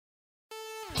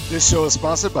This show is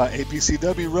sponsored by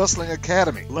APCW Wrestling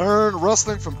Academy. Learn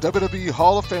wrestling from WWE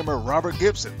Hall of Famer Robert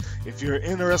Gibson. If you're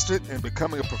interested in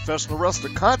becoming a professional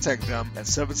wrestler, contact them at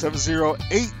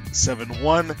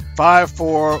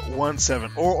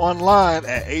 770-871-5417 or online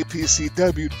at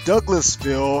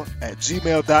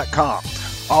apcwdouglasville@gmail.com.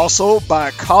 Also, by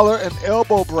Collar and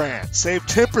Elbow Brand. Save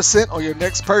 10% on your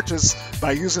next purchase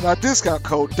by using our discount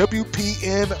code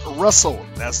WPNWrestle.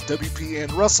 That's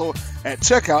WPNWrestle at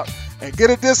checkout and get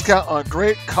a discount on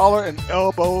great collar and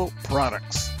elbow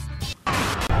products.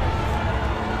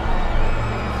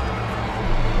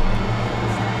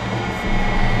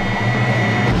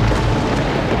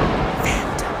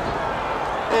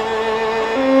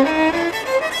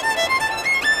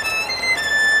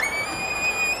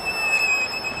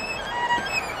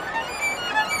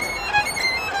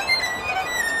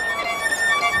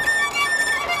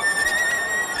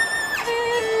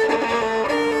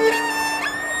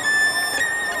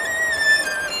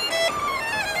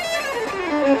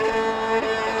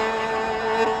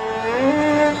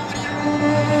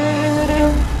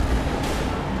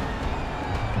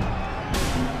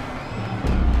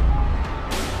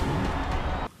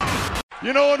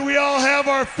 You know, and we all have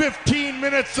our 15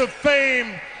 minutes of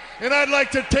fame, and I'd like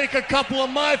to take a couple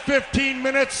of my 15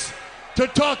 minutes to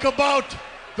talk about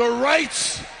the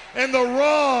rights and the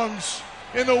wrongs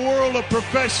in the world of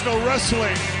professional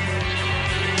wrestling.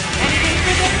 And it is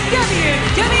for the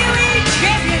WWE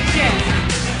Championship.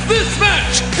 This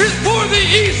match is for the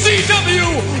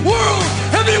ECW World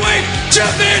Heavyweight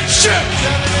Championship.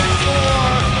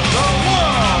 The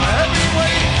World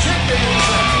Heavyweight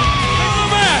Championship. The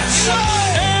match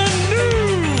and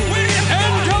new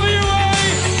NWA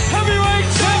Heavyweight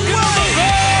Champion.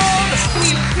 We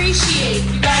appreciate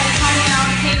you guys coming out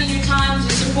and taking your time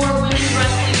to support women's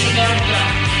wrestling in America.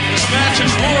 This match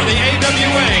is for the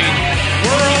AWA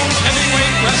World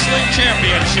Heavyweight Wrestling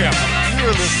Championship.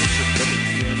 You're listening to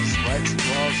WPN's Rights and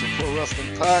Wrongs of Pro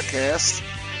Wrestling Podcast,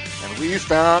 and we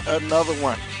found another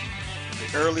one. In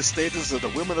the early stages of the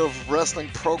Women of Wrestling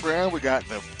program, we got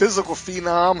the physical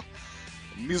phenom,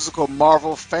 musical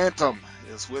marvel Phantom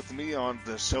is with me on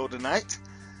the show tonight.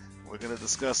 We're going to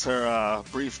discuss her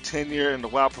brief tenure in the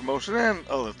WOW promotion and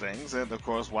other things, and of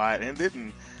course why it ended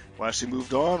and why she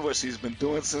moved on, what she's been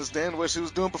doing since then, what she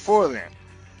was doing before then.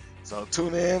 So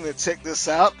tune in and check this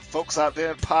out, folks out there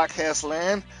in podcast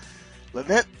land.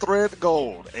 Lynette Thread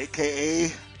Gold,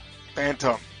 aka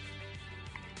Phantom.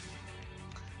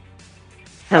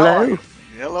 Hello.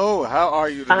 Hello, how are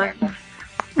you tonight?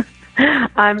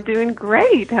 I'm doing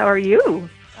great. How are you?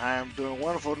 I am doing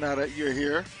wonderful now that you're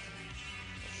here.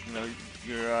 You know,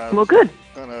 you're Well, good.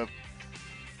 gonna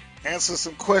answer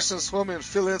some questions for me and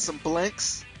fill in some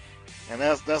blanks, and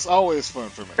that's always fun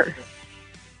for me. Sure.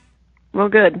 Well,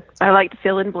 good. I like to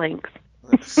fill in blanks.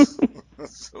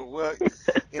 So, well,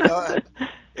 you know,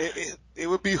 it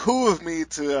would behoove me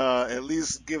to at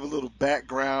least give a little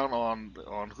background on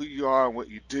who you are and what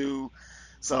you do.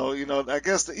 So, you know, I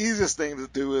guess the easiest thing to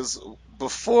do is,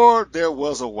 before there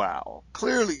was a WOW,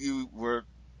 clearly you were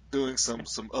doing some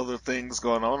other things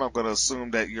going on. I'm going to assume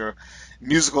that your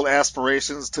musical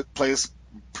aspirations took place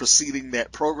preceding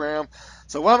that program.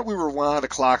 So why don't we rewind the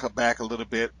clock back a little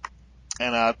bit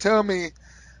and tell me,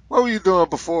 what were you doing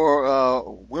before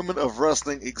Women of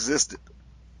Wrestling existed?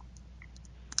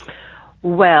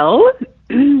 Well,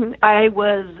 I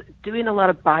was doing a lot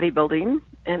of bodybuilding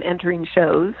and entering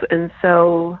shows, and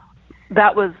so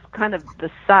that was kind of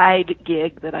the side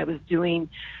gig that I was doing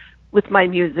with my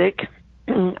music.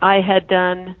 I'm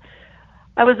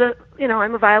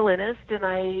a violinist, and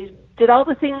I did all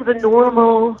the things a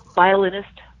normal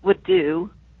violinist would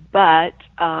do, but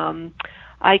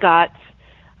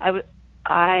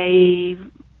I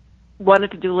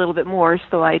wanted to do a little bit more,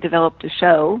 so I developed a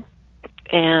show,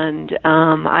 and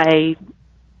I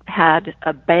had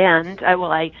a band.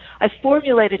 I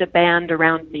formulated a band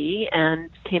around me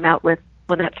and came out with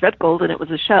Lynette Thread Gold, and it was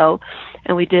a show,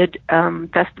 and we did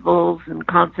festivals and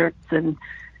concerts, and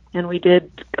we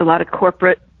did a lot of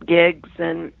corporate gigs,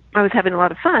 and I was having a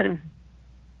lot of fun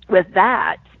with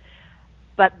that.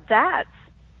 But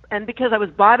and because I was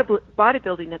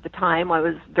bodybuilding at the time, I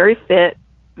was very fit,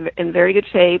 in very good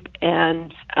shape,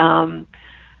 and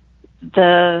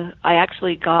I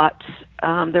actually got,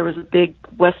 there was a big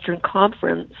Western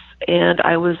conference, and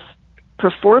I was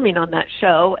performing on that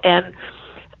show, and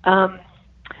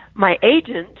my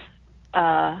agent,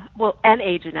 an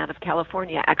agent out of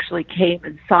California actually came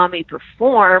and saw me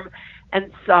perform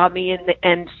and saw me,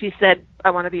 and she said, "I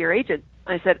want to be your agent."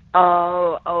 I said,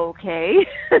 "Oh, okay."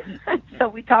 So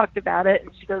we talked about it,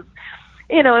 and she goes,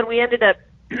 and we ended up,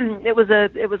 it was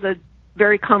a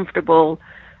very comfortable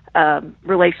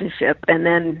relationship,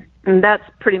 and that's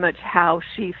pretty much how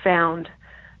she found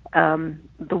the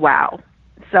WOW.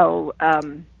 So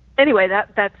anyway,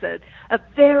 that's a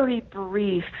very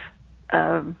brief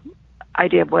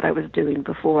idea of what I was doing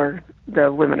before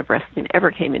the Women of Wrestling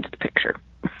ever came into the picture.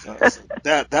 That's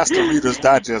the Reader's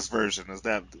Digest version.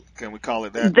 Can we call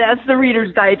it that? That's the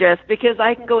Reader's Digest, because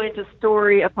I can go into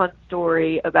story upon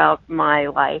story about my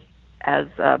life as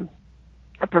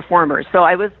a performer. So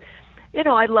I was,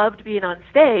 I loved being on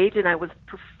stage, and I was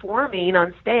performing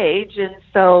on stage. And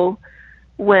so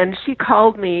when she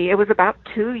called me, it was about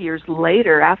 2 years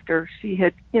later after she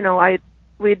had,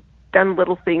 we'd done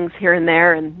little things here and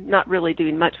there and not really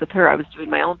doing much with her. I was doing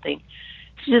my own thing.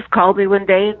 She just called me one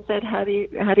day and said, how do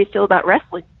you feel about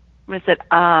wrestling? And I said,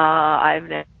 I've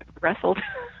never wrestled.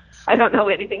 I don't know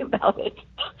anything about it.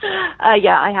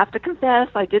 Yeah, I have to confess,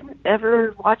 I didn't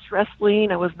ever watch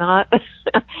wrestling. I was not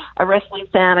a wrestling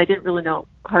fan. I didn't really know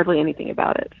hardly anything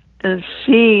about it. And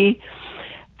she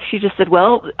just said,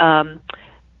 well,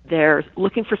 they're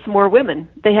looking for some more women.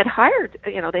 They had hired,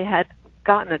 they had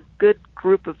gotten a good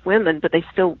group of women, but they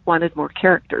still wanted more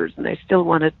characters, and they still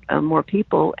wanted more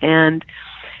people. And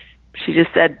she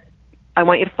just said, I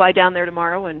want you to fly down there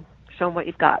tomorrow and show them what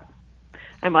you've got.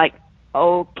 I'm like,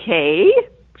 okay,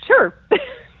 sure.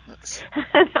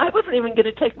 And I wasn't even going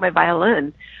to take my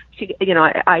violin.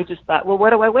 I just thought, well,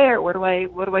 what do I wear? What do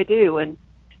I do? And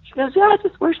she goes, yeah,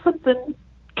 just wear something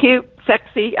cute,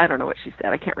 sexy. I don't know what she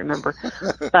said. I can't remember.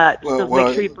 But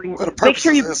make sure you bring. Make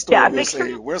sure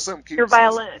you wear something cute. Your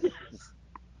violin.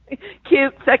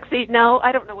 Cute, sexy. No,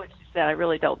 I don't know what she said. I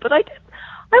really don't. But I did.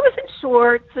 I was in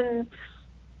shorts and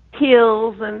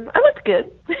heels, and I looked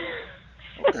good.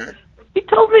 Okay. She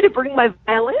told me to bring my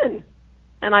violin,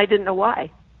 and I didn't know why.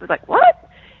 I was like, what?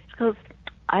 She goes,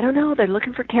 I don't know. They're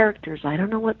looking for characters. I don't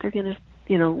know what they're gonna,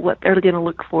 what they're gonna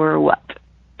look for or what.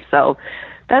 So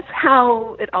that's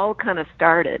how it all kind of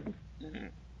started. Mm-hmm.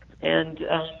 And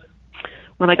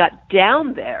when I got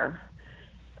down there,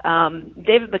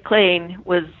 David McLean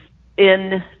was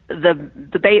in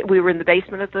we were in the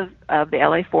basement of the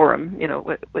LA Forum,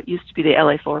 what used to be the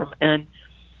LA Forum, and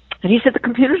he said the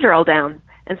computers are all down.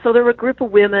 And so there were a group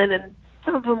of women, and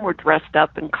some of them were dressed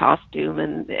up in costume,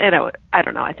 and I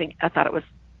don't know. I thought it was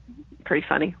pretty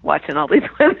funny watching all these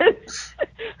women.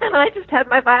 And I just had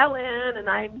my violin, and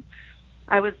I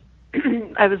was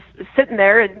I was sitting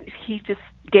there, and he just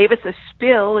gave us a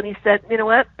spiel, and he said, you know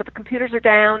what? But the computers are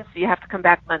down, so you have to come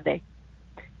back Monday.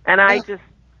 And I just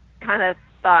kind of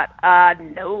thought,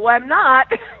 no, I'm not.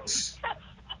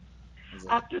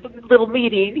 After the little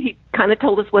meeting, he kind of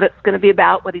told us what it's going to be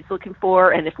about, what he's looking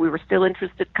for, and if we were still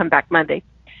interested, come back Monday.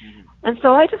 Mm-hmm. And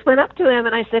so I just went up to him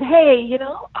and I said, hey,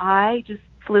 I just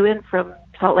flew in from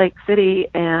Salt Lake City,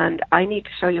 and I need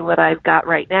to show you what I've got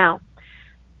right now.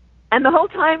 And the whole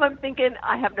time I'm thinking,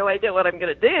 I have no idea what I'm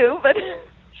going to do, but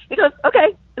he goes,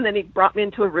 okay. And then he brought me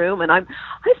into a room, and I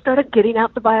started getting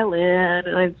out the violin,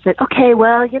 and I said, okay,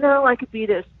 well, I could be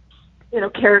this,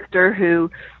 character who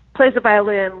plays the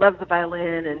violin, loves the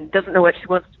violin, and doesn't know what she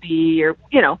wants to be, or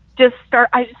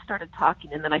I just started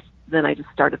talking, and then I just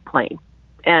started playing,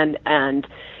 and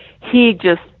he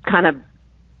just kind of,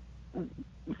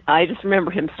 I just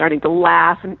remember him starting to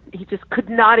laugh, and he just could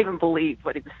not even believe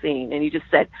what he was seeing, and he just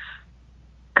said,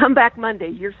 come back Monday,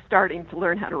 you're starting to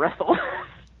learn how to wrestle.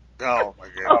 Oh my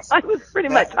goodness! So I was pretty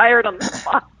much hired on the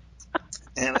spot.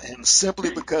 and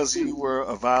simply because you were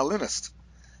a violinist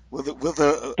with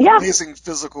a amazing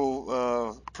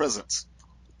physical presence.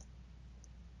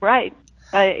 Right,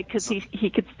 because he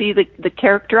could see the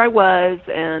character I was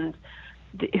and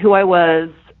who I was,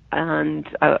 and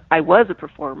I was a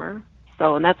performer.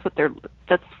 So, and that's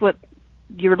what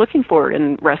you're looking for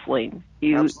in wrestling.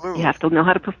 You have to know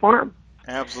how to perform.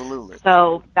 Absolutely.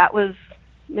 So that was,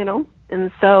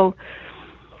 and so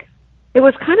it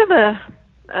was kind of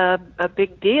a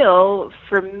big deal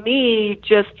for me,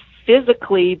 just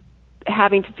physically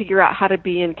having to figure out how to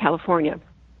be in California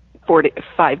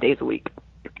 5 days a week.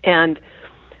 And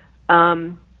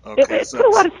it's a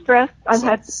lot of stress.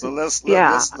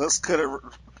 Let's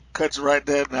cut you right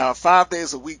there. Now, 5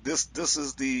 days a week, this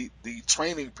is the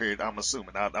training period, I'm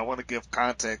assuming. I want to give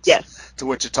context to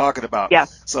what you're talking about. Yeah.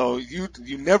 So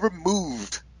you never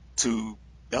moved to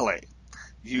LA.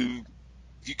 You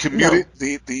commuted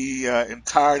the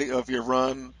entirety of your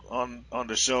run on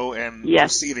the show and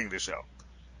preceding the show.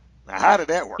 Now, how did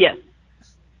that work? Yes.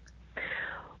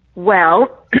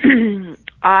 Well,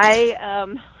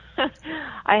 I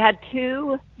had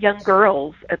two young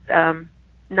girls at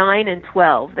 9 and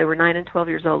 12. They were 9 and 12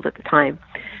 years old at the time.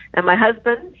 And my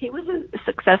husband, he was a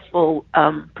successful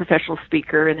professional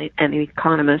speaker and an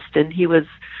economist, and he was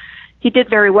he did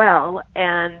very well,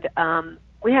 and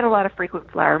we had a lot of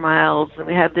frequent flyer miles, and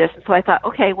we had this. And so I thought,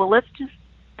 okay, well, let's just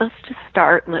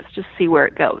start and let's just see where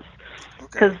it goes.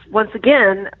 Because once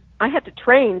again, I had to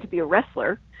train to be a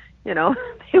wrestler. You know,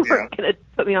 they weren't going to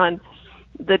put me on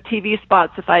the TV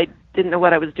spots if I didn't know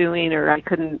what I was doing or I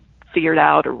couldn't figure it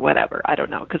out or whatever. I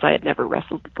don't know, because I had never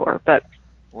wrestled before. But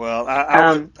well,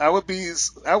 I would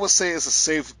say it's a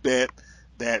safe bet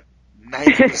that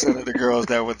 90% of the girls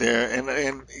that were there,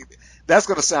 and that's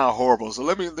going to sound horrible. So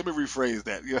let me rephrase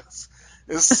that. Yes,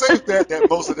 it's a safe bet that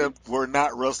most of them were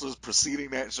not wrestlers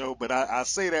preceding that show. But I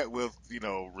say that with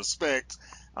respect.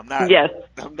 I'm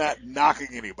not knocking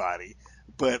anybody,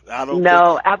 but I don't.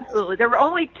 No, absolutely. There were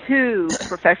only two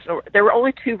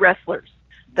wrestlers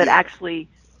that actually,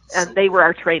 and they were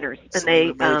our trainers, and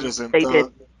they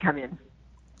did come in.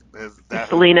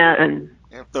 Selena and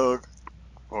Thug,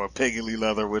 or Peggy Lee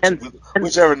Leather,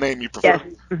 whichever name you prefer. Yes.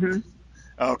 Mm-hmm.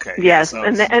 Okay. Yes,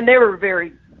 yeah, and they were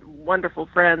very wonderful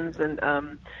friends,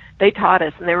 and they taught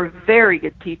us, and they were very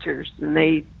good teachers, and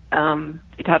they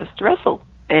taught us to wrestle,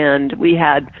 and we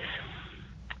had,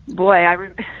 well,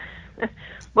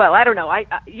 I don't know.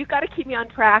 You got to keep me on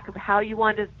track of how you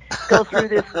want to go through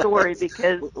this story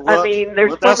because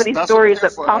there's so many stories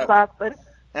that pop up.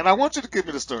 And I want you to give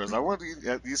me the stories.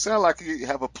 You sound like you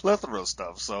have a plethora of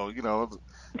stuff. So I'm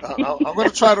going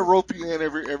to try to rope you in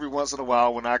every once in a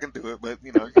while when I can do it. But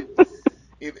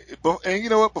and you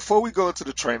know what? Before we go into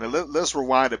the training, let's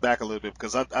rewind it back a little bit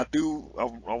because I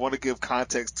want to give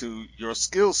context to your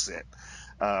skill set.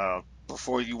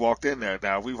 Before you walked in there.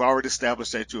 Now, we've already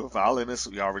established that you're a violinist.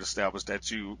 We already established that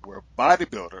you were a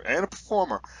bodybuilder and a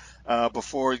performer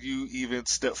before you even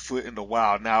stepped foot in the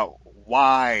wild. Now,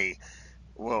 why?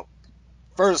 Well,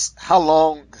 first, how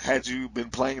long had you been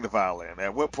playing the violin?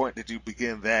 At what point did you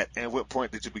begin that? And at what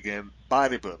point did you begin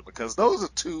bodybuilding? Because those are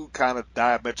two kind of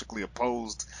diametrically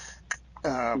opposed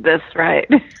that's right.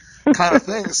 kind of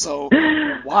things. So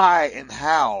why and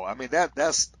how? I mean,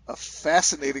 that's a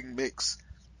fascinating mix.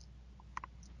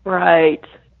 Right.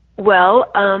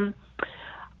 Well,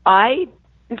 I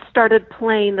started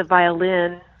playing the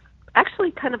violin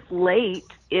actually kind of late,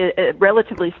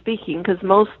 relatively speaking, because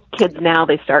most kids now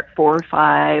they start 4 or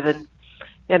 5, and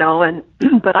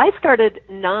but I started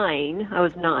 9. I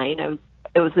was 9.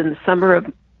 It was in the summer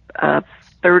of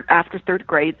after 3rd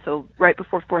grade, so right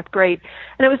before 4th grade,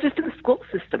 and it was just in the school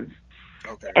systems.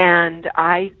 Okay. And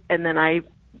then I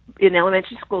in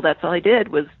elementary school, that's all I did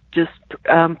was just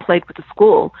played with the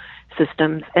school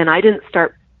systems, and I didn't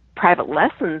start private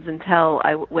lessons until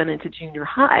I went into junior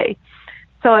high.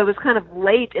 So I was kind of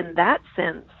late in that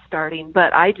sense starting,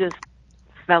 but I just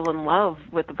fell in love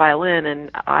with the violin,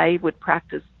 and I would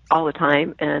practice all the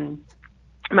time. And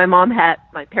my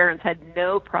parents had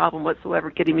no problem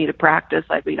whatsoever getting me to practice.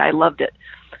 I mean, I loved it.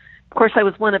 Of course, I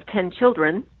was one of 10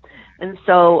 children, and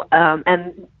so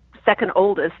and second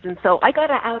oldest, and so I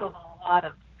got out of a lot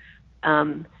of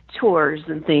chores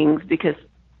and things because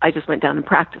I just went down and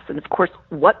practiced. And of course,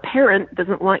 what parent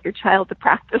doesn't want your child to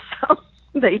practice? So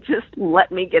they just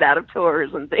let me get out of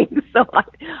chores and things. So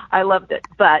I loved it.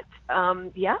 But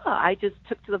I just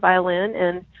took to the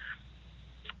violin,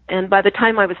 and by the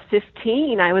time I was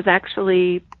 15, I was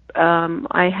actually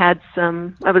I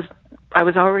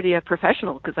was already a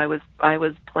professional because I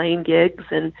was playing gigs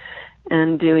and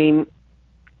doing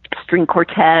string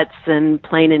quartets and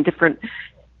playing in different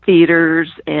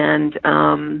theaters, and so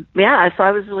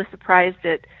I was really surprised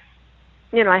that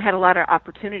I had a lot of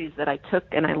opportunities that I took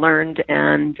and I learned,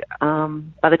 and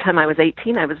by the time I was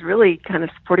 18, I was really kind of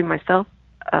supporting myself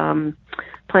playing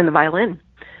the violin.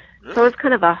 Really? So I was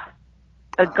kind of a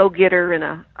go-getter and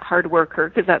a hard worker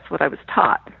because that's what I was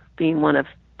taught, being one of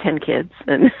 10 kids,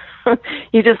 and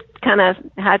you just kind of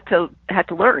had to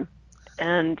learn.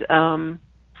 And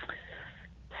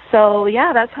so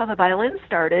that's how the violin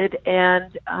started,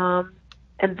 and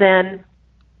then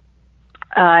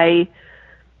I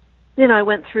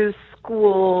went through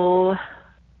school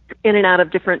in and out of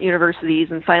different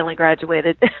universities and finally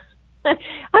graduated.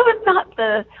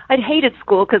 I'd hated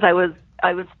school because I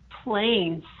was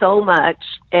playing so much,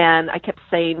 and I kept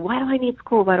saying, why do I need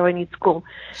school? Why do I need school?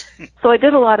 So I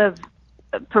did a lot of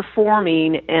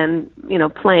performing and,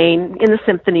 playing in the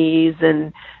symphonies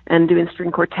and doing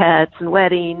string quartets and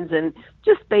weddings and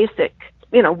just basic,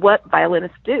 what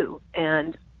violinists do,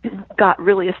 and got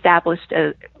really established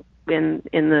in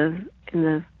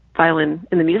the violin,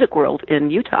 in the music world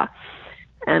in Utah,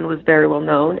 and was very well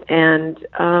known. And,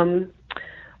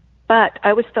 but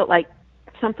I always felt like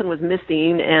something was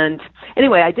missing. And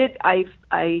anyway,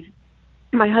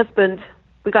 my husband,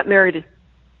 we got married.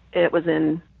 It was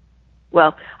in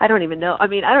well, I don't even know. I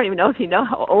mean, I don't even know if you know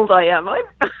how old I am.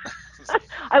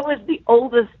 I was the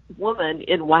oldest woman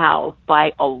in WoW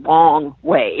by a long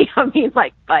way. I mean,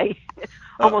 like by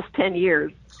almost 10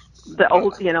 years. The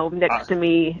old, next to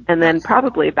me, and then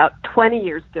probably about 20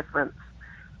 years difference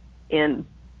in,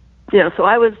 so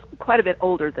I was quite a bit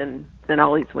older than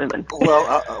all these women.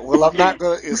 Well, I'm not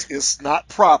gonna. It's not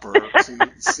proper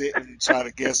to sit and try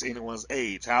to guess anyone's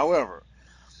age. However,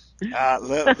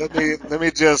 let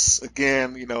me just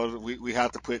again, we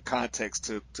have to put context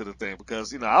to the thing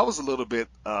because I was a little bit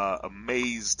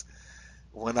amazed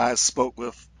when I spoke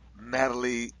with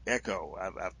Natalie Echo.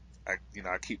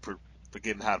 I keep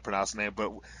forgetting how to pronounce the name,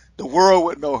 but the world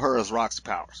would know her as Roxy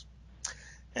Powers,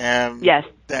 and yes,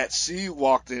 that she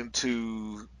walked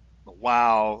into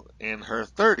WoW in her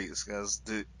 30s because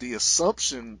the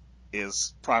assumption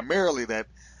is primarily that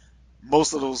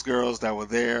most of those girls that were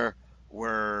there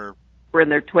were in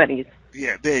their 20s.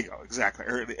 Yeah, there you go. Exactly.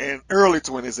 Early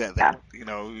 20s at that.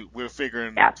 Yeah. We're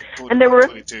figuring yeah. 21, and there were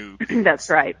 22. That's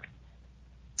right.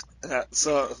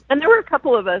 And there were a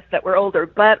couple of us that were older,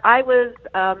 but I was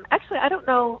actually, I don't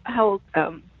know how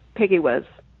old Piggy was.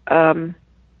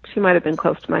 She might have been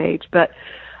close to my age, but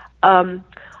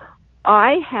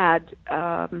I had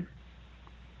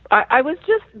I was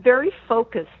just very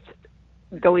focused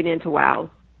going into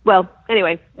WoW. Well,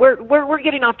 anyway, we're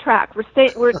getting off track. We're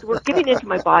getting into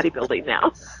my bodybuilding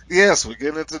now. Yes, we're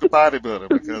getting into the bodybuilding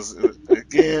because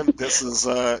again, this is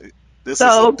a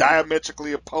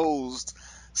diametrically opposed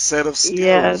set of skills.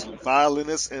 Yes.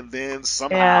 Violinist, and then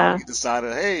somehow you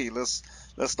decided, hey, let's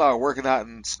start working out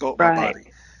and sculpt my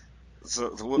body.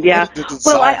 So what did the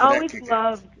desire for that kick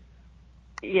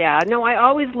in? I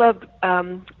always loved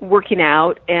working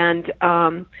out, and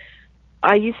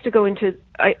I used to go into,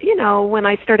 when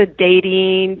I started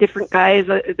dating different guys,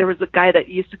 there was a guy that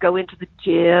used to go into the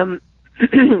gym,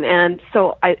 and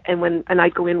so I'd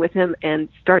go in with him and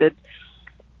started,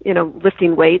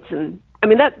 lifting weights, and I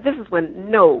mean this is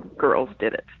when no girls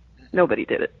did it, nobody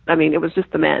did it. I mean, it was just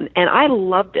the men, and I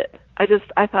loved it.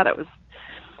 I thought it was,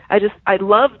 I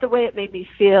loved the way it made me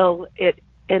feel.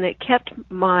 And it kept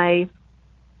my,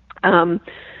 because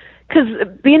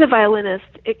being a violinist,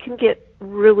 it can get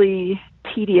really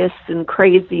tedious and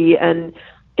crazy, and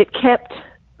it kept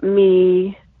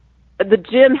me, the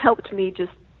gym helped me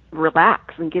just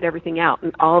relax and get everything out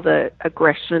and all the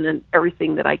aggression and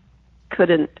everything that I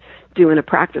couldn't do in a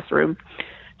practice room.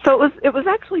 So it was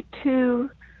actually two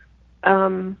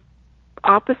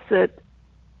opposite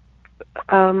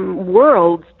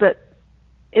worlds, but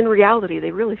in reality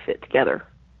they really fit together.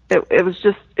 It was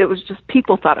just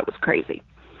people thought it was crazy.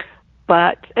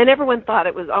 And everyone thought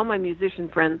it was, all my musician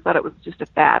friends thought it was just a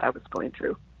fad I was going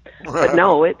through. But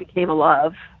no, it became a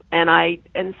love.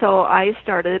 And so I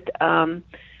started,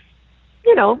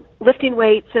 lifting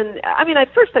weights. And I mean,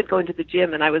 at first I'd go into the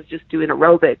gym and I was just doing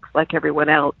aerobics like everyone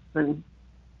else and,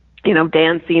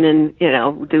 dancing and,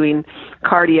 doing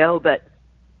cardio. But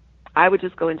I would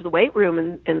just go into the weight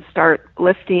room and start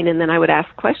lifting, and then I would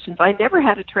ask questions. I never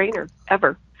had a trainer,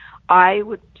 ever. I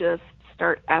would just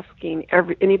start asking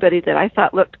anybody that I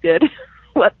thought looked good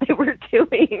what they were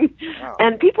doing. Wow.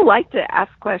 And people like to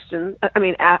ask questions. I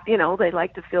mean, they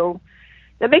like to feel,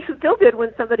 that makes them feel good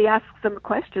when somebody asks them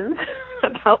questions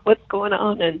about what's going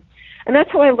on. And that's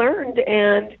how I learned.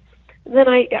 And then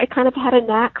I kind of had a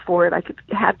knack for it. I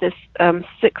had this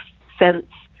sixth sense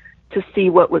to see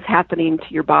what was happening to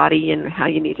your body and how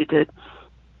you needed to,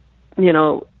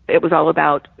 it was all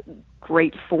about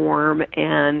great form.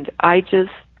 And I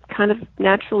just kind of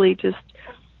naturally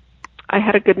I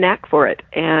had a good knack for it.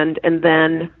 And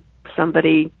then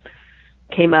somebody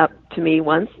came up to me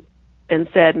once and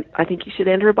said, I think you should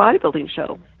enter a bodybuilding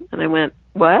show. And I went,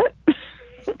 what?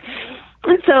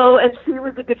 And she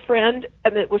was a good friend,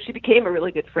 she became a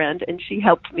really good friend, and she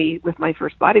helped me with my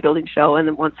first bodybuilding show. And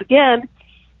then once again,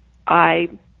 I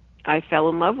fell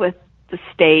in love with the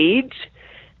stage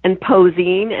and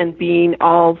posing and being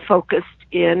all focused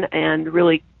in and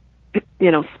really,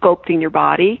 sculpting your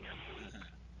body.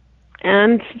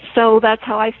 And so that's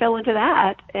how I fell into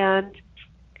that. And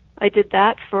I did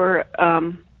that for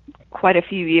quite a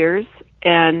few years.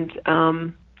 And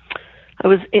I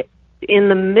was in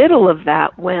the middle of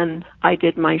that when I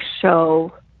did my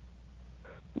show,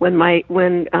 when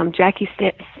Jackie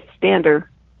Stander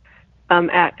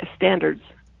at Standards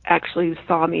actually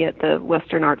saw me at the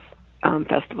Western Arts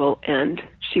Festival, and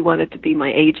she wanted to be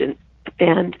my agent.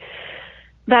 And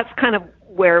that's kind of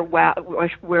where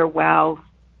WoW,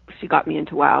 she got me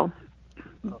into WoW.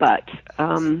 But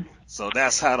so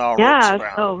that's how it all works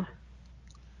around. So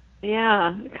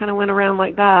it kind of went around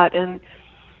like that. And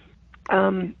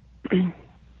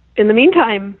in the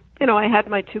meantime, I had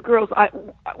my 2 girls.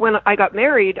 When I got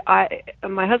married,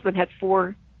 my husband had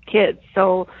 4 kids,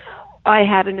 so I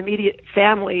had an immediate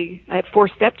family. I had 4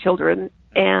 stepchildren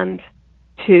and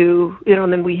 2,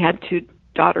 and then we had 2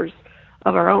 daughters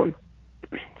of our own.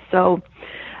 So,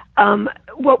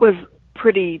 what was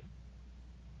pretty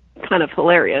kind of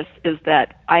hilarious is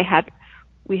that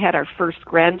we had our first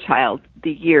grandchild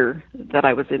the year that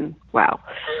I was in WOW.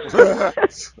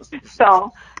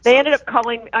 So they ended up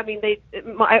calling.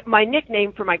 My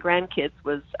nickname for my grandkids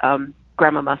was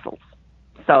Grandma Muscles.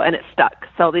 So, and it stuck.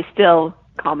 So they still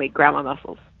call me Grandma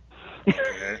Muscles.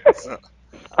 Okay.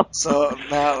 So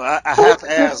now I have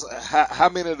to ask, how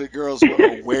many of the girls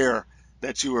were aware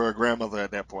that you were a grandmother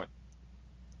at that point?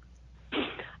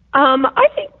 I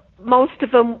think most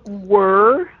of them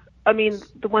were.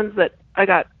 The ones that I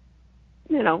got,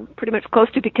 pretty much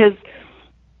close to, because,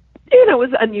 it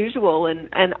was unusual,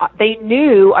 and they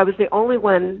knew I was the only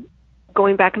one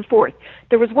going back and forth.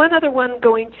 There was one other one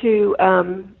going to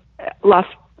Las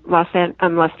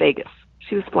Vegas.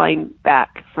 She was flying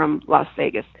back from Las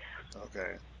Vegas.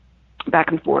 Okay.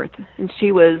 Back and forth, and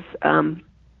she was,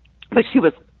 but she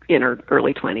was in her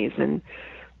early 20s,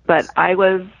 but I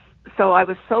was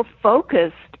so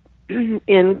focused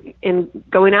in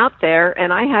going out there,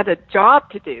 and I had a job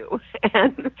to do,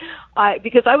 and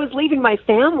because I was leaving my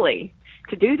family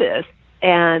to do this,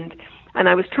 and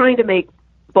I was trying to make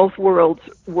both worlds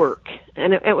work,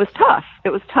 and it was tough.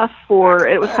 It was tough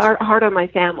it was hard on my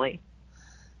family.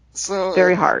 So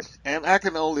very hard. And I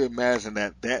can only imagine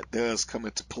that does come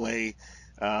into play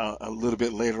a little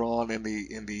bit later on in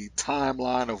the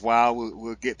timeline of WOW.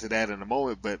 We'll get to that in a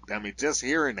moment, but just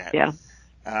hearing that. Yeah.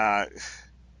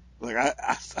 Look,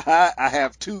 I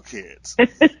have 2 kids, and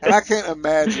I can't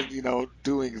imagine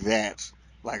doing that.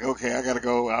 Like, okay, I gotta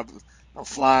go. I'm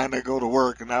flying to go to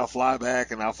work, and I'll fly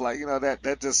back, and I'll fly.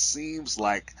 That just seems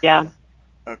like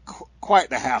quite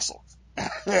the hassle,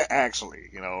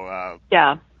 actually.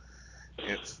 Yeah.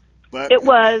 It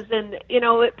was, and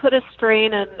it put a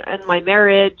strain on my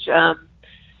marriage. I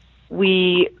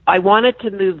wanted to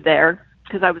move there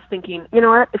because I was thinking,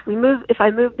 what, if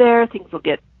I move there, things will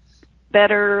get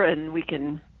better, and we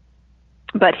can.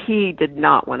 But he did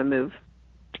not want to move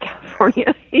to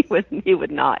California. He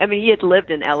would not. He had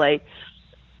lived in LA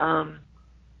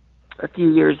a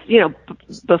few years,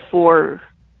 before,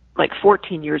 like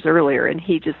 14 years earlier, and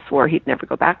he just swore he'd never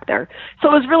go back there. So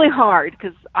it was really hard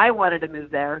because I wanted to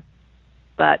move there,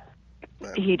 but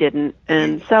he didn't.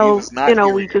 And so,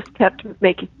 we just kept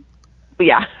making,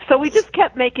 so we just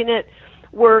kept making it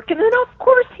work. And then, of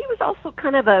course, he was also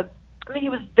kind of he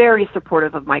was very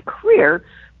supportive of my career,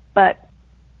 but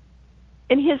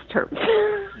in his terms.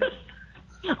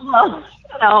 Well,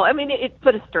 it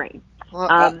put a strain.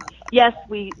 Well, yes,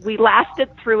 we lasted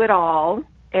through it all.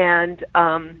 And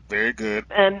very good.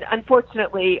 And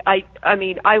unfortunately,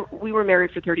 we were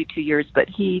married for 32 years, but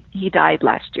he died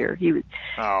last year.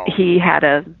 He had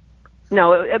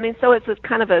so it's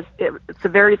it's a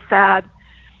very sad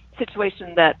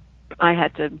situation that I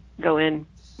had to go in.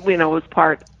 Was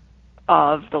part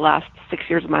of the last 6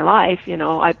 years of my life.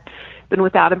 I've been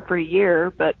without him for a year,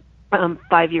 but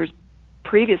 5 years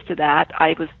previous to that,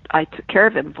 I took care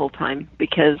of him full time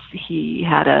because he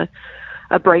had a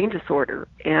brain disorder,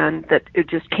 and that it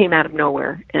just came out of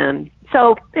nowhere. And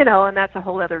so, and that's a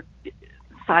whole other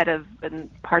side of and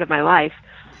part of my life.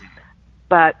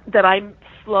 But that I'm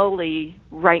slowly,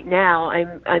 right now,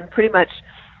 I'm pretty much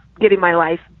getting my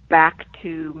life back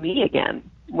to me again,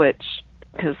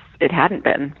 because it hadn't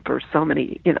been for so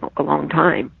many, a long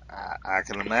time. I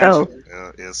can imagine.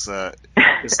 It's a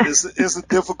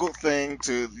difficult thing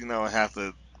to, have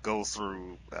to go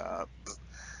through,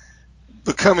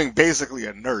 becoming basically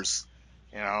a nurse.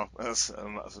 That's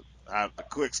a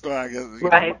quick story, I guess.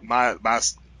 Right. My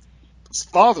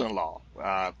father-in-law,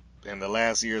 in the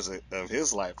last years of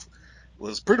his life,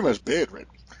 was pretty much bedridden,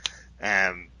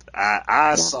 and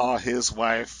I saw his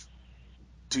wife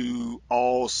do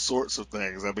all sorts of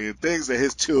things. Things that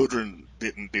his children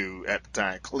didn't do at the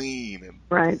time: clean and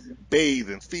bathe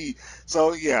and feed.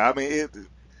 So yeah,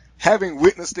 having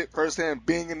witnessed it firsthand,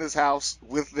 being in this house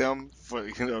with them for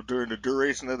during the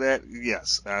duration of that,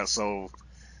 yes. So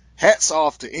hats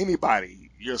off to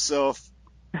anybody, yourself,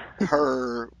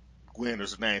 her, Gwen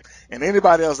is her name, and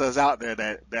anybody else that's out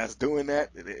there that's doing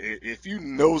that. If you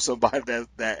know somebody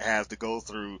that has to go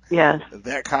through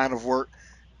that kind of work,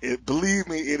 believe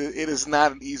me, it is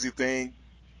not an easy thing.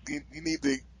 You need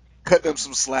to cut them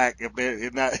some slack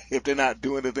if they're not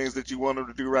doing the things that you want them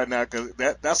to do right now, because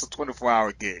that's a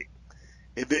 24-hour gig.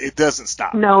 It doesn't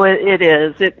stop. No, it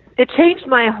is. It changed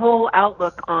my whole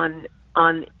outlook on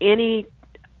any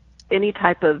any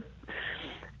type of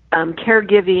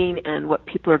caregiving and what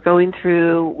people are going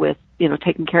through with,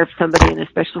 taking care of somebody, and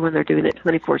especially when they're doing it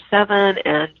 24/7.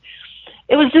 And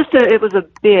it was a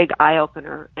big eye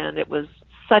opener, and it was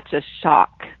such a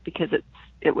shock because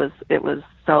it was it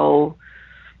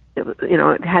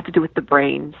had to do with the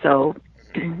brain. So,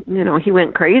 he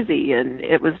went crazy, and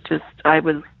it was just, I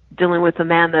was dealing with a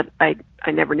man that I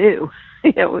never knew,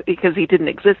 because he didn't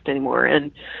exist anymore.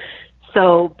 And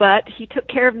so, but he took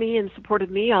care of me and supported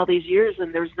me all these years,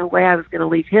 and there was no way I was going to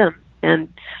leave him.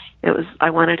 And I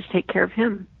wanted to take care of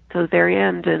him to the very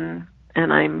end, and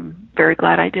I'm very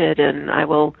glad I did, and I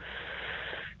will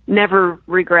never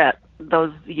regret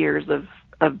those years of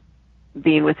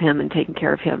being with him and taking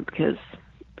care of him, because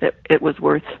it was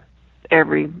worth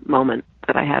every moment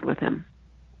that I had with him.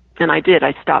 And I did.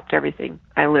 I stopped everything.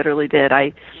 I literally did.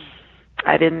 I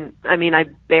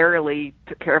barely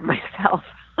took care of myself.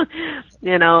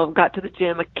 Got to the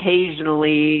gym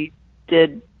occasionally,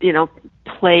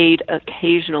 played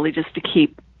occasionally just to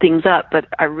keep things up, but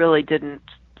I really didn't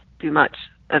do much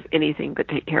of anything but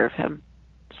take care of him.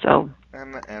 So.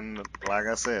 And like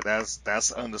I said,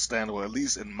 that's understandable, at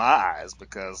least in my eyes,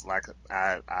 because like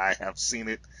I have seen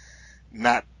it,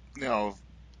 not the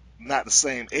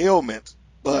same ailment,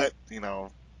 but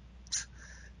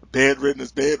bedridden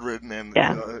is bedridden, and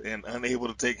and unable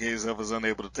to take care of yourself is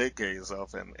unable to take care of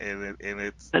yourself, and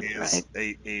it is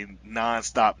right. a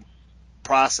nonstop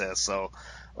process. So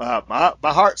my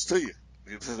heart's to you.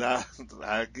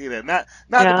 I get it. Not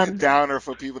to be a downer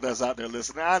for people that's out there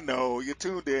listening. I know you're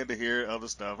tuned in to hear other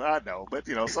stuff. I know, but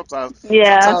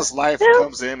sometimes life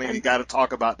comes in, and you got to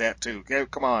talk about that too. Okay,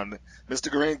 come on,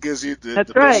 Mr. Green gives you the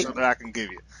best show that I can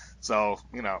give you. So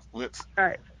all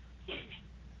right.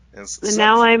 And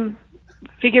now I'm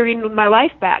figuring my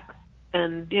life back,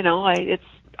 and now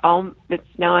I'm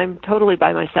totally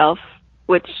by myself,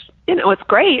 which it's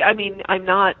great. I mean, I'm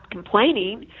not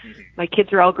complaining. Mm-hmm. My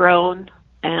kids are all grown,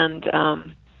 and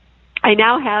I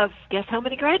now have, guess how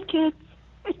many grandkids?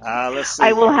 Let's see.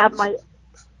 I will have my.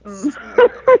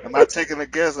 Am I taking a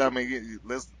guess? I mean,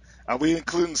 are we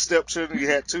including stepchildren? You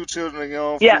had 2 children,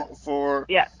 four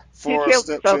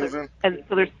stepchildren, and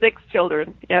so there's 6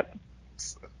 children. Yep.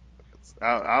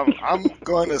 I'm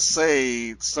going to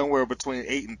say somewhere between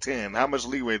 8 and 10. How much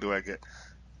leeway do I get?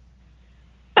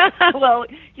 Well,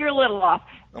 you're a little off.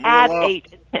 Add 8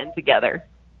 and 10 together.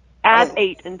 Add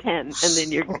 8 and 10, and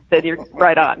then you're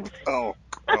right on. Oh,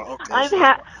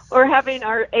 okay. We're having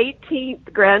our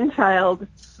 18th grandchild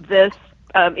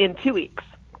in 2 weeks.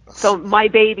 So our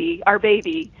baby,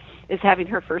 is having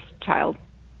her first child.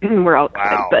 We're all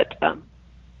excited, but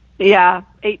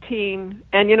 18,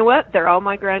 and you know what? They're all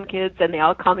my grandkids, and they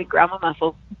all call me Grandma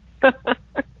Muscle.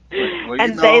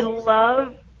 And they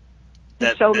love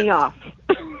to show me off.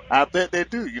 I bet they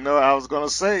do. I was going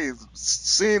to say,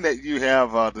 seeing that you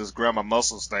have this Grandma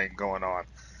Muscles thing going on,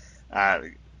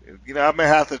 I may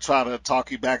have to try to talk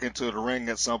you back into the ring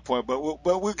at some point, but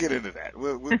we'll get into that.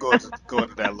 We'll go into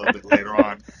that a little bit later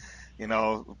on,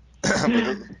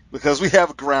 because we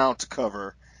have ground to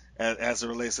cover as it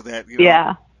relates to that.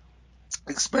 Yeah.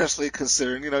 Especially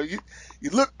considering, you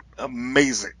look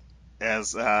amazing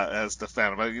as the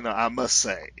family. I must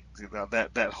say,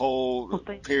 that whole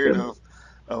period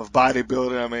of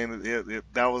bodybuilding. I mean,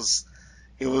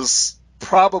 it was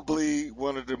probably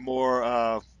one of the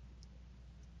more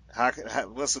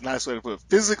what's a nice way to put it?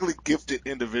 Physically gifted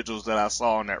individuals that I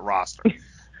saw on that roster.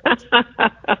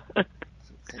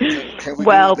 Can we do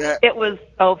that? It was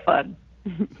so fun.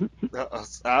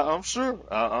 I'm sure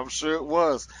it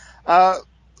was.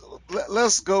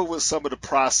 Let's go with some of the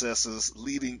processes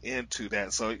leading into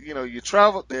that. So, you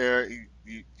traveled there,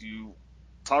 you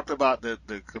talked about the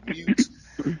commute,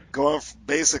 going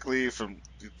basically from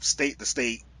state to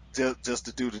state just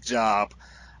to do the job.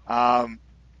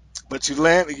 But you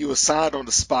were assigned on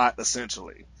the spot,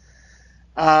 essentially.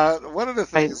 One of the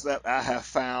things that I have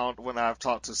found when I've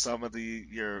talked to some of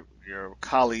your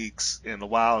colleagues in a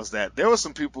while is that there were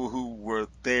some people who were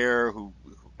there who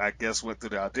I guess went through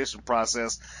the audition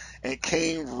process and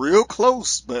came real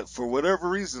close, but for whatever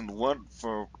reason, one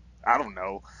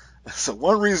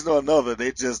reason or another,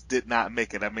 they just did not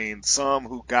make it. I mean, some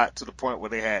who got to the point where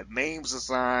they had names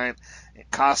assigned and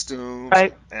costumes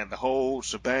and the whole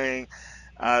shebang.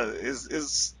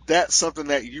 Is that something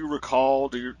that you recall?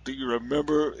 Do you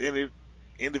remember any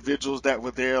individuals that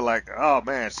were there? Like, oh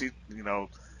man, she,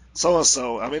 so and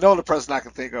so. I mean, the only person I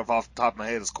can think of off the top of my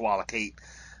head is Koala Kate,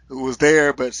 who was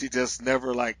there, but she just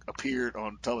never appeared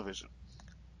on television.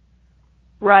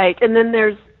 Right, and then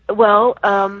there was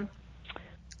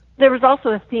also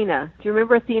Athena. Do you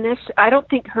remember Athena? I don't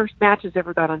think her matches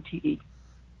ever got on TV.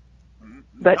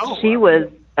 but No, she was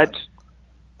a.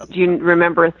 Do you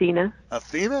remember Athena?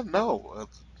 Athena? No.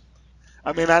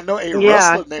 I mean, I know a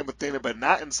Yeah. wrestler named Athena, but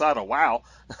not inside of WoW.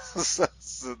 So,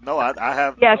 no, I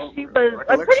have. Yeah, no she was.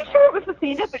 I'm pretty recollection. sure it was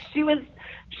Athena, but she was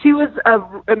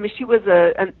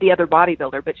the other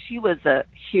bodybuilder, but she was a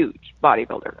huge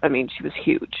bodybuilder. I mean, she was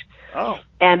huge. Oh,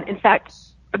 And in fact,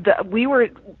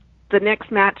 the next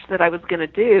match that I was going to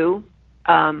do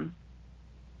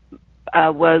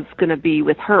was going to be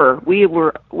with her. We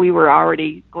were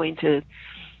already going to,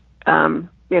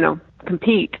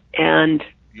 compete, and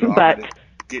you but already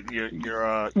getting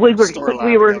your we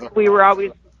storyline were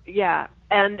always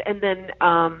and then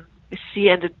she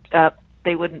ended up,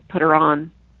 they wouldn't put her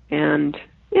on, and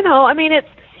I mean,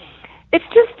 it's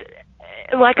just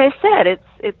like I said,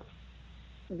 it's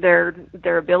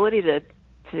their ability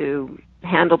to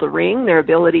handle the ring, their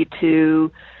ability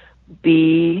to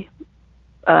be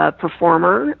a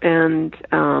performer, and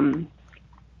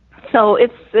so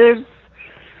there's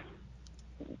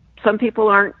some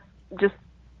people just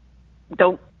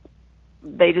don't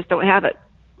have it.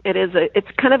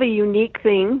 It's kind of a unique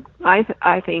thing,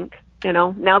 I think,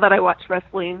 now that I watch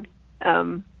wrestling,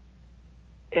 a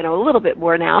little bit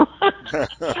more now.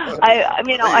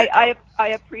 I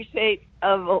appreciate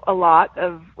a lot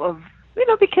of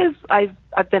because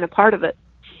I've been a part of it.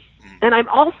 And I'm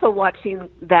also watching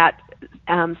that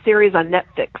series on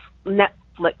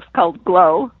Netflix called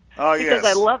Glow. Oh, because yes.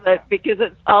 I love it, because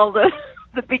it's all the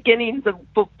beginnings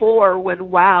of before, when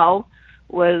WoW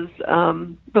was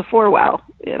before WoW,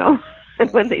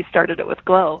 and when they started it with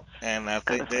Glow. And I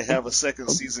think they have a second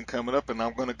season coming up, and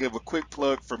I'm going to give a quick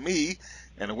plug for me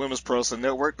and the Women's Pro Wrestling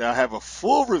Network. I have a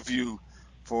full review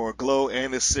for Glow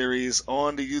and this series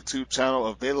on the YouTube channel,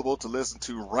 available to listen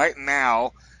to right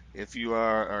now if you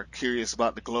are curious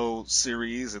about the Glow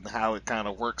series and how it kind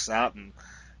of works out, and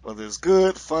whether it's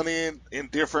good, funny,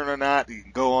 indifferent or not. You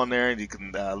can go on there and you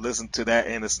can listen to that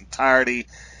in its entirety.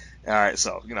 All right,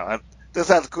 so I just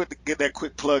have to get that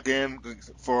quick plug in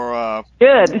for.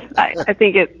 Good. I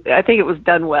think it was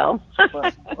done well.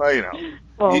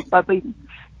 Well,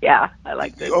 yeah, I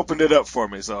liked it. You opened it up for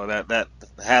me, so that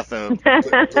have to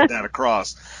put that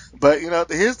across. But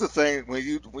here's the thing: when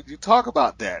you talk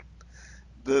about that,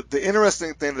 the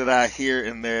interesting thing that I hear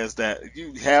in there is that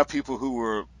you have people who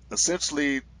were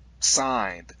essentially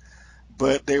signed,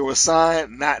 but they were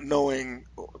signed not knowing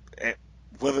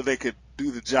whether they could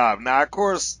do the job. Now, of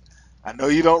course, I know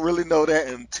you don't really know that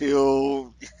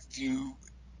until you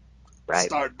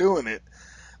start doing it,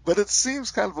 but it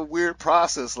seems kind of a weird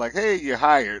process. Like, hey, you're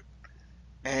hired,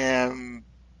 and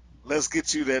let's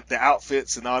get you the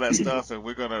outfits and all that stuff, and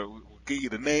we're gonna give you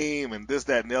the name and this,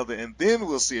 that, and the other, and then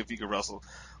we'll see if you can wrestle.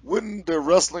 Wouldn't the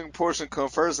wrestling portion come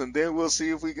first, and then we'll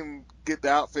see if we can get the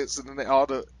outfits and then all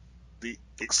the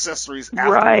accessories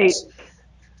afterwards? Right.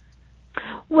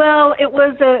 Well, it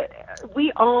was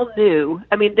we all knew.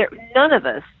 I mean, none of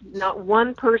us, not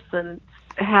one person,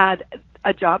 had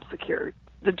the job secured.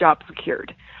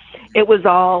 It was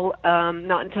all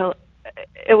not until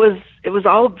it was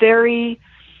all very,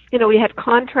 we had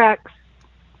contracts.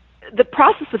 The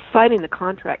process of signing the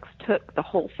contracts took the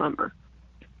whole summer,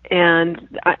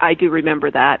 and I do remember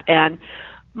that. And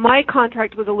my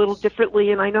contract was a little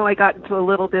differently, and I know I got into a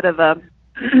little bit of a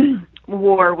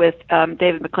war with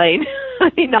David McLean.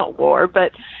 I mean, not war,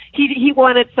 but he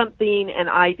wanted something and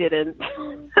I didn't.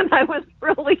 And I was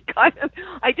really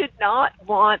I did not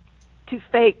want to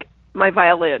fake my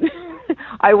violin.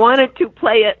 I wanted to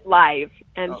play it live,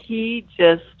 and he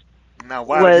just Now,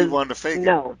 why did he want to fake it?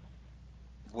 No.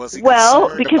 Was he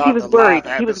because he was worried.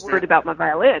 He was atmosphere? worried about my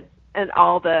violin and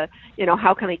all the,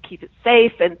 how can I keep it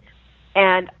safe?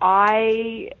 And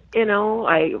I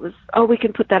was, we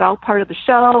can put that all part of the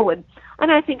show. And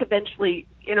I think eventually,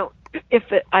 if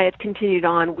I had continued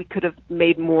on, we could have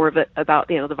made more of it about,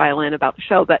 the violin, about the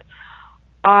show. But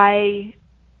I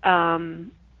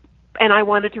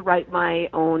wanted to write my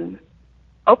own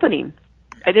opening.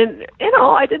 I didn't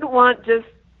want just,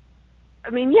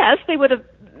 yes, they would have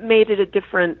made it a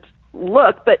different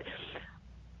look, but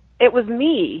it was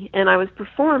me, and I was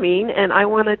performing, and I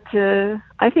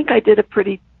think I did a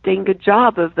pretty dang good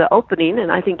job of the opening,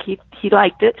 and I think he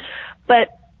liked it, but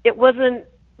it wasn't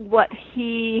what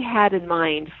he had in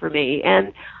mind for me.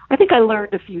 And I think I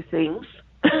learned a few things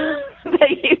that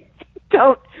you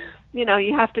don't,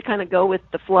 you have to kind of go with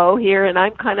the flow here, and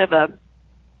I'm kind of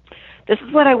this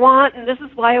is what I want, and this is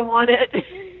why I want it.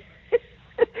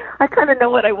 I kind of know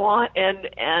what I want, and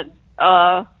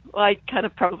I kind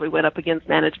of probably went up against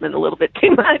management a little bit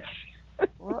too much.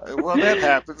 Well, that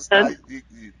happens.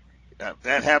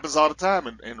 That happens all the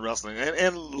time in wrestling,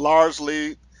 and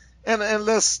largely, and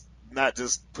let's not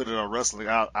just put it on wrestling.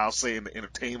 I'll say in the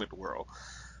entertainment world,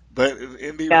 but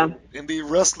in the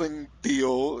wrestling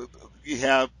deal, you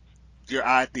have your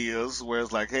ideas where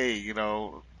it's like, hey,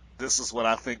 this is what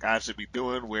I think I should be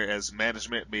doing, whereas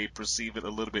management may perceive it a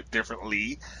little bit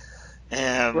differently.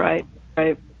 And Right.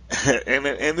 and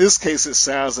in this case, it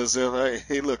sounds as if,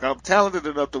 hey, look, I'm talented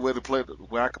enough where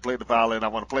I can play the violin. I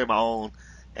want to play my own,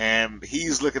 and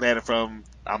he's looking at it from,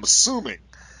 I'm assuming,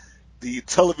 the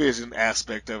television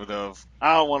aspect of it. Of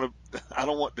I don't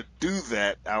want to do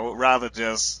that. I would rather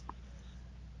just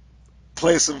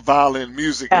play some violin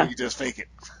music and you just fake it.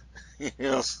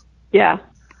 Yes. Yeah.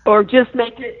 Or just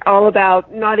make it all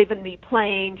about not even me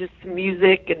playing, just some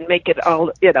music and make it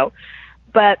all,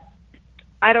 But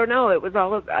I don't know. It was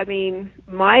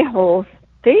my whole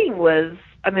thing was,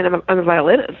 I'm a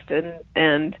violinist,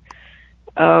 and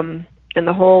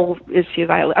the whole, is she a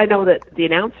violinist? I know that the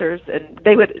announcers, and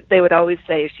they would always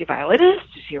say, is she a violinist?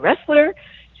 Is she a wrestler?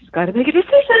 She's got to make a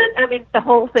decision. The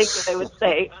whole thing that they would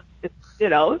say,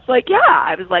 it's like, yeah,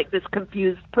 I was like this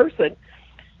confused person.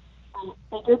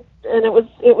 And it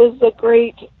was a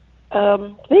great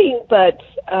thing, but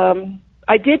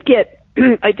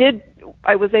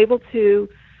I was able to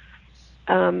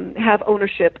have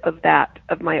ownership of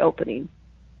my opening,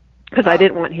 because I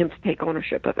didn't want him to take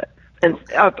ownership of it and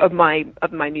of my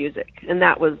music, and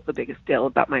that was the biggest deal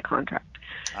about my contract.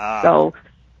 So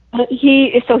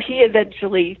he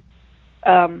eventually,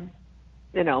 and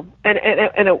it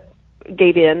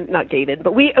not gave in,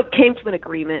 but we came to an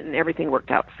agreement, and everything worked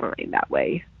out fine that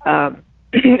way.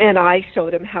 And I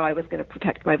showed him how I was going to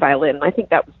protect my violin. And I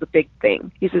think that was the big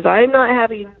thing. He says, I'm not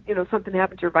having, something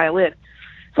happen to your violin.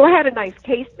 So I had a nice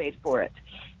case made for it.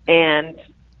 And,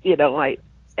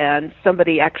 and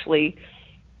somebody actually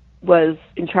was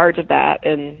in charge of that,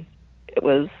 and it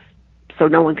was so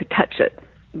no one could touch it.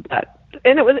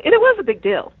 And it was a big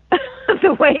deal.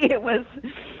 The way it was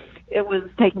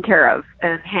taken care of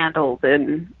and handled,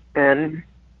 and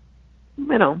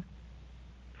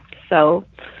so.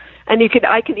 And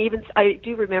I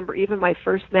do remember even my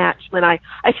first match when I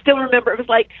still remember, it was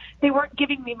like they weren't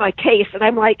giving me my case, and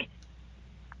I'm like,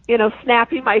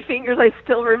 snapping my fingers. I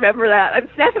still remember that. I'm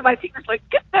snapping my fingers like,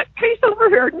 get that case over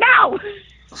here now.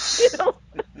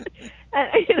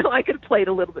 And, I could have played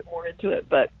a little bit more into it,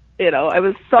 but, I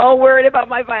was so worried about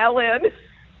my violin,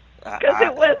 because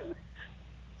it was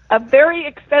a very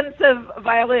expensive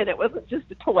violin. It wasn't just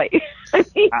a toy. I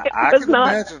can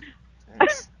imagine.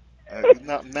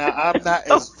 Now I'm not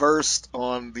as versed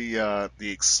on the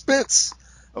expense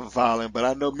of a violin, but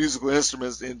I know musical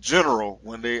instruments in general,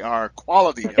 when they are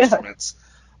quality instruments,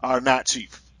 are not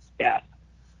cheap. Yeah.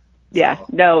 Yeah. So.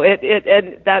 No,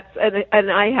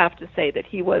 and I have to say that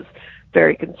he was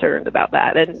very concerned about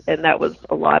that, and that was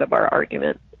a lot of our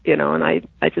argument, and I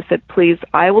just said, please,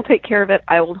 I will take care of it.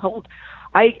 I will hold.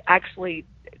 I actually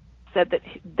said that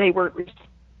they weren't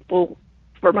responsible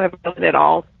for my violin at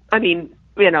all.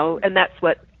 And that's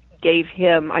what gave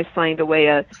him, I signed away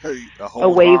a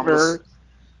waiver. Promise.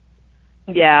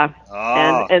 Yeah.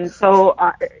 Oh. And so,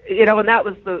 and that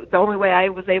was the only way I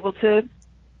was able to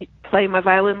play my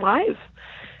violin live.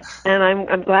 And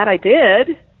I'm glad I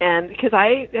did. And because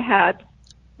I had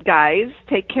guys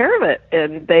take care of it,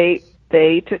 and they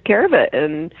took care of it.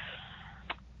 And,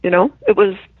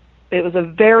 it was a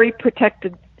very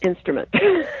protected instrument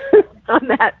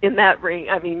in that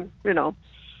ring.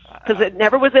 Because it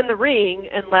never was in the ring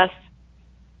unless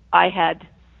I had.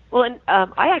 Well, and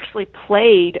I actually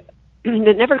played.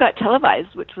 It never got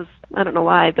televised, which was, I don't know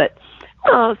why, but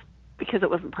because it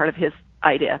wasn't part of his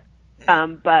idea.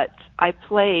 But I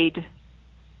played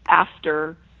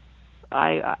after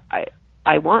I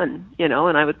won,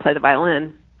 and I would play the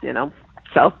violin,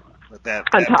 so but that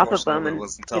on top of them, and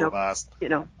wasn't televised.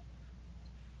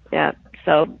 Yeah.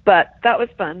 So, but that was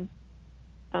fun.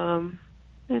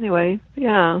 Anyway,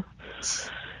 yeah.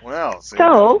 Well,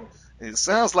 so it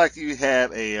sounds like you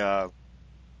had a,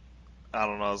 I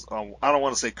don't know, I don't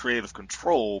want to say creative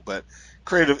control, but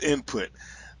creative input.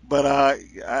 But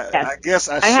yes. I guess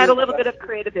I had a little bit of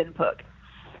creative input.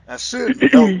 I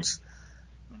should note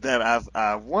that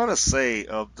I want to say,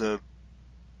 of the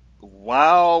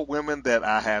wild women that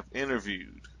I have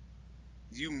interviewed,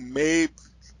 you may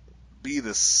be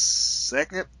the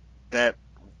second that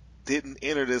didn't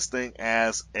enter this thing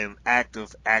as an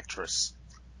active actress,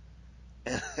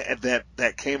 and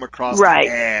that came across right.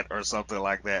 the ad or something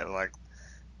like that. Like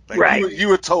right. you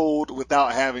were told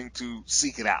without having to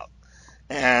seek it out,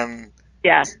 and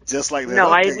yeah, just like that. No,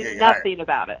 I knew nothing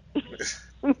about it.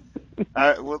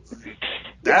 Well,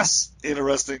 that's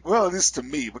interesting. Well, at least to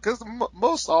me, because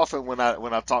most often when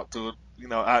I talk to,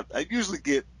 I usually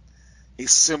get a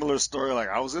similar story. Like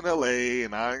I was in LA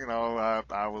and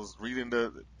I was reading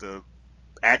the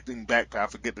acting backpack. I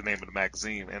forget the name of the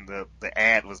magazine, and the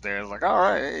ad was there. I was like, all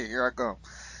right, hey, here I go.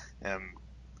 And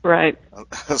Right.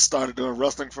 I started doing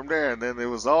wrestling from there, and then it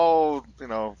was all,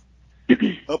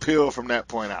 uphill from that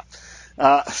point out.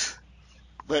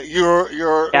 But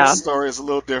your Yeah. story is a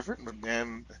little different,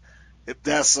 and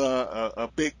that's a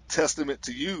big testament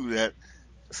to you that,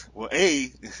 well,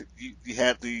 you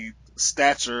had the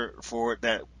stature for it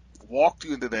that walked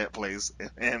you into that place,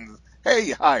 and hey,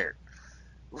 you hired.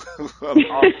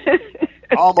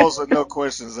 Almost with no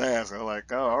questions asked. I'm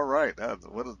like, oh, all right, that's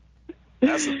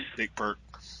a big perk.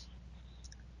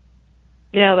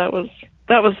 Yeah, that was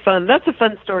fun. That's a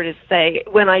fun story to say.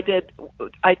 When I tell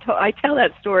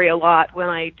that story a lot when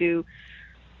I do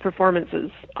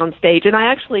performances on stage, and I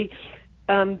actually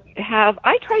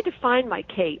I tried to find my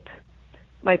cape,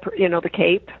 the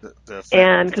cape,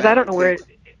 and because I don't know where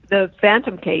the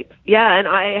Phantom cape. Yeah, and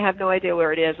I have no idea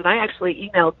where it is. And I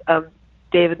actually emailed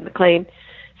David McLean,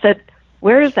 said,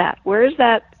 "Where is that? Where is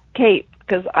that cape?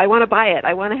 Because I want to buy it.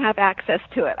 I want to have access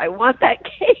to it. I want that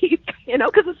cape,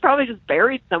 because it's probably just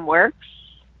buried somewhere.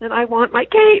 And I want my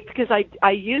cape because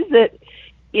I use it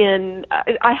in.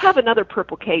 I have another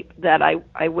purple cape that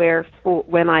I wear for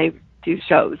when I do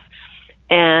shows,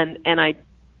 and I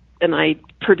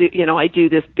produce. I do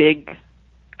this big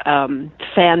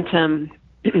Phantom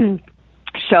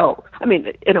show. I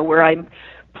mean, where I'm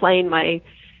playing my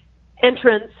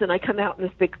entrance and I come out in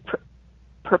this big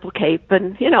purple cape,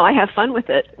 and I have fun with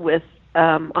it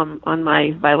on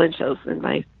my violin shows and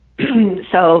my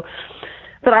so.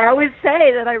 But I always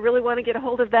say that I really want to get a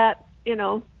hold of that,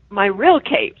 my real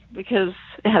cape, because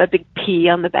it had a big P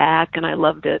on the back, and I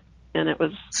loved it, and it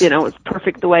was, it was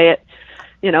perfect the way it,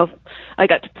 I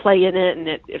got to play in it, and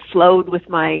it flowed with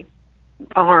my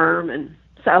arm, and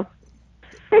so.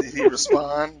 Did he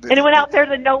respond? Anyone out there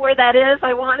that know where that is?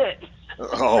 I want it.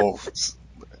 Oh,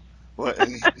 well,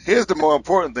 here's the more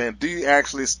important thing: do you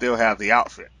actually still have the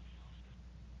outfit?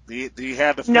 Do you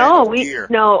have the gear?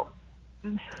 No.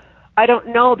 I don't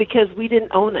know because we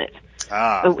didn't own it.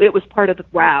 It was part of the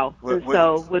WOW.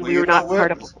 When we were not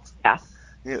part of it. Yeah.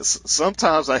 Yes.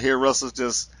 Sometimes I hear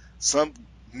wrestlers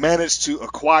manage to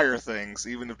acquire things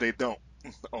even if they don't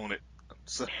own it.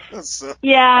 So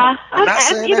yeah. I'm not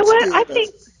saying you know what? do, I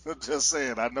think. I'm just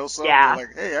saying. I know some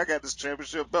like, hey, I got this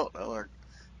championship belt. I'm like,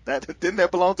 didn't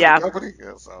that belong to the company?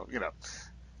 Yeah, so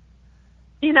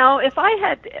if I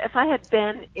had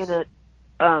been in it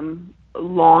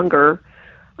longer,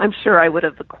 I'm sure I would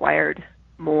have acquired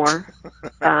more,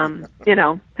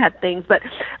 had things. But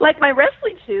like my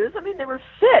wrestling shoes, I mean, they were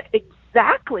fit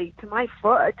exactly to my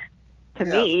foot, to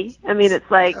me. I mean,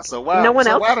 it's like no one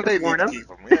else do they worn need them. to keep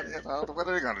them? What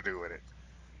are they going to do with it?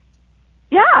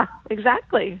 Yeah,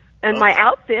 exactly. And my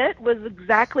outfit was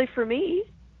exactly for me.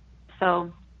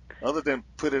 So. Other than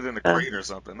put it in a crate or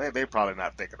something, they're probably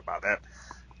not thinking about that.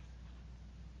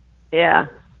 Yeah,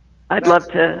 I'd love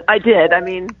to. I did. I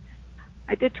mean,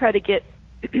 I did try to get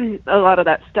a lot of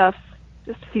that stuff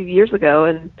just a few years ago,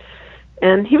 and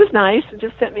he was nice and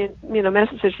just sent me a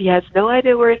message that he has no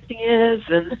idea where anything is,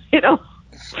 and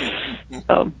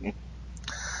So.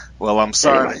 Well, I'm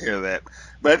sorry to hear that,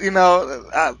 but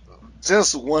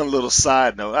just one little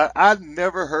side note: I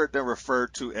never heard them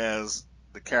referred to as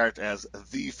the character as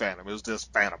the Phantom. It was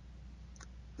just Phantom.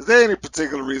 Is there any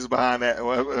particular reason behind that?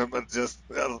 Are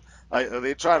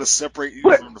they trying to separate you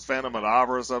from the Phantom of the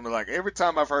Opera or something? Like every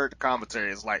time I've heard the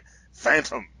commentary, it's like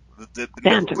Phantom.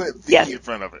 Never put the in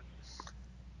front of it.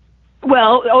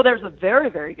 Well, there's a very,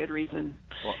 very good reason.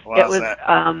 Why is that?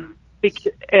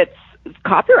 It's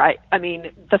copyright. I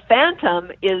mean, the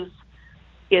Phantom is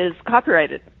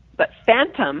copyrighted, but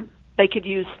Phantom, they could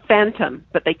use Phantom,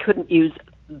 but they couldn't use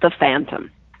the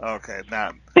Phantom. Okay,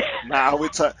 now we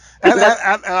talk. And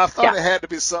I thought it had to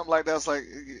be something like that. It's like,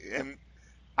 and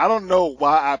I don't know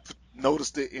why I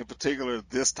noticed it in particular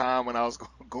this time when I was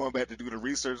going back to do the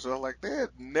research. So I was like, they had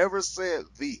never said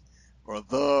the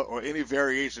or any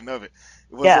variation of it.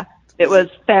 It was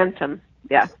Phantom.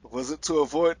 Yeah. Was it to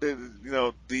avoid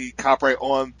the copyright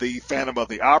on the Phantom of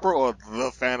the Opera or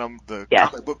the Phantom, the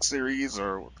comic book series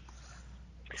or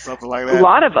something like that? A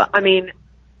lot of them. I mean,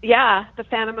 yeah, the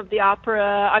Phantom of the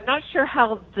Opera. I'm not sure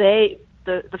how the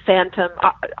Phantom,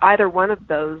 either one of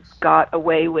those got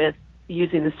away with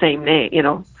using the same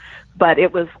name, but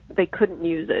they couldn't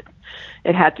use it.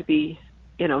 It had to be,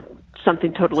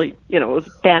 something totally, it was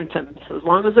Phantom. So as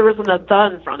long as there wasn't a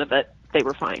 "the" in front of it, they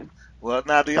were fine. Well,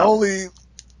 now the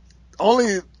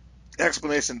only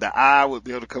explanation that I would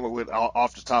be able to come up with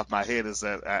off the top of my head is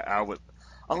that I would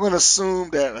I'm going to assume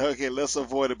that, okay, let's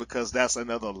avoid it because that's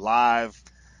another live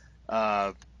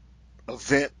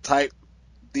event type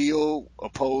deal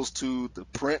opposed to the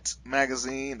print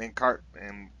magazine and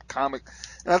comic.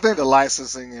 And I think the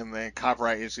licensing and the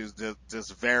copyright issues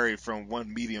just vary from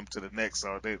one medium to the next.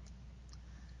 So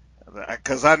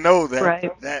because I know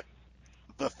that that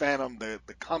the Phantom, the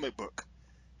comic book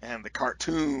and the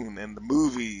cartoon and the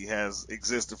movie has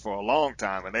existed for a long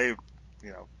time, and they,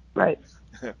 right.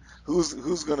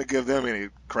 who's going to give them any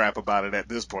crap about it at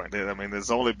this point? I mean,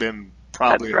 there's only been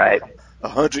probably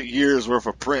 100 years worth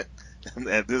of print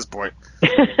at this point.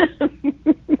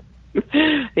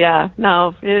 Yeah,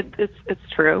 no, it's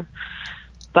true,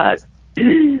 but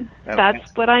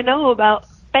that's what I know about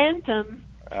Phantom.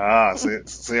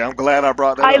 See, I'm glad I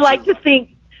brought that up. I like to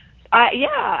think,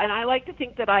 and I like to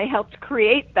think that I helped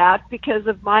create that because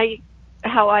of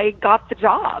how I got the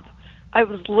job. I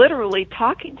was literally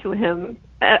talking to him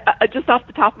just off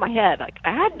the top of my head. Like,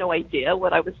 I had no idea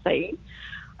what I was saying.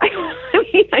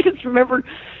 I just remember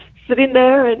sitting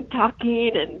there and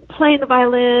talking and playing the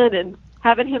violin and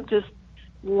having him just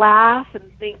laugh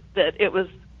and think that it was,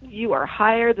 you are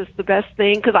hired, this is the best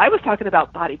thing. Because I was talking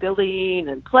about bodybuilding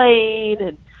and playing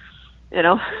and,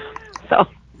 so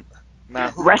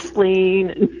now,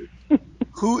 wrestling.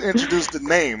 Who introduced the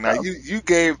name? Now, you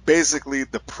gave basically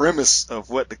the premise of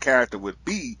what the character would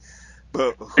be,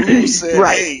 but who said,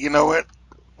 hey, you know what,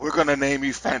 we're going to name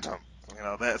you Phantom?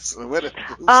 That's what. It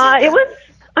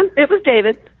was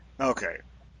David. Okay.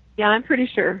 Yeah, I'm pretty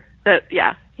sure that.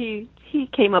 Yeah, he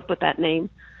came up with that name,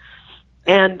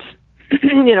 and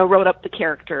wrote up the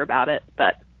character about it.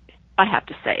 But I have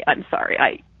to say, I'm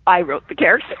sorry. I wrote the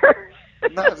character.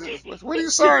 No, what are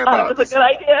you sorry about? It was a good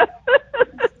idea.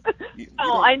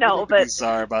 I know, but be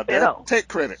sorry about that. Take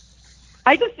credit.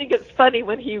 I just think it's funny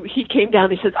when he came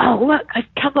down. He says, "Oh, look, I've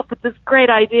come up with this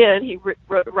great idea," and he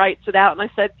writes it out. And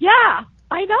I said, "Yeah,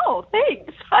 I know.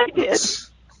 Thanks, I did."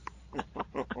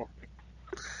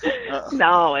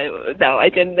 No, I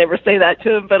didn't ever say that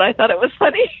to him, but I thought it was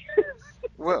funny.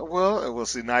 well, we'll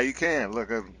see. Now you can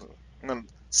look. I'm gonna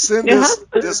send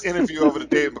this interview over to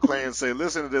Dave McClain and say,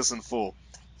 "Listen to this in full,"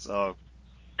 so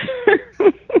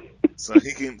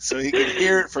he can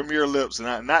hear it from your lips,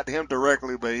 and not him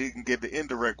directly, but he can get the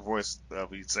indirect voice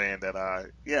of you saying that. I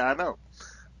know.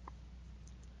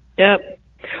 Yep.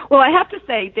 Well, I have to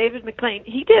say, David McClain,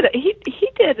 he did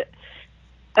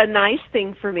a nice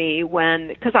thing for me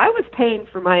because I was paying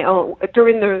for my own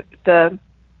during the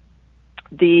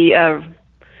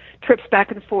trips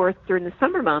back and forth during the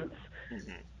summer months.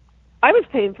 Mm-hmm. I was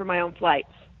paying for my own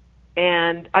flights,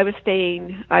 and I was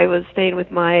staying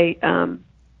with my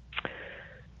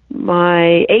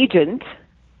my agent,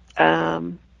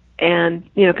 and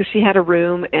because she had a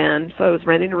room, and so I was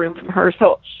renting a room from her.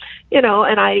 So,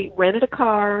 and I rented a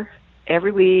car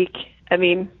every week. I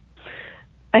mean,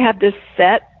 I had this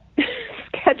set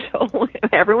schedule.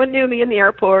 Everyone knew me in the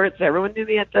airports. Everyone knew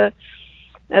me at the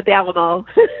Alamo.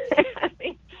 I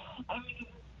mean,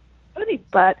 funny,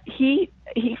 but he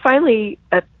finally,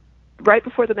 right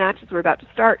before the matches were about to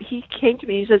start, he came to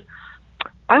me. He says,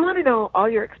 "I want to know all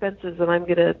your expenses, and I'm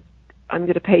gonna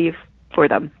pay you for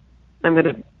them. I'm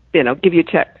gonna, give you a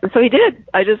check." And so he did.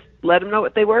 I just let him know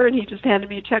what they were, and he just handed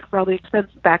me a check for all the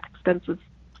back expenses.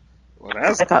 Well,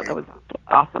 I thought that was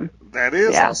awesome. That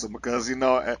is awesome because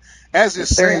as you're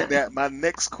saying that, my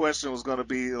next question was going to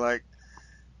be like,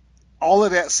 all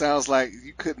of that sounds like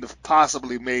you couldn't have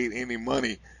possibly made any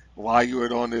money while you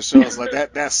were on this show. It's like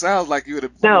that sounds like you would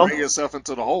have ran yourself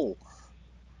into the hole.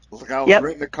 Like I was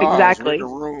renting a car, exactly. I was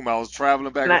renting a room, I was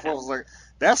traveling back and forth. I was like,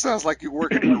 that sounds like you're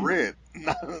working in the red.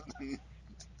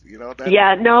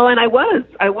 Yeah, no, and I was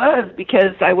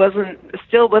because I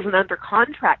still wasn't under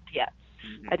contract yet.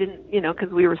 Mm-hmm. I didn't, because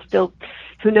we were still,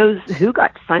 who knows who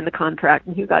got to sign the contract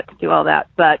and who got to do all that.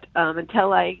 But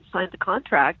until I signed the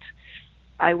contract,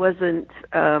 I wasn't,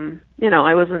 they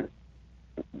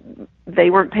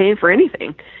weren't paying for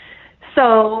anything.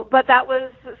 So, but it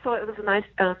was a nice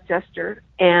gesture.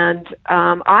 And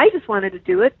I just wanted to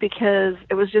do it because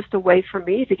it was just a way for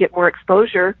me to get more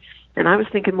exposure. And I was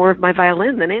thinking more of my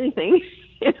violin than anything,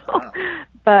 Wow.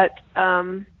 But,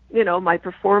 my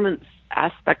performance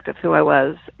aspect of who I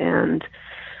was. And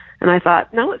I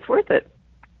thought, no, it's worth it.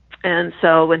 And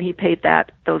so when he paid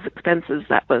those expenses,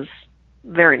 that was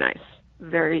very nice. A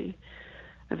very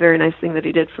nice thing that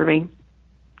he did for me.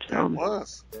 So. It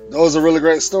was. Those are really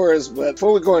great stories. But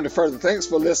before we go any further, thanks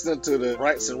for listening to the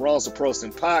Rights and Wrongs of Pro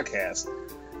Wrestling podcast.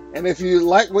 And if you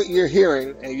like what you're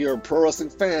hearing and you're a pro wrestling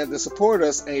fan, then support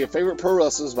us and your favorite pro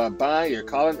wrestlers by buying your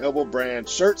Collar and Elbow brand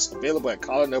shirts available at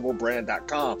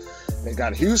collarandelbowbrand.com. They've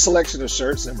got a huge selection of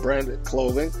shirts and branded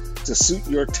clothing to suit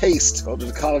your taste. Go to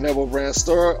the Collar and Elbow brand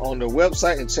store on their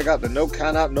website and check out the No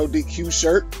Count Out, No DQ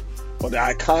shirt or the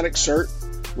Iconic shirt,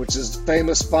 which is the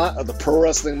famous font of the Pro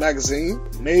Wrestling magazine.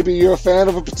 Maybe you're a fan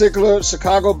of a particular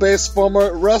Chicago-based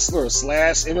former wrestler /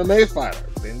 MMA fighter.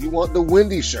 Then you want the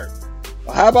Wendy shirt.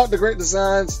 Or how about the great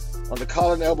designs on the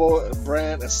Collar and Elbow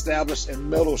brand established in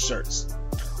metal shirts?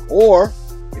 Or,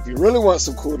 if you really want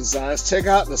some cool designs, check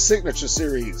out the Signature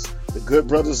Series. The Good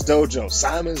Brothers Dojo,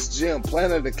 Simon's Gym,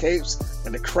 Planet of the Capes,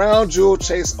 and the Crown Jewel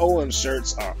Chase Owens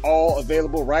shirts are all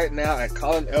available right now at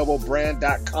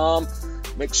collarandelbowbrand.com.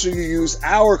 Make sure you use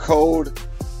our code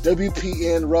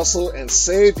WPNRussell and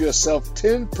save yourself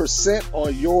 10%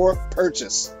 on your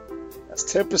purchase. That's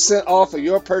 10% off of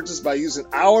your purchase by using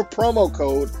our promo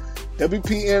code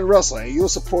WPNRussell, and you'll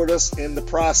support us in the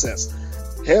process.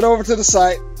 Head over to the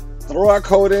site, throw our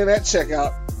code in at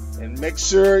checkout, and make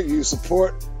sure you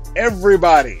support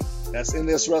everybody that's in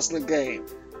this wrestling game.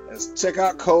 That's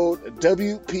checkout code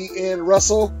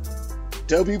WPNRussell,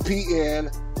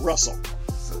 WPNRussell.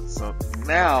 So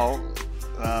now,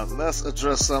 let's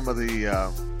address some of the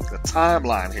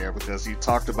timeline here, because you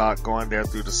talked about going there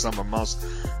through the summer months.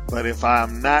 But if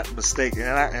I'm not mistaken,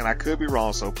 and I could be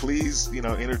wrong, so please,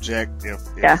 interject if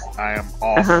I am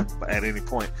off at any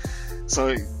point.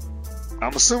 So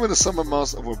I'm assuming the summer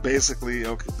months were basically,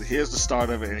 okay, here's the start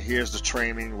of it, and here's the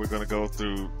training. We're going to go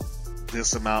through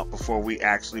this amount before we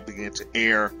actually begin to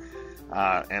air.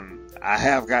 And I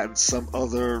have gotten some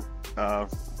other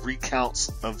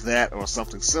recounts of that or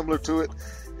something similar to it.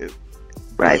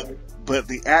 Right. But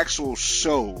the actual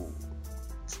show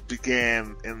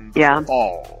began in the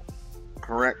fall,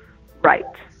 correct? Right.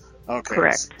 Okay.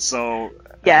 Correct. So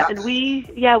and we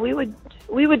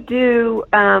would do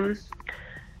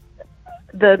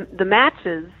the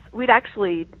matches. We'd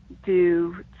actually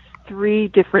do 3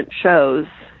 different shows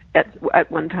at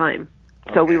one time.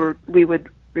 So we would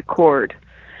record.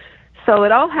 So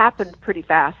it all happened pretty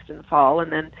fast in the fall,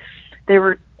 and then they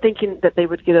were thinking that they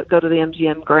would go to the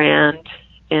MGM Grand,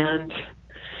 and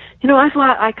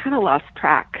I kind of lost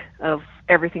track of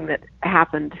everything that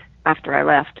happened after I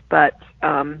left. But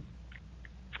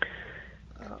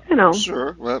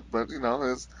sure, but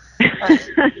it's. I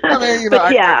mean,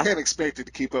 I can't expect you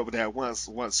to keep up with that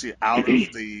once you're out of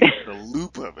the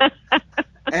loop of it.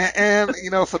 And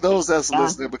for those that's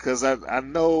listening, because I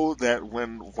know that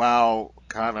when WoW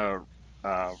kind of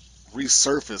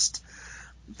resurfaced,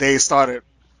 they started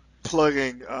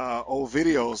plugging old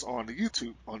videos on their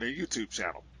YouTube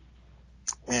channel.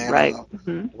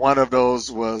 And one of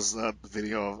those was the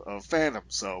video of Phantom.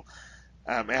 So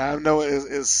I know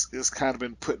it's kind of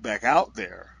been put back out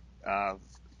there,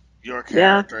 your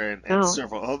character and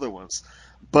several other ones.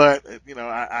 But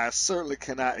I certainly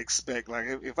cannot expect, like,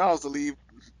 if I was to leave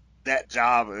that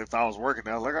job, if I was working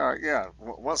there, I was like, all right,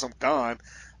 once I'm gone,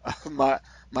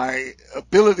 my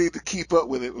ability to keep up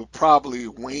with it would probably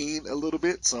wane a little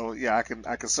bit. So I can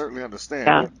certainly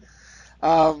understand.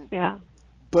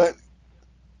 But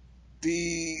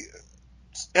the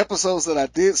episodes that I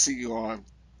did see you on,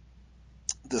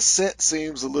 the set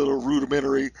seems a little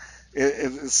rudimentary.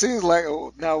 It seems like,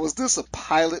 now, was this a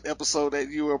pilot episode that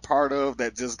you were a part of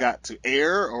that just got to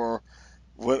air, or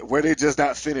were they just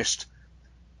not finished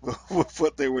with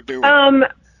what they were doing?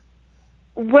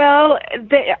 Well,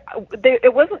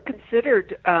 it wasn't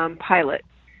considered pilot,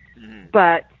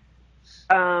 but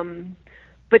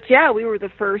we were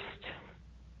the first.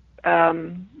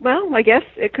 Well, I guess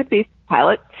it could be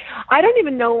pilot. I don't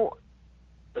even know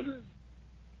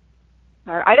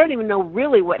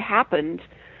really what happened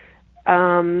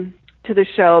to the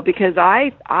show, because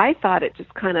I thought it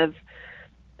just kind of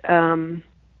kind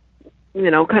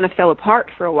of fell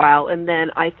apart for a while, and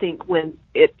then I think when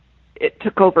it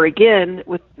took over again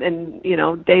and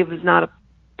Dave was not a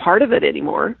part of it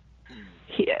anymore,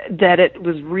 that it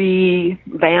was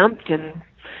revamped, and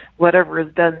whatever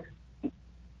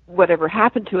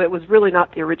happened to it was really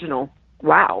not the original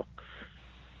WoW.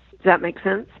 Does that make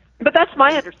sense? But that's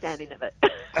my understanding of it.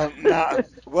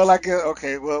 Well, I guess,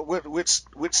 okay. Well, which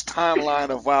timeline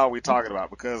of WoW are we talking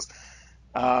about? Because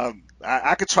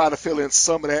I could try to fill in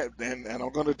some of that, and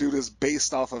I'm going to do this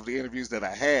based off of the interviews that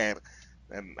I had,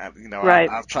 and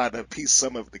I've tried to piece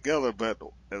some of it together. But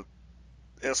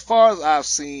as far as I've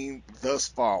seen thus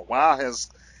far, WoW has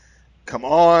come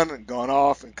on and gone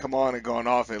off, and come on and gone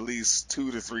off at least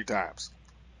 2 to 3 times.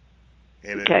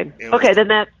 And then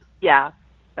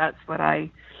that's what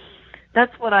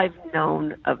That's what I've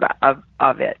known of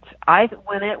it.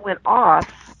 When it went off,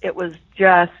 it was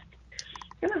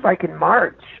like in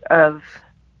March of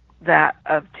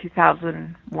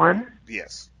 2001.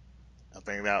 Yes, I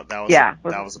think that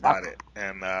was about it.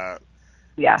 And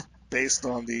yeah, based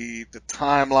on the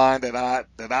timeline that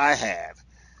I had,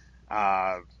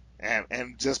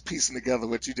 and just piecing together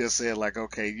what you just said, like,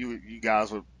 okay, you guys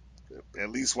were, at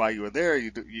least while you were there,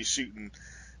 you're shooting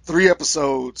 3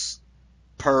 episodes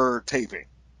per taping.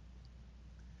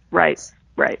 Right.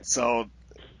 So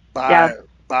by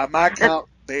my count,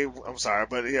 they went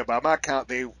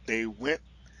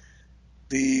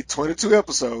the 22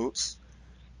 episodes.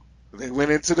 They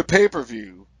went into the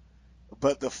pay-per-view,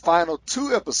 but the final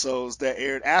 2 episodes that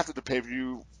aired after the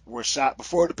pay-per-view were shot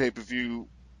before the pay-per-view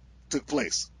took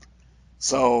place.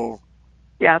 So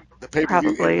the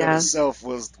pay-per-view in and of itself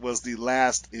was the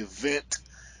last event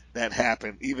that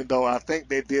happened, even though I think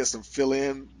they did some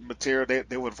fill-in material.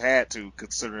 They would have had to,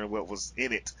 considering what was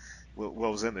in it, what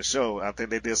was in the show. I think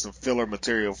they did some filler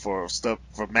material for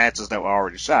matches that were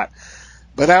already shot.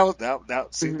 But that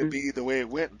seemed to be the way it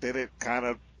went. Then it kind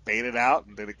of faded out,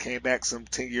 and then it came back some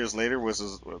 10 years later, which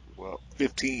is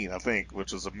 15, I think,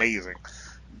 which was amazing.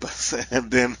 But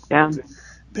and then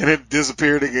it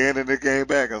disappeared again, and it came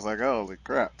back. I was like, holy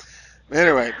crap.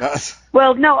 Anyway,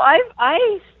 well, no,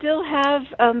 I still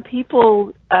have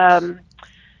people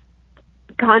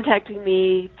contacting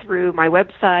me through my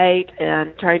website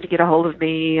and trying to get a hold of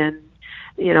me, and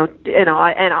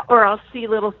or I'll see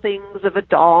little things of a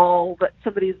doll, but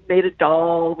somebody's made a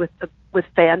doll with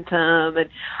Phantom, and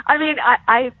I mean,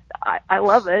 I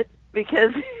love it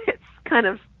because it's kind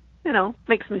of,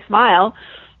 makes me smile,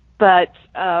 but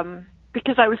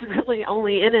because I was really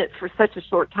only in it for such a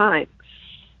short time.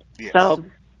 Yes. So,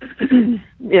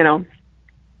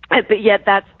 but yet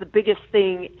that's the biggest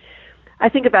thing. I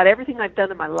think about everything I've done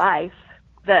in my life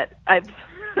that I've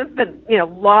been, a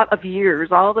lot of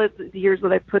years, all the years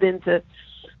that I put into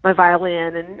my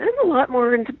violin and a lot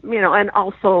more into, and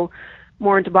also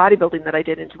more into bodybuilding than I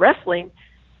did into wrestling.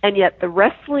 And yet the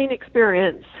wrestling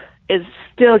experience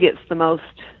still gets the most,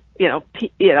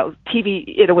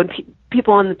 TV, when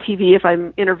people on the TV, if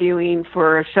I'm interviewing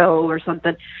for a show or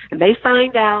something, and they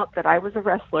find out that I was a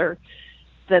wrestler,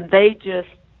 then they just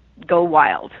go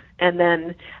wild. And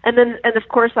then of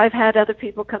course I've had other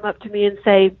people come up to me and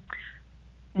say,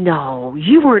 no,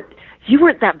 you weren't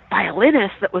that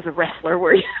violinist that was a wrestler,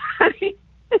 were you?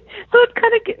 So it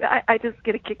kind of, I just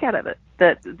get a kick out of it,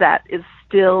 that is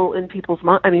still in people's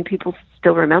mind. I mean, people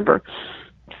still remember.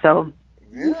 So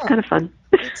it's kind of fun.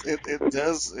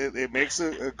 It makes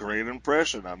a great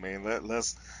impression. I mean,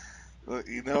 let's,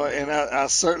 and I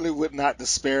certainly would not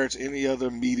disparage any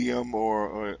other medium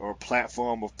or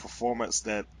platform of performance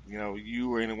that,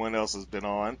 you or anyone else has been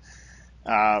on.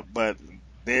 But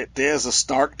there's a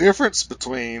stark difference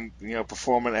between,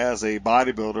 performing as a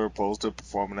bodybuilder opposed to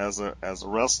performing as a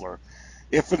wrestler.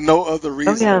 If for no other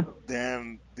reason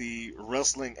than the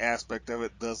wrestling aspect of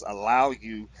it does allow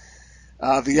you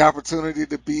the opportunity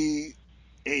to be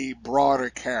a broader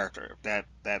character, if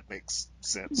that makes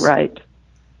sense. Right.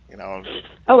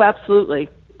 Oh, absolutely.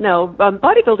 No,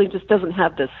 bodybuilding just doesn't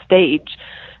have the stage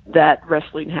that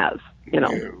wrestling has.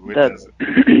 The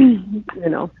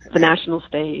national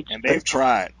stage. And they've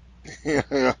tried.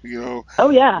 Oh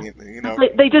yeah.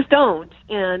 They just don't,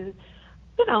 and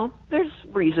there's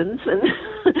reasons. And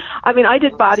I mean, I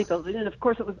did bodybuilding, and of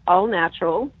course it was all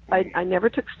natural. I never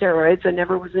took steroids. I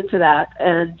never was into that,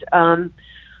 and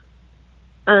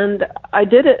I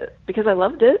did it because I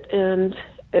loved it, and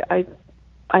I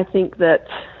think that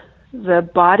the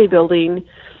bodybuilding.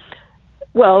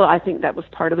 Well, I think that was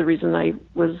part of the reason I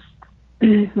was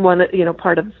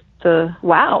part of the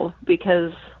WOW,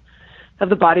 because of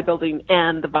the bodybuilding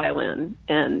and the violin,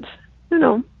 and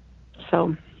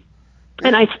so.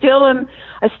 And I still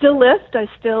lift. I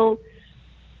still,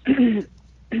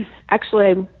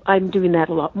 actually, I'm doing that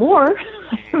a lot more.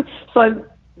 So I'm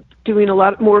doing a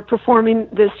lot more performing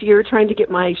this year, trying to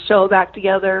get my show back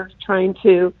together, trying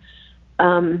to,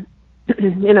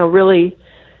 really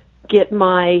get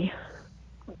my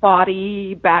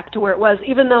body back to where it was,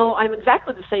 even though I'm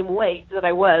exactly the same weight that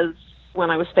I was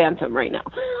when I was Phantom right now.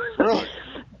 Really?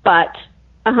 But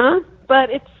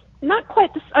it's not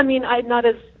quite this. I mean, I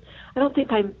don't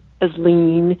think I'm as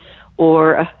lean,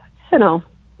 or I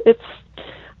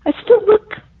still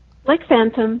look like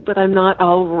Phantom, but I'm not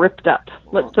all ripped up.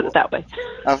 Let's put it that way.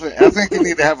 I think you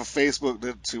need to have a Facebook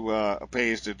a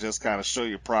page to just kind of show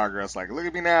your progress. Like, look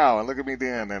at me now, and look at me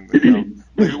then, and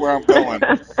look at where I'm going.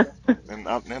 And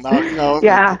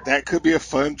Yeah. that could be a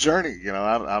fun journey.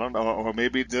 I don't know, or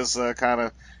maybe just kind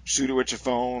of shoot it with your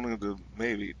phone and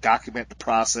maybe document the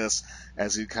process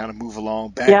as you kind of move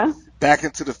along back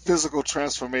into the physical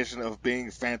transformation of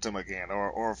being Phantom again,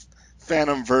 or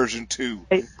Phantom version 2.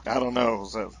 Right. I don't know.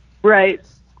 So, Right.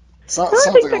 I think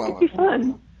something that along could be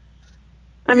fun.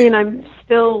 I mean, I'm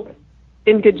still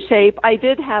in good shape. I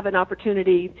did have an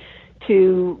opportunity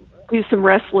to do some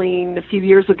wrestling a few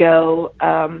years ago.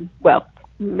 Well,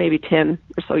 maybe 10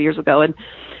 or so years ago,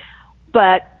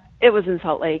 but it was in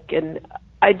Salt Lake, and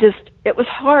it was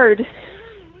hard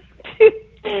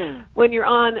when you're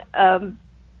on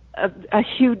a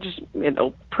huge,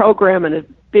 program and a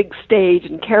big stage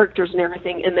and characters and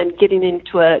everything, and then getting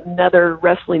into another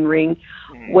wrestling ring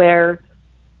where,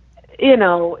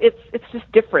 it's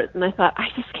just different. And I thought, I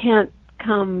just can't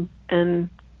come and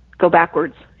go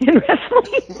backwards in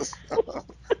wrestling.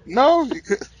 No, you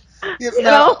could.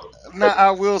 Now,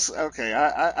 I will. Okay,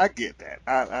 I get that.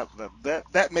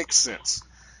 That makes sense,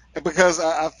 because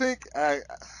I think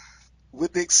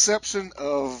with the exception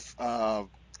of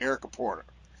Erica Porter,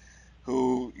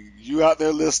 who you out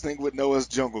there listening would know as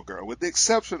Jungle Girl, with the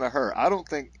exception of her, I don't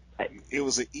think it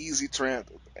was an easy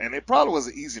and it probably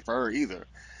wasn't easy for her either.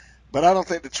 But I don't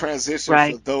think the transition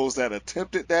for those that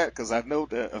attempted that, because I know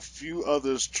that a few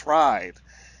others tried,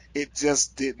 it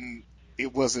just didn't.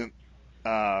 It wasn't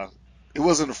a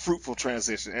fruitful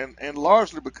transition, and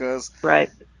largely because a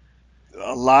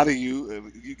lot of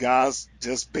you guys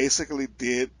just basically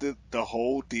did the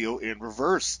whole deal in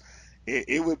reverse.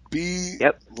 It would be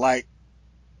like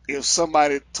if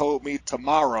somebody told me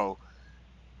tomorrow,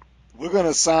 we're going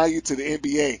to sign you to the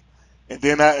NBA, and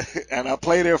then I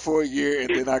play there for a year,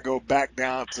 and then I go back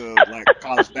down to like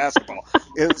college basketball.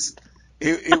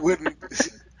 It wouldn't,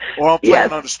 or I'm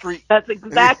playing on the street. That's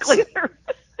exactly.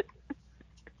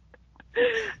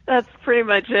 That's pretty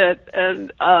much it.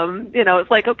 And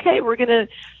it's like, okay, we're gonna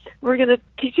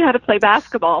teach you how to play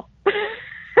basketball.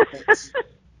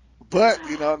 But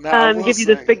now give you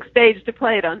this big stage to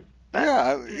play it on.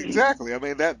 Yeah, exactly. I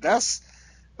mean that's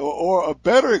or a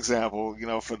better example,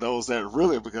 for those that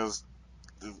really, because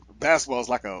basketball is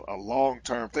like a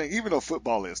long-term thing, even though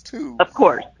football is too. Of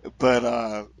course.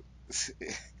 But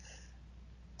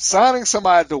signing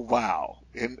somebody to WoW,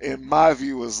 in my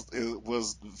view,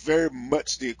 was very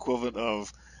much the equivalent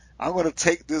of, I'm going to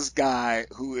take this guy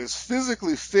who is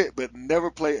physically fit but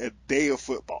never played a day of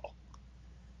football,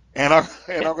 and I'm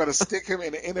going to stick him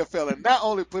in the NFL, and not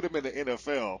only put him in the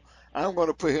NFL, I'm going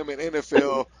to put him in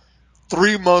NFL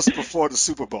 3 months before the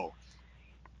Super Bowl.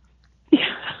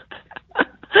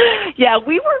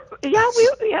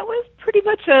 It was pretty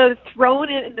much thrown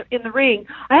in the ring.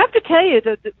 I have to tell you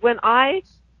that the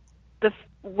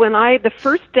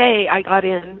first day I got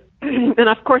in, and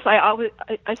of course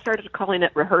I started calling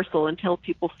it rehearsal until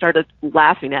people started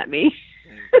laughing at me.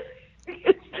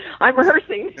 I'm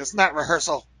rehearsing. It's not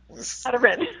rehearsal. Out of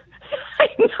it. I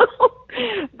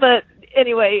know. But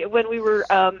anyway, when we were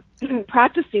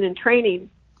practicing and training,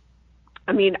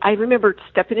 I mean, I remember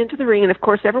stepping into the ring, and of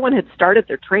course everyone had started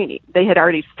their training. They had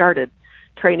already started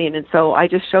training, and so I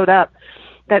just showed up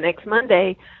that next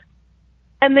Monday,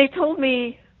 and they told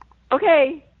me,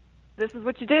 okay, this is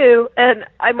what you do. And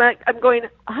I'm going,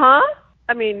 huh?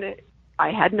 I mean, I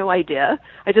had no idea.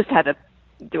 I just had to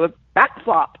do a back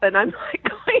flop, and I'm like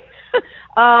going,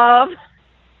 I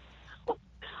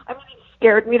mean, it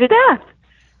scared me to death.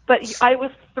 But I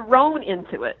was thrown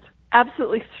into it,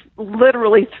 absolutely,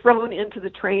 literally thrown into the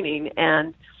training.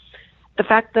 And the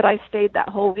fact that I stayed that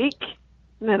whole week,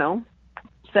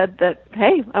 said that,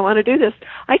 hey, I want to do this.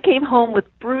 I came home with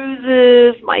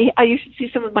bruises. You should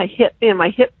see some of my hip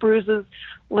bruises,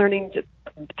 learning to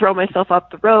throw myself off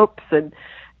the ropes, and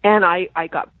I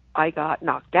got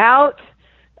knocked out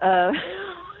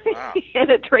in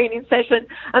a training session.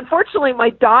 Unfortunately, my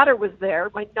daughter was there.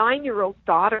 My 9-year-old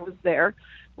daughter was there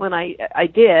when I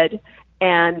did,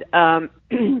 and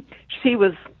she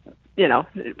was,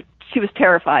 she was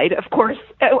terrified. Of course,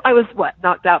 I was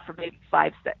knocked out for maybe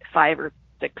 5 or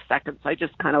 6 seconds. I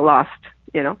just kind of lost,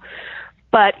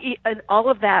 But in all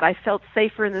of that, I felt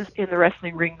safer in the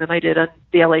wrestling ring than I did on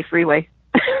the LA freeway,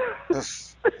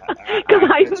 because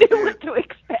I knew what to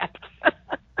expect.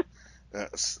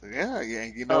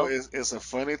 It's a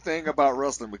funny thing about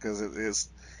wrestling, because it's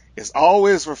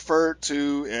always referred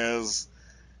to as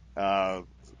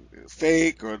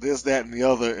fake or this, that, and the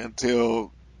other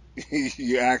until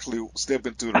you actually step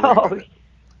into the ring.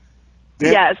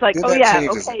 It's like, okay,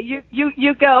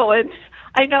 you go. And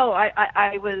I know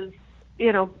I was,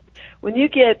 when you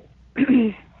get,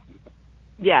 the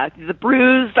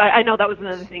bruised, I know that was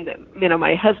another thing that,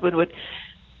 my husband would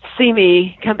see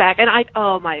me come back, and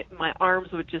my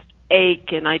arms would just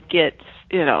ache, and I'd get,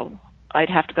 I'd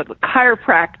have to go to a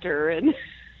chiropractor, and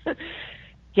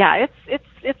yeah,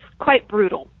 it's quite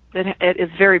brutal. It is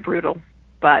very brutal,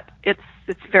 but it's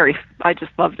very. I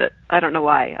just loved it. I don't know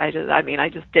why. I just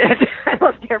did. I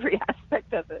loved every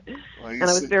aspect of it, and I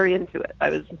was very into it.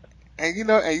 And and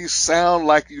you sound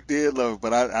like you did love it,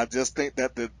 but I just think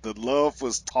that the love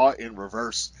was taught in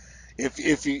reverse.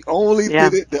 If you only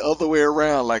did it the other way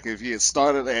around, like if you had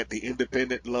started at the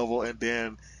independent level and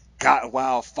then got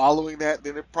while following that,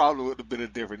 then it probably would have been a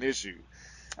different issue.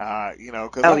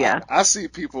 Because I see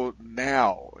people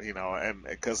now, and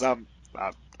because I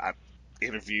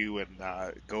interview and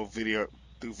do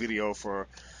video for,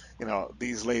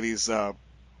 these ladies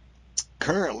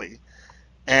currently.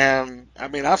 And I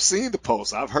mean, I've seen the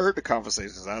posts, I've heard the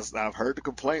conversations, I've heard the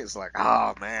complaints, like,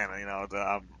 oh man,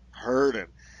 I'm hurt and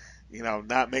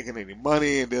not making any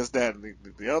money and this, that, and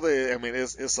the other. I mean,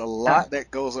 it's a lot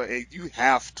that goes on, and you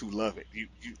have to love it.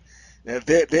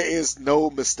 There is no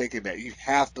mistaking that. You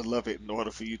have to love it in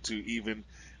order for you to even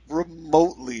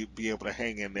remotely be able to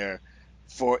hang in there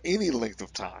for any length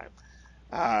of time.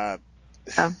 And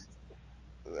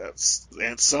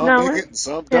some make it and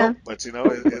some don't, but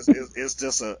it's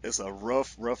just a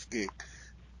rough gig.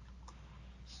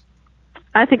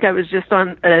 I think I was just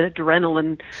on an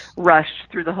adrenaline rush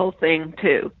through the whole thing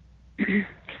too.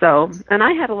 So, and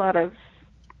I had a lot of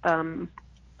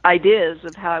ideas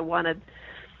of how I wanted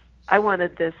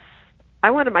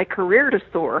my career to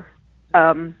soar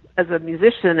as a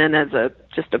musician and as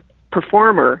just a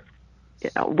performer,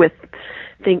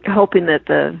 hoping that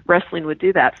the wrestling would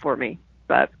do that for me.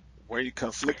 But were you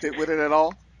conflicted with it at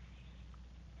all?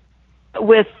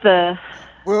 Conflicted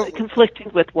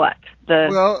with what?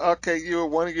 You were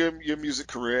one of your music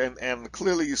career, and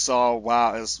clearly you saw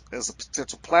WOW as a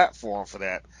potential platform for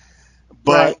that.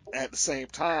 But at the same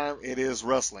time, it is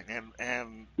wrestling,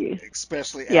 and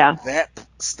especially at that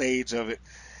stage of it,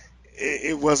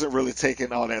 it wasn't really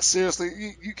taken all that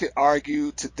seriously. You could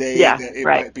argue today that it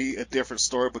might be a different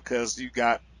story because you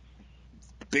got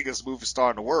the biggest movie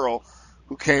star in the world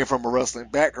who came from a wrestling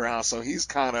background, so he's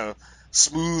kind of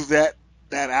smoothed that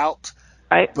out.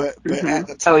 Right. But at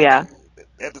the time,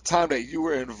 at the time that you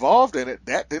were involved in it,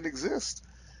 that didn't exist.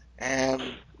 And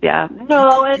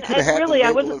really,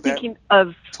 I wasn't thinking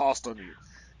of tossed on you.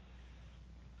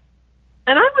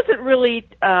 And I wasn't really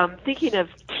thinking of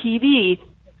TV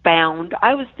bound.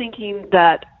 I was thinking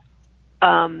that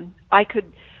I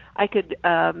could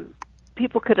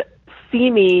people could see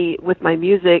me with my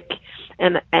music,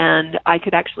 and I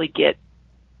could actually get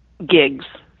gigs,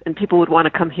 and people would want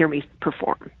to come hear me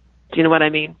perform. Do you know what I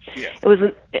mean? Yeah. It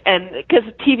wasn't, and because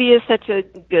TV is such a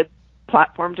good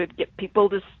platform to get people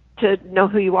to know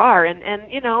who you are, and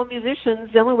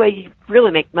musicians, the only way you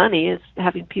really make money is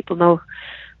having people know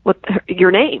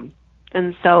your name,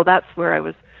 and so that's where I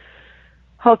was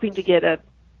hoping to get a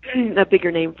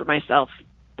bigger name for myself,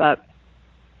 but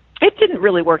it didn't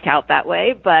really work out that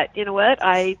way. But you know what?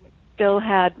 I still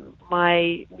had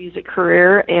my music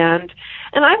career, and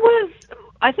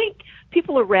I think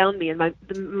people around me and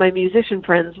my musician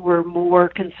friends were more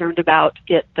concerned about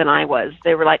it than I was.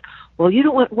 They were like, well,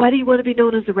 why do you want to be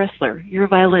known as a wrestler? You're a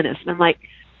violinist. And I'm like,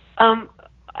 I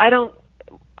didn't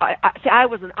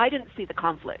see the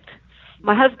conflict.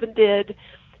 My husband did.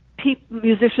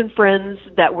 Musician friends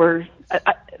that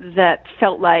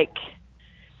felt like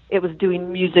it was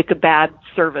doing music a bad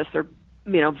service, or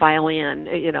violin,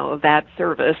 a bad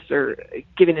service, or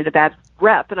giving it a bad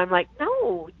rep. And I'm like,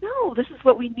 no, this is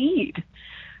what we need.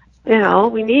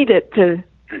 We need it to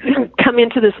come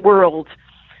into this world.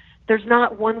 There's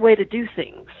not one way to do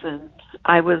things. And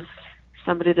I was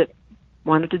somebody that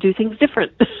wanted to do things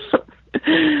different.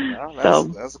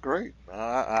 That's great.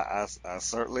 I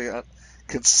certainly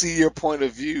could see your point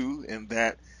of view in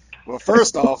that. Well,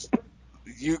 first off,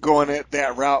 you going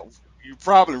that route, you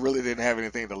probably really didn't have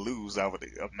anything to lose, I would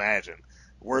imagine.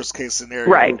 Worst case scenario,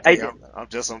 right? Okay, I'm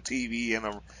just on TV and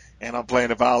I'm playing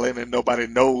the violin, and nobody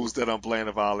knows that I'm playing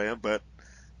the violin. But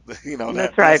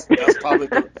that's right. That's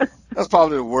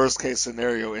probably the worst case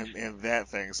scenario in that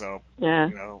thing. So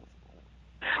I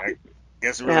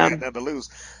guess you really had nothing to lose.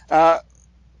 I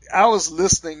was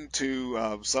listening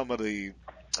to some of the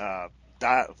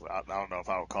I don't know if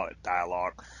I would call it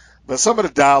dialogue, but some of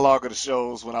the dialogue of the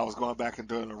shows when I was going back and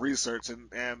doing the research, and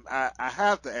I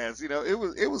have to ask,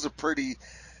 it was a pretty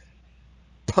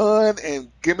pun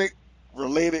and gimmick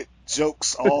related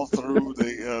jokes all through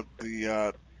them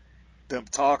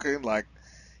talking. Like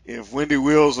if Wendy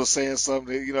Wills was saying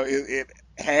something, it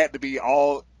had to be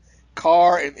all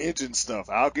car and engine stuff.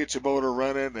 I'll get your motor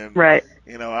running, and Right.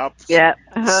 I'll Yeah.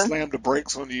 slam the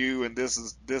brakes on you, and this,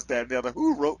 that, and the other.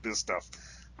 Who wrote this stuff?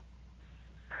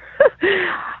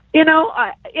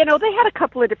 They had a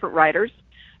couple of different writers.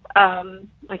 I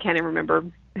can't even remember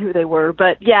who they were,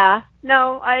 but yeah,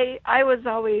 no, I was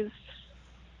always,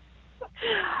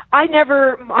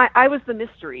 I was the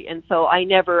mystery, and so I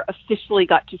never officially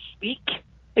got to speak,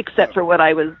 except for what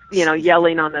I was,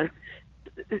 yelling on the.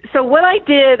 So what I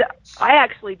did, I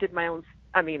actually did my own.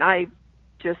 I mean, I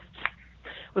just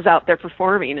was out there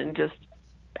performing and just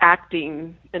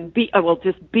acting and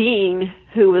just being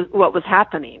what was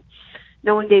happening.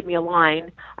 No one gave me a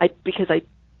line because I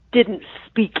didn't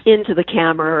speak into the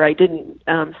camera, or I didn't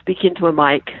speak into a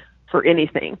mic for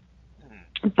anything.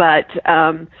 But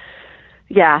I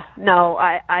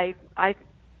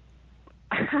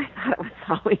thought it was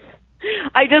always.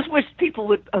 I just wish people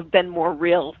would have been more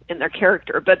real in their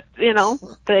character, but they were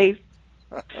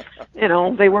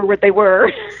what they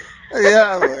were.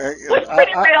 Yeah,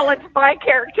 pretty real into my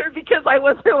character because I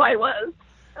was who I was.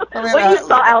 What you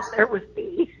saw out there was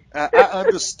me. I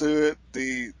understood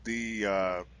the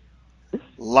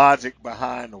logic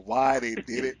behind why they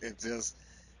did it. It's just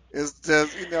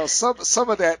some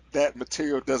of that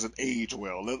material doesn't age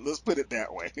well. Let's put it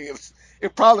that way.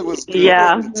 It probably was good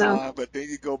at the time, but then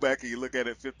you go back and you look at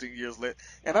it 15 years later.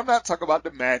 And I'm not talking about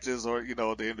the matches or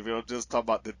the individual. I'm just talking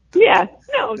about the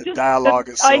dialogue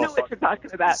itself. I know what you're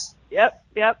talking about. Yep.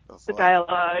 The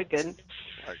dialogue and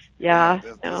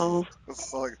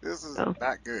It's like this is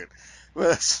not good.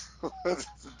 But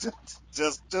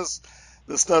just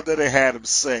the stuff that they had him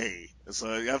say.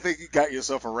 So I think you got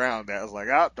yourself around that. I was like,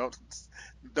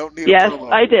 don't need a promo. Yes,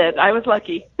 I did. I was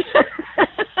lucky.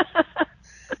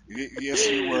 Yes,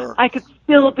 you were. I could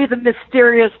still be the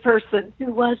mysterious person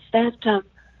who was Phantom.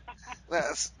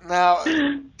 Now,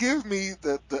 give me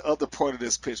the other part of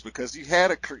this pitch, because you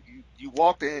had you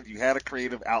walked in, you had a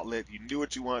creative outlet, you knew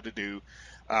what you wanted to do.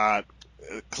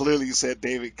 Clearly, you said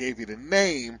David gave you the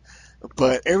name,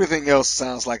 but everything else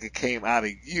sounds like it came out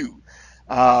of you.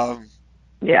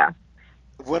 Yeah.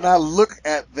 When I look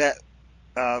at that,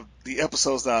 the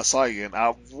episodes that I saw you in,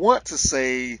 I want to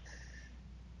say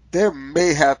there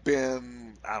may have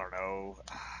been, I don't know,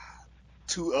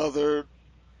 2 other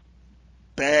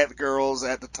bad girls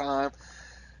at the time.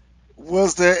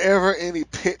 Was there ever any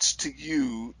pitch to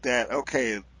you that,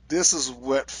 okay, this is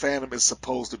what Phantom is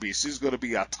supposed to be? She's going to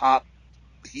be a top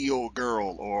heel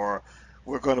girl, or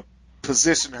we're going to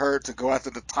position her to go after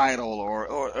the title,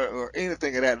 or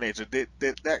anything of that nature? Did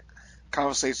that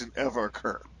conversation ever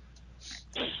occur?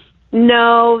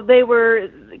 No, they were,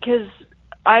 because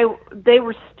they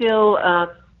were still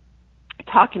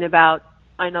talking about.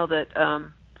 I know that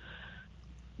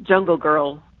Jungle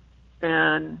Girl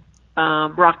and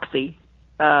Roxy.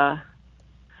 The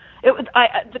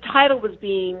title was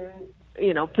being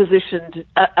positioned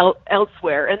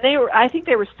elsewhere, and I think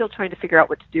they were still trying to figure out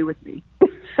what to do with me.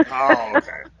 Oh,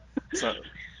 okay. So,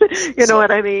 know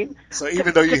what I mean? So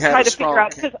even though you had a strong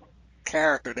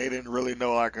character, they didn't really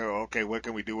know, like, okay, what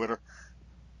can we do with her?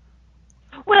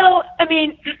 Well, I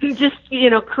mean, just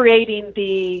creating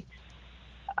the.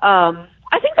 I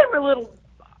think they were a little.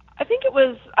 I think it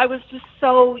was. I was just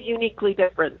so uniquely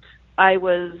different. I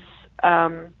was.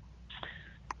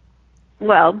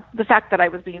 Well, the fact that I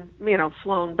was being,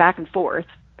 flown back and forth,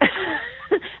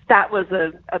 that was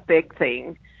a big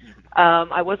thing.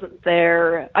 I wasn't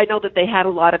there. I know that they had a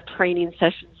lot of training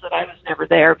sessions that I was never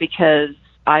there because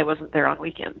I wasn't there on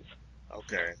weekends.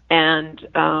 Okay. And,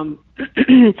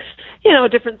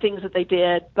 different things that they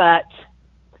did. But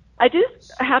I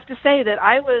just have to say that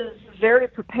I was very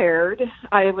prepared.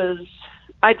 I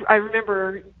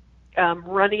remember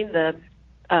running the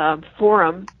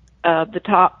forum, the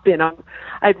top,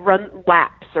 I'd run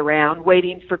laps around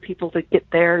waiting for people to get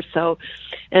there. So,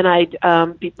 and I'd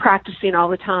be practicing all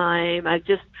the time. I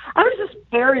was just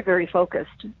very, very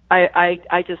focused.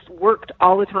 I just worked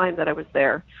all the time that I was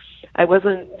there. There was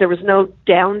no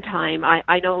downtime.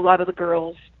 I know a lot of the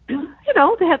girls,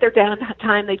 they had their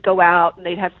downtime. They'd go out and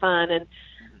they'd have fun, and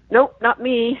nope, not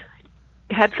me.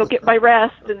 I had to go get my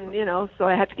rest, and so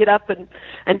I had to get up and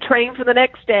train for the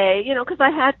next day, because I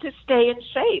had to stay in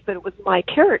shape. It was my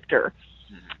character,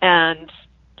 and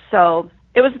so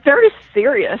it was a very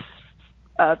serious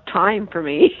time for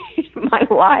me in my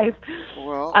life.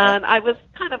 Well, and I was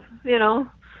kind of,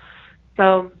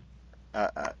 so,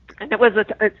 and it was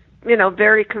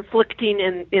very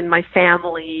conflicting in my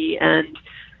family, and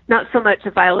not so much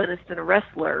a violinist and a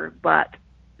wrestler, but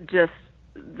just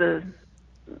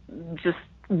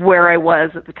where I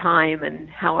was at the time and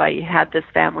how I had this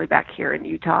family back here in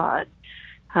Utah, and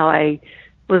how I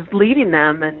was leading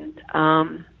them, and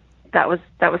that was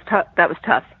tough. That was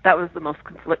tough. That was the most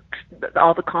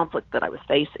all the conflict that I was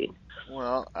facing.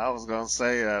 Well, I was going to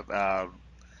say that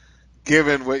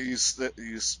given what you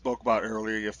spoke about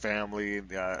earlier, your family,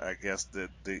 and I guess the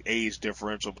age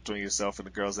differential between yourself and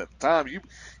the girls at the time,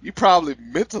 you probably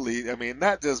mentally, I mean,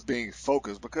 not just being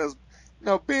focused, because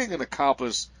being an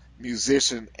accomplished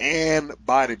musician and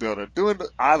bodybuilder, doing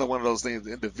either one of those things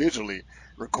individually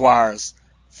requires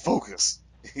focus.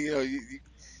 You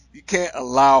can't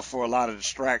allow for a lot of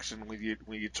distraction when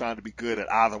you're trying to be good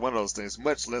at either one of those things,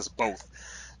 much less both.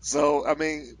 So I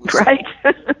mean, Right.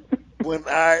 when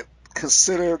I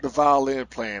consider the violin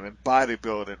playing and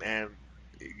bodybuilding, and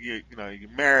you're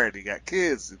married, you got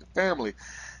kids, and a family,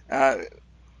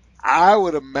 I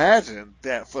would imagine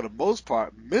that for the most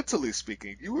part, mentally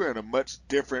speaking, you were in a much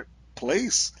different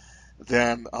place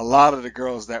than a lot of the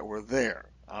girls that were there.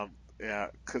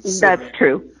 That's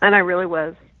true, and I really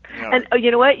was. And you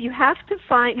know what? You have to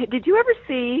find. Did you ever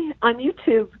see on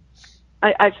YouTube?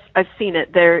 I've seen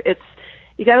it.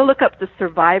 You got to look up the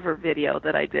Survivor video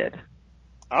that I did.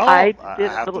 Oh, I did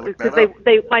have to look because that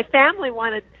up. my family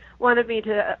wanted me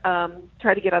to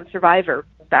try to get on Survivor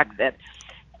back then,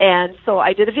 and so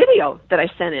I did a video that I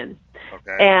sent in.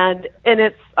 Okay. And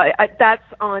it's that's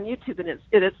on YouTube, and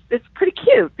it's pretty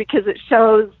cute because it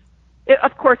shows.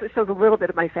 Of course, it shows a little bit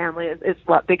of my family. It's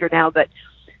a lot bigger now, but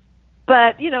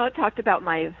it talked about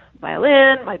my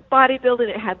violin, my bodybuilding.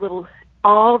 It had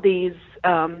all these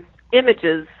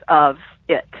images of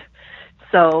it.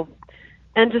 So,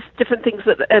 and just different things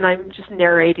and I'm just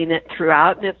narrating it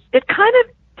throughout, and it kind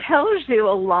of tells you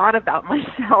a lot about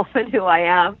myself and who I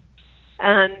am.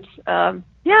 And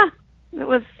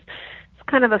it's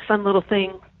kind of a fun little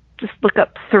thing. Just look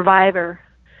up Survivor,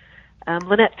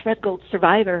 Lynette Threadgold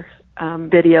Survivor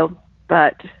video,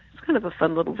 but it's kind of a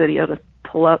fun little video to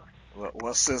pull up.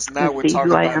 Well, since now we're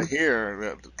talking about it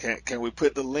here, can we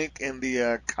put the link in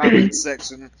the comment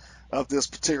section of this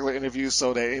particular interview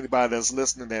so that anybody that's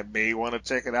listening that may want to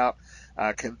check it out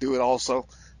can do it also?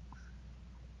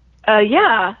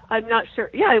 Yeah, I'm not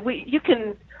sure. Yeah, you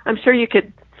can. I'm sure you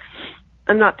could.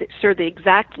 I'm not sure the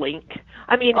exact link.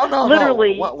 I mean,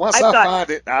 literally. No. Once I find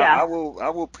it, I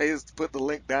will put the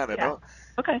link down there. Yeah.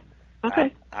 Okay.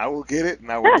 I will get it,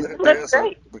 and I will put it there.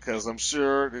 Great. Because I'm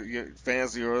sure that your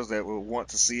fans of yours that will want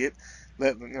to see it,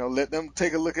 let them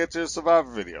take a look at your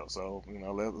Survivor video. So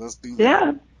let's do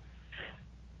that.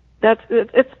 Yeah,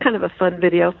 it's kind of a fun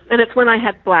video, and it's when I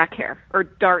had black hair or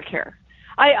dark hair.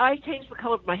 I changed the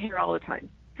color of my hair all the time.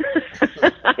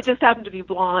 I just happened to be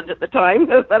blonde at the time,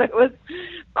 but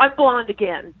I'm blonde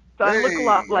again, so I look a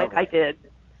lot like I did.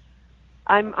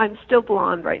 I'm still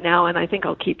blonde right now, and I think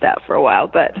I'll keep that for a while.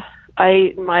 But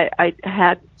I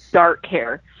had dark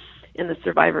hair in the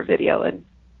Survivor video, and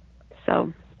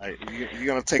so. You're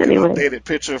gonna take an updated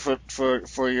picture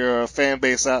for your fan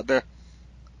base out there.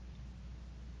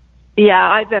 Yeah,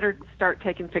 I better start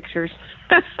taking pictures,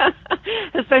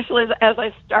 especially as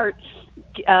I start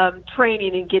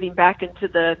training and getting back into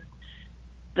the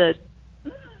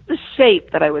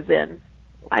shape that I was in.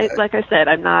 Like I said,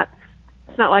 I'm not.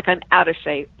 It's not like I'm out of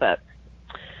shape, but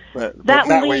that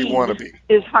not where you want to be.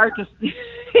 Is hard to see.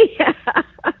 Yeah.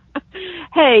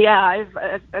 Hey, yeah,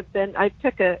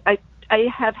 I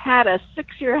have had a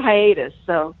 6-year hiatus,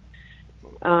 so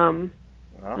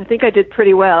I think I did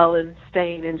pretty well in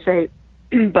staying in shape.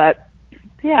 But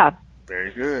yeah,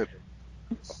 very good.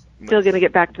 Still going to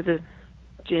get back to the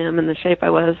gym and the shape I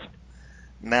was.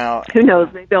 Now, who knows?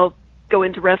 Maybe I'll go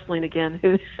into wrestling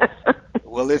again.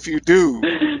 Well, if you do,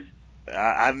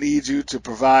 I need you to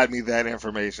provide me that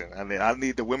information. I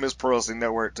need the Women's Pro Wrestling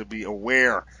Network to be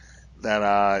aware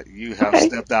that you have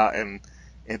stepped out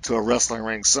into a wrestling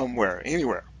ring somewhere,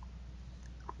 anywhere.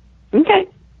 Okay.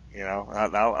 All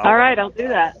right, I'll do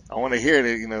that. I want to hear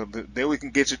that. Then we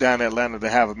can get you down to Atlanta to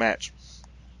have a match.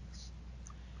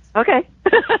 Okay.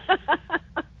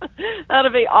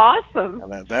 That'll be awesome.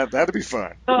 That'd be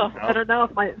fun. Oh, I don't know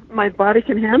if my body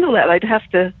can handle that. I'd have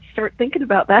to start thinking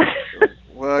about that.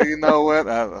 Well, you know what?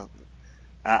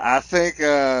 I think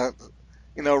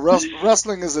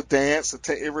wrestling is a dance.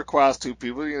 It requires two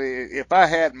people. If I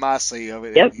had my say of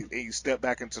it, and you step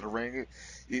back into the ring,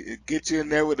 it get you in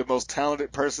there with the most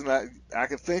talented person I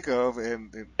could think of,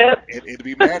 and it'd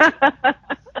be magic.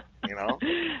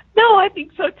 No, I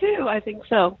think so too. I think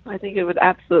so. I think it would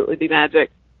absolutely be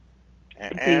magic.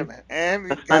 And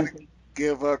you got to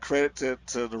give credit to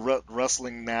the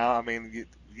Wrestling Now. I mean,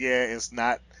 it's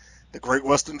not the Great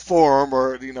Western Forum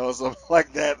or something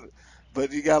like that,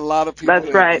 but you got a lot of people.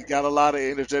 That's right. You got a lot of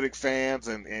energetic fans,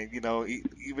 and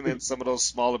even in some of those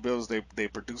smaller buildings, they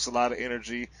produce a lot of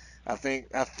energy. I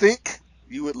think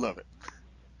you would love it.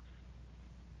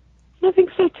 I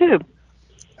think so too.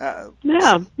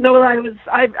 Yeah. No, well,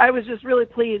 I was just really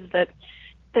pleased that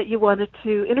you wanted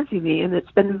to interview me, and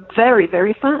it's been very,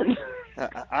 very fun.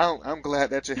 I'm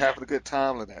glad that you're having a good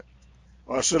time with that.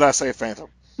 Or should I say Phantom?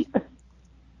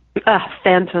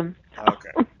 Phantom.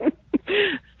 Okay.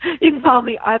 You can call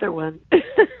me either one.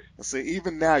 See,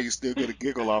 even now you still get a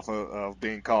giggle off of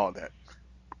being called that.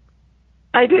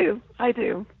 I do.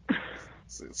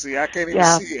 See, I can't even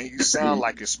see it, and you sound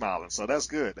like you're smiling, so that's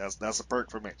good. That's a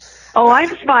perk for me. Oh, I'm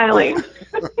smiling.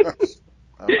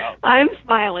 I'm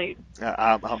smiling.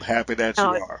 I'm happy that you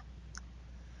are.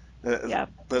 Yeah.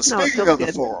 But speaking of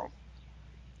the forum,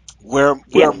 where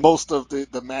most of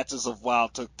the matches of WoW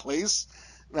took place,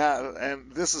 now,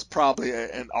 and this is probably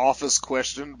an office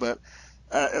question, but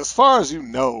as far as you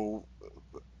know,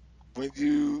 when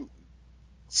you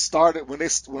started,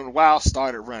 when WoW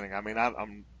started running, I mean,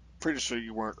 I'm pretty sure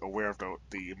you weren't aware of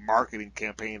the marketing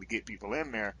campaign to get people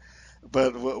in there,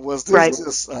 but was this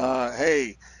just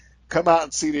hey, come out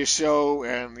and see this show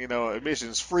and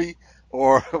admission's free,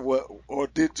 or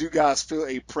did you guys feel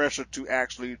a pressure to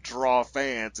actually draw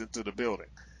fans into the building?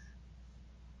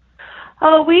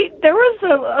 Oh, there was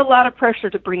a lot of pressure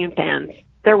to bring in fans.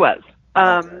 There was.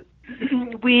 But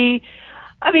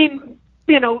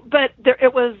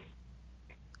it was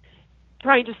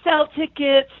trying to sell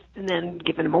tickets and then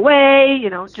giving them away,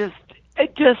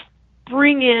 just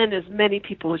bring in as many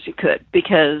people as you could,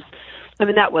 because,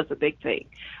 that was a big thing.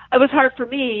 It was hard for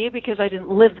me because I didn't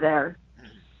live there.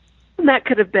 And that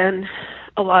could have been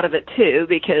a lot of it too,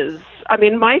 because,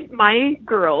 my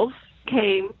girls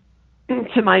came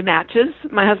to my matches,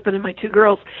 my husband and my two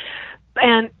girls,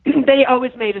 and they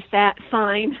always made a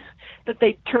sign that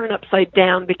they turn upside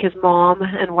down because Mom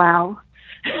and WoW.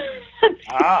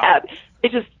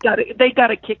 They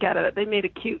got a kick out of it. They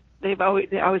made they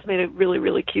always made a really,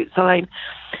 really cute sign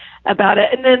about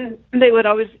it. And then they would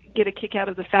always get a kick out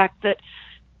of the fact that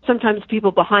sometimes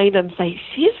people behind them say,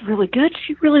 "She's really good.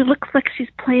 She really looks like she's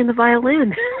playing the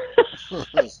violin."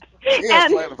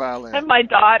 Playing the violin. And my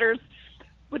daughters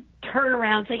would turn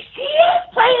around and say, "She is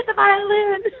playing the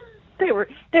violin."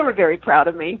 They were very proud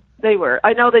of me. They were.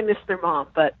 I know they missed their mom,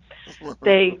 but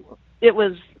they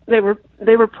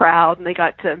were proud, and they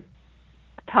got to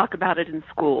talk about it in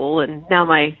school. And now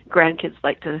my grandkids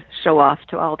like to show off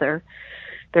to all their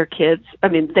kids.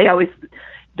 They always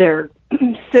their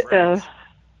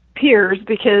peers,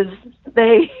 because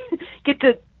they get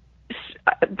to.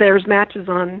 There's matches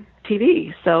on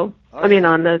TV, so on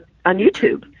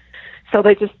YouTube. So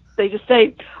they just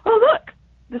say, "Oh, look,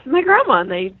 this is my grandma,"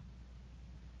 and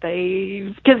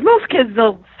because most kids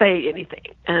don't say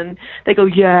anything, and they go,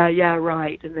 yeah,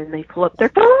 right, and then they pull up their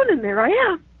phone, and there I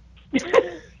am.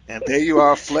 And there you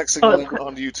are, flexing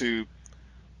on YouTube.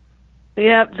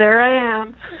 Yep, there I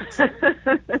am.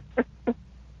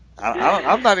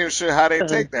 I'm not even sure how they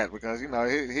take that, because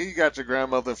here you got your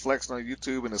grandmother flexing on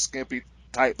YouTube in a skimpy,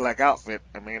 tight black outfit.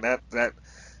 That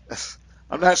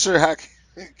I'm not sure how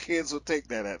kids would take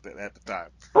that at the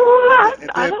time. Well, and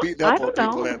they're beating up on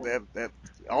people that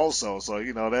also. So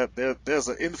that there's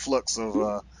an influx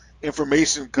of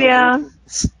information coming. Yeah.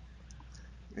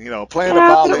 Playing the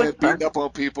violin, beating up on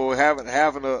people, having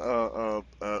a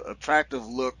attractive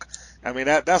look.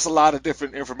 That's a lot of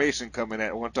different information coming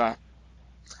at one time.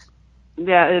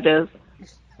 Yeah, it is.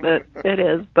 It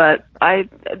is. But they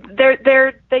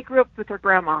grew up with their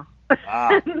grandma.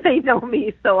 They know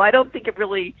me, so I don't think it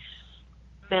really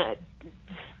meant.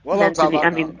 Well, I'm talking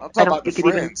about the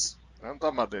friends. I'm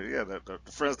talking about the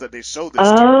friends that they showed this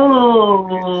to.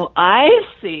 Oh, I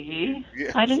see.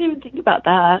 Yeah. I didn't even think about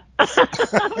that.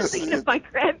 I was thinking of my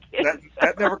grandkids.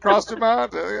 That never crossed your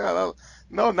mind?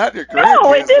 No, not your grandkids.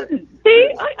 No, it didn't.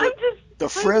 See, the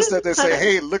friends that they say,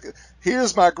 "Hey, look,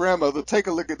 here's my grandmother. Take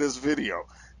a look at this video."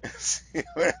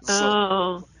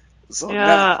 So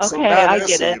now I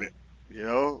get it.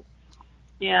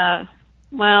 Yeah.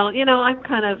 Well, I'm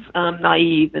kind of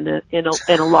naive in a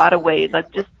lot of ways. I'm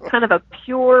just kind of a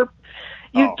pure.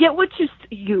 You get what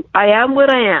you. I am what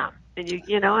I am, and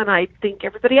and I think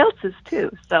everybody else is too.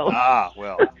 So.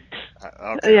 Well.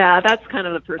 Okay. Yeah, that's kind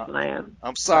of the person I am.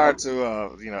 I'm sorry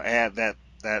to add that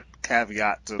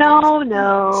caveat to.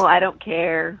 No, I don't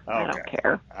care. Okay. I don't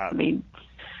care.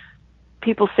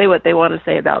 People say what they want to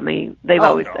say about me. They've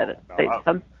always said it.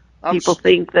 Some people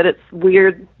think that it's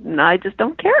weird, and I just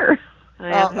don't care.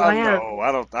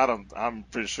 I'm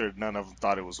pretty sure none of them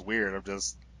thought it was weird.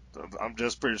 I'm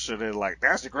just pretty sure they're like,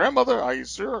 "That's your grandmother? Are you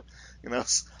sure?"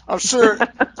 I'm sure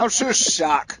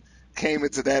shock came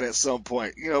into that at some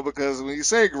point, because when you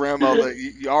say grandmother,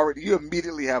 you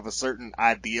immediately have a certain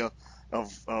idea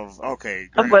of okay,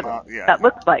 Of grandma, what yeah, that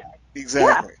looks like.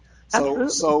 exactly. Absolutely.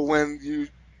 So when you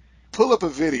pull up a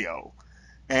video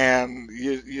and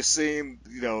you're seeing,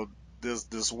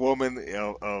 this woman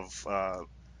of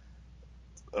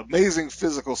amazing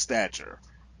physical stature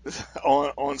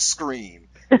on screen,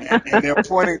 and they're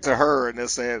pointing to her and they're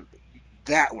saying,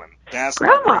 "That one, that's my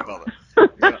Grandma. grandmother."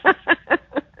 You know,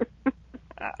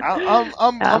 Yeah.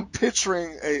 I'm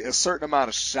picturing a certain amount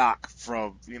of shock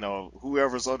from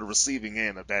whoever's on the receiving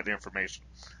end of that information.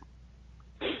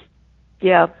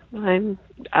 Yeah,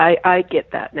 I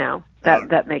get that now.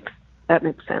 That makes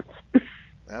sense.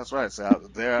 That's right. So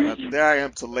there I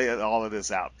am to lay all of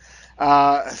this out.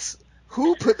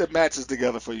 Who put the matches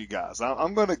together for you guys?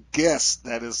 I'm going to guess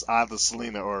that it's either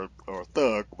Selena or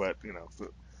Thug, but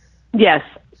Yes,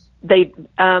 they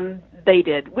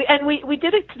did. We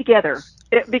did it together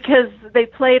because they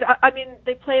played. I mean,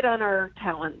 they played on our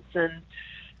talents and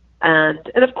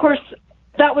of course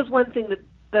that was one thing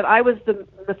that I was the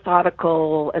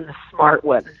methodical and the smart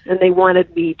one, and they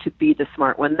wanted me to be the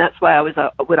smart one. That's why I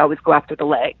would always go after the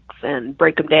legs and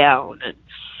break them down, and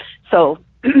so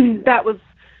that was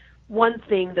one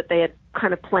thing that they had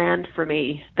kind of planned for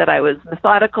me, that I was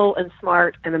methodical and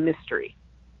smart and a mystery,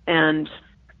 and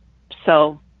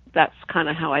so that's kind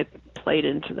of how I played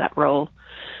into that role.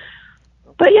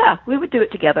 But yeah, we would do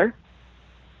it together.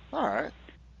 all right.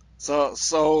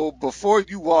 So before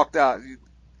you walked out,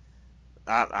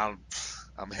 I'm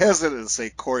hesitant to say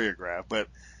choreographed, but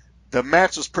the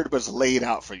match was pretty much laid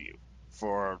out for you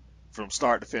from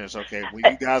start to finish. Okay, when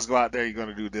you guys go out there, you're going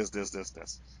to do this, this, this,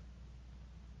 this.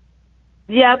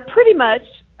 Yeah, pretty much.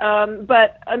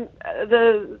 But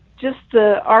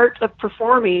the art of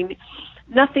performing,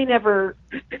 nothing ever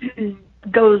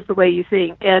goes the way you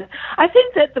think. And I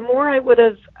think that the more I would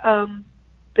have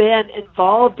been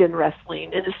involved in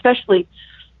wrestling, and especially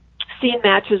seen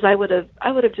matches, I would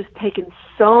have just taken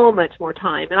so much more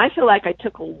time. And I feel like I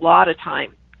took a lot of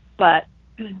time. But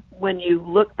when you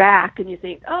look back and you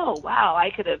think, oh wow, I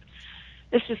could have.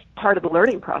 It's just part of the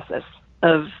learning process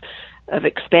of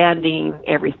expanding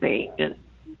everything, and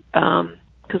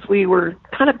because we were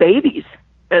kind of babies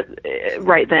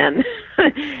right then,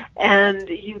 and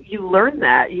you learn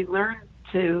that. You learn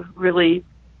to really,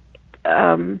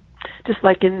 just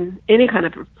like in any kind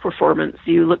of performance,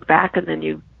 you look back and then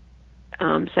you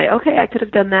say, okay, I could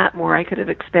have done that more. I could have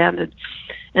expanded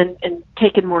and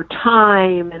taken more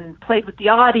time and played with the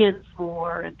audience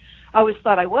more. And I always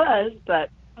thought I was, but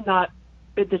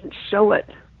it didn't show it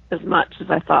as much as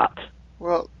I thought.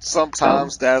 Well,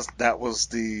 sometimes that's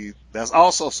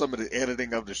also some of the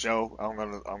editing of the show. I'm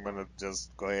gonna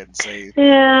just go ahead and say,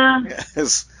 yeah,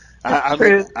 yes. that's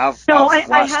true. I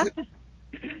have to.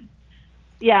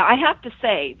 Yeah, I have to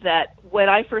say that when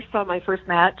I first saw my first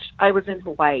match, I was in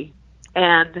Hawaii,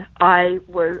 and I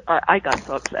got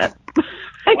so upset.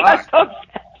 I got so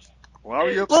upset. Why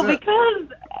were you upset?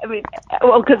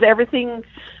 Well, because everything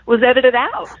was edited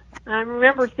out. I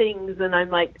remember things, and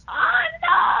I'm like, oh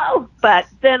no! But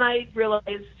then I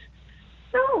realized,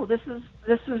 no, this is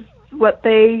what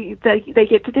they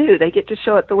get to do. They get to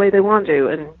show it the way they want to,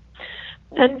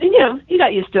 and you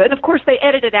got used to it. And of course, they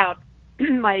edited out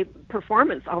my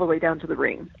performance all the way down to the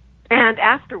ring, and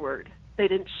afterward, they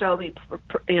didn't show me,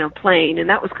 playing, and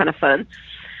that was kind of fun.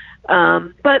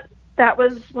 But that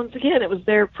was, once again, it was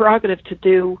their prerogative to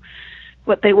do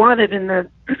what they wanted in the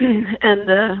and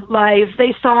the live.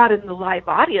 They saw it in the live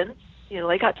audience.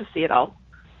 They got to see it all.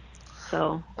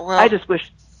 So I just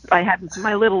wish I had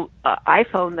my little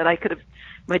iPhone that I could have.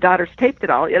 My daughter's taped it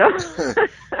all.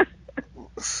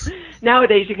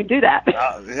 Nowadays you can do that.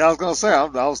 I was gonna say. I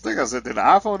was thinking. I said, did the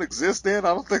iPhone exist then?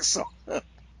 I don't think so.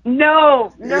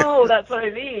 No, that's what I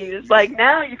mean. It's like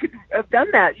now you could have done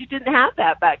that. You didn't have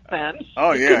that back then.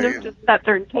 Oh you yeah. couldn't have just sat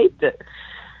there and taped it.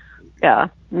 Yeah,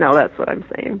 no, that's what I'm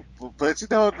saying. But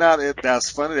now that's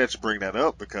funny that you bring that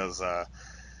up, because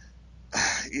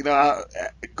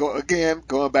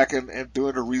going back and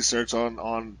doing the research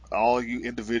on all you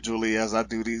individually as I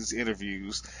do these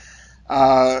interviews,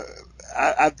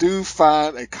 I do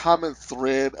find a common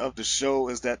thread of the show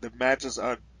is that the matches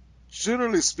are,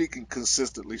 generally speaking,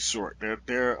 consistently short.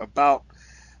 They're about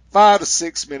 5 to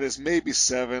 6 minutes, maybe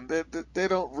 7. They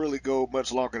don't really go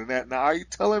much longer than that. Now, are you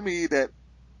telling me that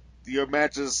your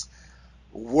matches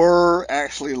were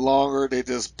actually longer? They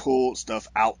just pulled stuff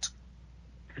out?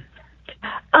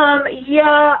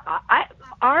 Yeah,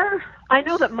 I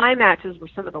know that my matches were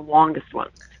some of the longest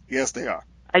ones. Yes, they are.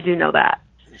 I do know that,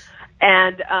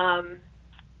 and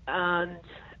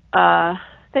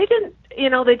They didn't,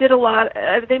 they did a lot.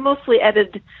 They mostly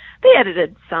edited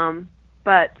some,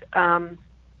 but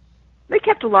they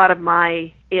kept a lot of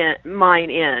mine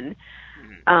in.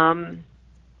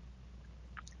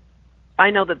 I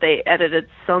know that they edited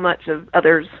so much of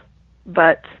others,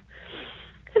 but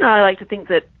I like to think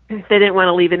that they didn't want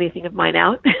to leave anything of mine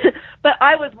out. But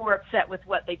I was more upset with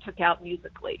what they took out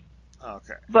musically.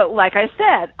 Okay. But like I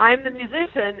said, I'm the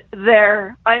musician.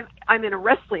 I'm in a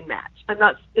wrestling match.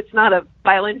 It's not a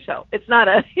violin show. It's not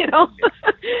a,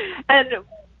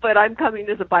 but I'm coming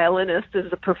as a violinist,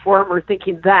 as a performer,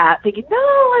 thinking, no,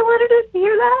 I wanted to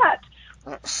hear that.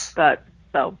 But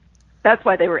so that's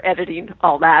why they were editing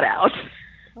all that out.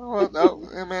 Well, no,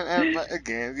 I mean, and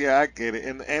again, yeah, I get it,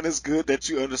 and it's good that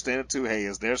you understand it too. Hey,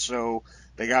 it's their show;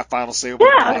 they got final say over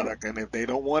the product, and if they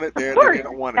don't want it there, then they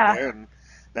don't want it there, and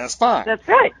that's fine. That's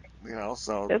right.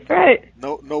 So that's right.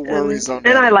 No worries on that.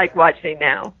 And I like watching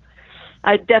now.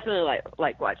 I definitely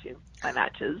like watching my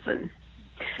matches,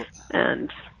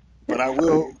 and. But I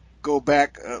will go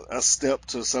back a step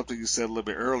to something you said a little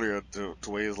bit earlier, to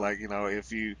where it's like,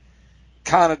 if you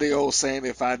kind of the old saying,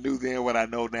 if I knew then what I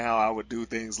know now, I would do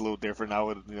things a little different. I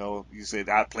would, you said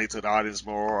I'd play to the audience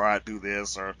more, or I'd do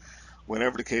this, or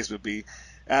whatever the case would be.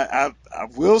 I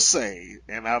will say,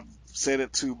 and I've said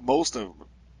it to most of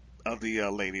the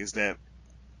ladies, that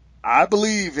I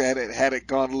believe had it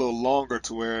gone a little longer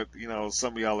to where,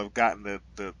 some of y'all have gotten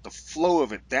the flow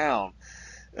of it down,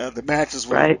 the matches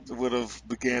would have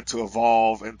began to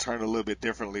evolve and turn a little bit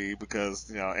differently,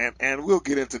 because and we'll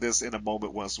get into this in a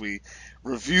moment once we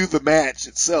review the match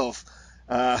itself.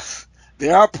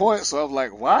 There are points where I'm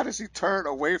like, why does he turn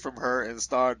away from her and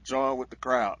start jawing with the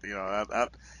crowd?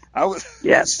 I would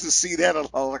used to see that a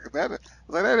lot like that.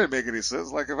 That didn't make any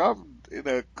sense. Like, if I'm in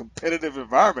a competitive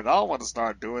environment, I don't want to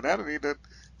start doing that. I need to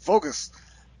focus.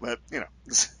 But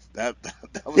that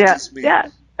was just me. Yeah,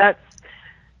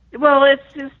 well, it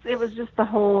was just the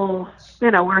whole,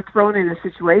 we're thrown in a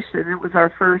situation. It was our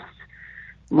first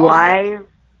live.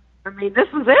 I mean,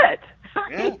 this was it.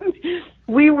 Yeah.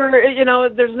 We were,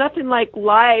 there's nothing like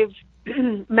live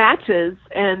matches,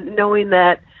 and knowing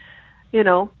that,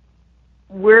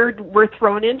 we're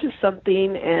thrown into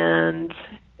something, and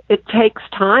it takes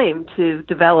time to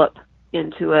develop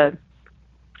into a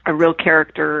real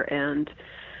character, and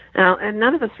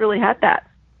none of us really had that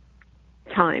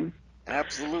time.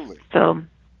 Absolutely. So,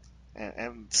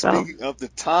 and speaking of the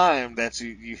time that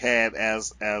you had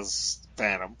as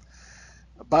Phantom,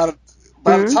 by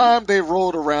the time they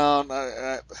rolled around,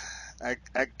 I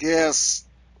guess,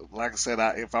 like I said,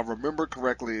 if I remember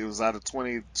correctly, it was out of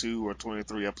 22 or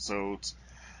 23 episodes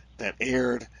that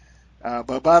aired.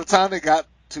 But by the time they got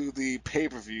to the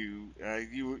pay-per-view,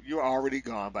 you were already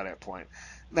gone by that point.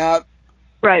 Now,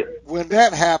 right when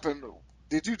that happened,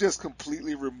 did you just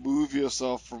completely remove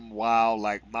yourself from WoW,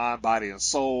 like mind, body, and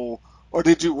soul, or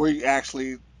were you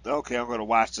actually, okay, I'm going to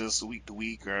watch this week to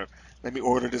week, or let me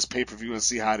order this pay-per-view and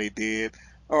see how they did,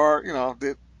 or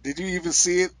did you even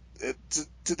see it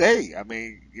today? I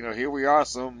mean, here we are,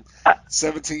 some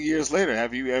 17 years later.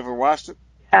 Have you ever watched it?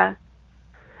 Yeah,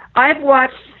 I've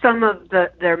watched some of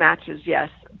their matches, yes,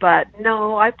 but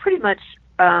no, I pretty much.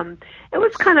 It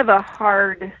was kind of a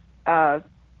hard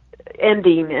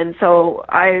ending, and so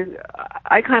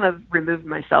I kind of removed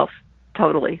myself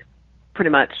totally, pretty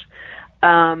much,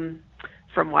 from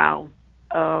WoW,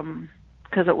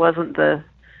 because it wasn't the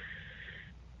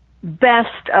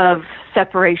best of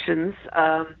separations.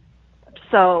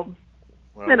 So,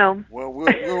 well,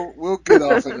 we'll get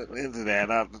off into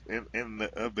that in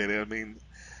a bit. I mean,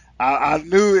 I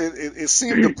knew it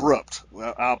seemed abrupt.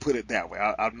 Well, I'll put it that way.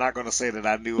 I'm not going to say that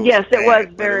I knew. It was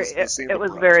bad, it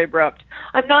was very abrupt.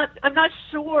 I'm not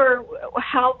sure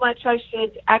how much I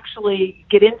should actually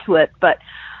get into it, but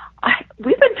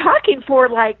we've been talking for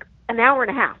like an hour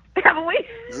and a half, haven't we?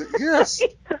 Yes.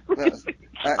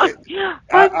 Are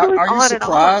you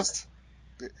surprised?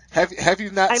 Have you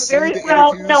not seen the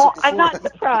interviews? No, I'm not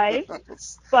surprised,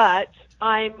 but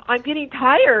I'm getting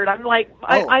tired. I'm like,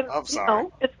 I'm sorry.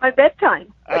 It's my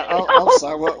bedtime. I'm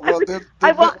sorry. Well, then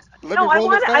let me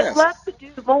roll it fast. I'd love to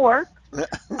do more.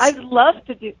 I'd love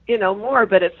to do, more,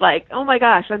 but it's like, oh my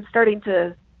gosh, I'm starting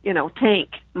to, tank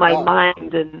my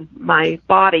mind and my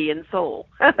body and soul.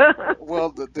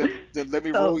 Well, then let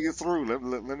me roll you through.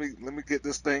 Let me get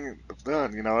this thing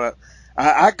done.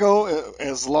 I go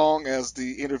as long as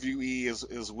the interviewee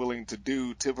is willing to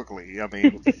do. Typically, I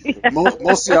mean,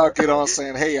 most of y'all get on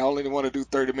saying, "Hey, I only want to do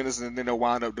 30 minutes," and then they'll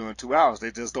wind up doing 2 hours.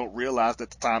 They just don't realize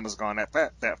that the time has gone that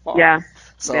far. Yeah.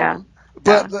 So, yeah.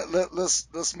 But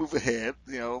let's move ahead.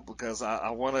 Because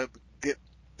I want to get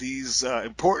these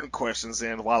important questions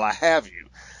in while I have you.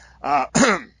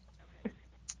 Because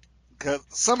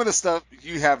some of the stuff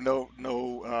you have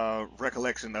no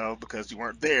recollection of because you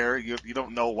weren't there. You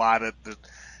don't know why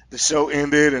the show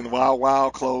ended and Wild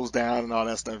Wild closed down and all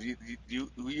that stuff. You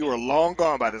were long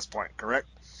gone by this point, correct?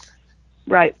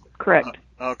 Right. Correct.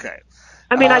 Okay.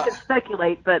 I mean, I can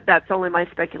speculate, but that's only my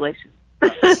speculation.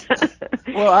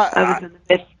 Well, I was in the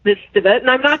midst of it, and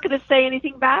I'm not going to say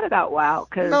anything bad about WoW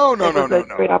because it was a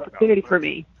great opportunity for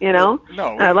me. You know,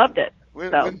 and I loved it.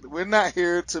 We're not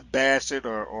here to bash it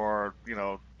or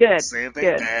say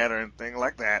anything bad or anything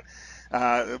like that.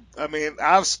 I mean,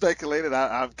 I've speculated.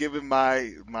 I've given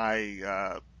my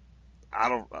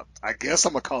I guess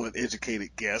I'm gonna call it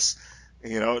educated guess,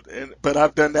 but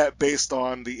I've done that based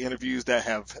on the interviews that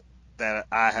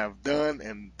I have done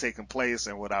and taken place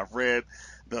and what I've read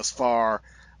thus far.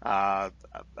 I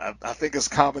think it's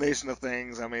a combination of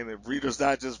things. I mean, the Reader's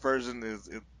Digest version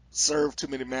it served too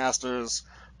many masters.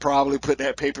 Probably put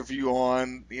that pay-per-view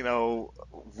on,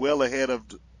 well ahead of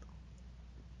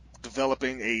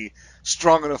developing a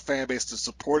strong enough fan base to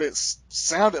support it.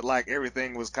 Sounded like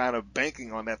everything was kind of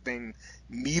banking on that thing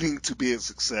needing to be a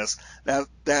success.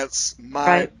 That's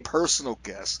my personal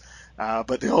guess.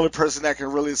 But the only person that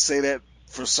can really say that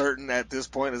for certain at this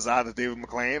point is either David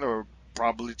McLean or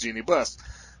probably Jeannie Buss.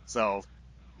 So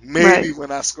maybe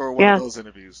when I score one of those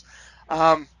interviews.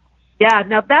 Yeah,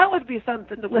 now that would be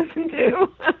something to listen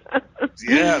to.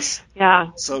 Yes.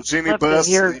 Yeah. So Jeannie Buss,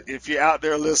 if you're out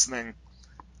there listening,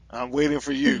 I'm waiting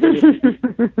for you.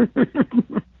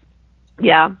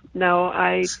 Yeah. No,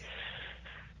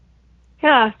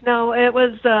 it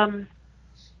was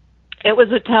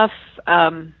a tough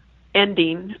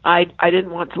ending. I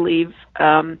didn't want to leave.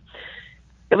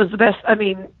 It was the best. I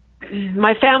mean,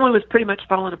 my family was pretty much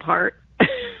falling apart,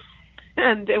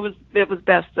 and it was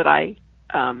best that I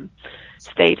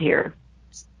stayed here.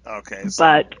 Okay.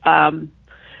 But and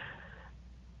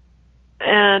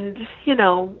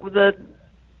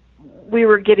we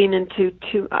were getting into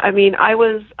I mean, I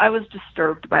was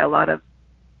disturbed by a lot of.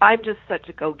 I'm just such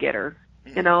a go-getter,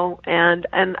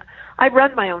 and I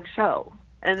run my own show,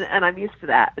 and I'm used to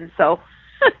that, and so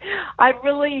I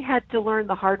really had to learn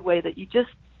the hard way that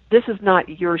this is not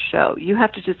your show. You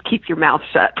have to just keep your mouth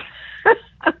shut.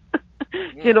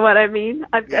 You know what I mean?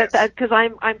 Because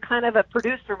I'm kind of a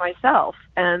producer myself,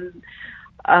 and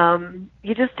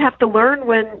you just have to learn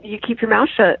when you keep your mouth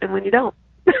shut and when you don't.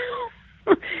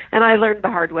 And I learned the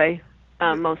hard way,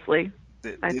 mostly.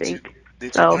 I think.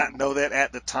 Did you not know that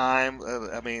at the time?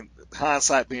 I mean,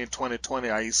 hindsight being 2020,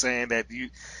 are you saying that you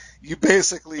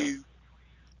basically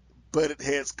butted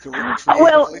heads creatively?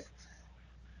 Well,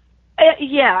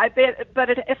 yeah, but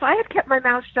if I had kept my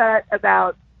mouth shut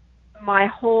about my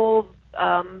whole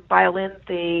violin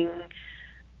thing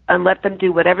and let them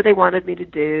do whatever they wanted me to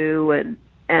do and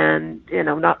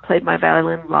not played my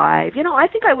violin live, I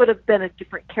think I would have been a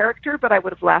different character, but I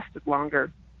would have lasted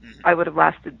longer. Mm-hmm. I would have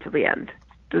lasted till the end.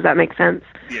 Does that make sense?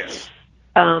 Yes.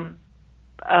 But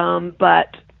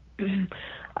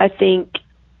I think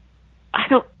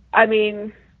I'm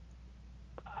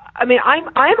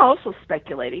also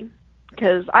speculating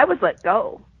because I was let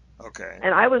go. Okay.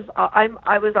 And I was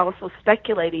also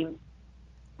speculating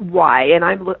why, and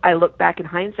I look back in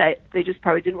hindsight, they just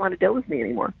probably didn't want to deal with me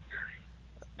anymore.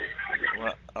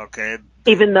 Well, okay.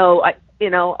 Even though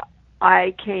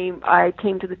I came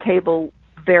to the table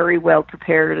very well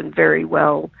prepared and very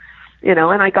well, and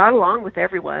I got along with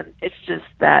everyone. It's just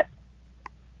that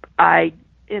I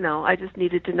just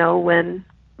needed to know when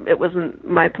it wasn't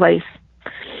my place.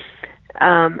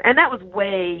 And that was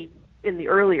way in the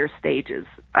earlier stages.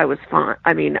 I was fine.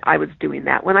 I mean, I was doing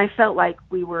that when I felt like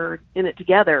we were in it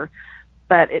together,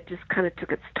 but it just kind of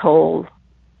took its toll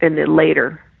in the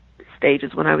later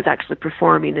stages when I was actually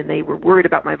performing and they were worried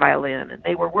about my violin and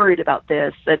they were worried about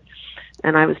this.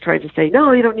 And I was trying to say,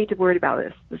 no, you don't need to worry about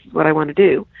this. This is what I want to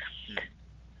do.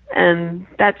 And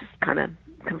that just kind of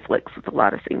conflicts with a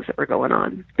lot of things that were going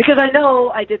on. Because I know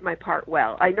I did my part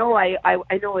well. I know I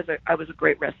was a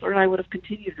great wrestler, and I would have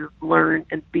continued to learn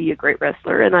and be a great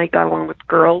wrestler, and I got along with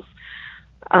girls.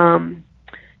 So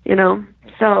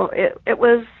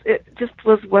it just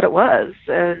was what it was,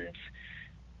 and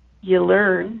you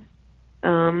learn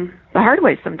the hard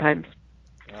way sometimes.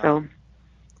 So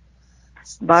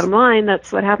bottom line,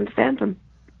 that's what happened to Phantom.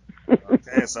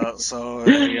 Okay, so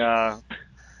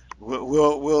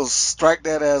we'll strike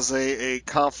that as a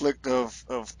conflict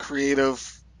of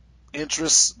creative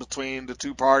interests between the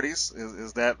two parties.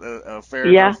 Is that a fair?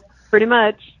 Yeah, enough? pretty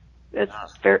much. It's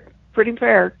fair, pretty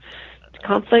fair.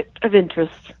 conflict of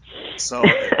interest. So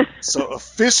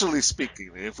officially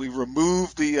speaking, if we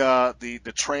remove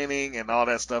the training and all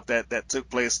that stuff that took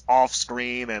place off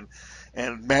screen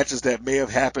and matches that may have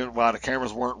happened while the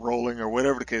cameras weren't rolling or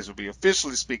whatever the case would be,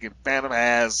 officially speaking, Phantom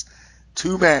has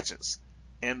 2 matches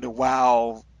in the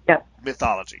WoW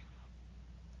mythology.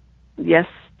 Yes,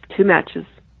 2 matches.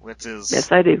 Which is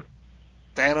yes, I do.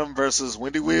 Phantom versus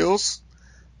Wendy Wills,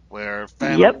 where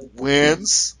Phantom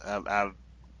wins. I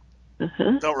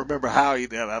don't remember how he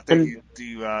did. I think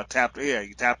you tapped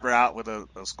her out with a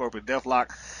Scorpion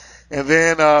Deathlock. And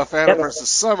then Phantom versus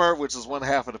Summer, which is one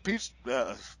half of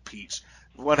the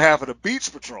one half of the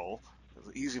Beach Patrol.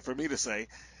 Easy for me to say.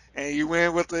 And you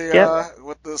win with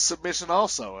the submission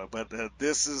also. But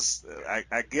this is,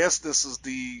 I guess this is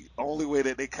the only way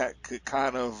that they could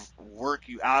kind of work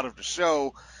you out of the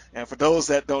show. And for those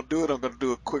that don't do it, I'm going to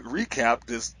do a quick recap.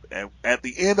 At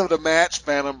the end of the match,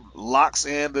 Phantom locks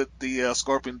in the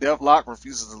Scorpion Deathlock,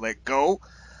 refuses to let go.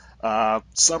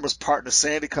 Summer's partner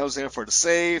Sandy comes in for the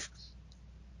save,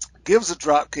 gives a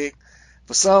drop kick.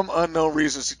 For some unknown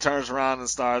reason, she turns around and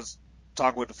starts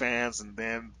talking with the fans, and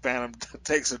then Phantom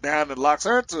takes her down and locks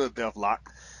her into a deathlock.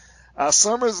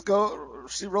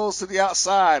 She rolls to the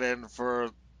outside, and for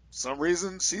some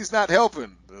reason, she's not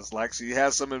helping. It's like she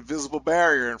has some invisible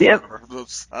barrier in front of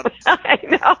her. I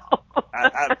know.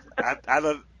 I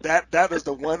don't. That is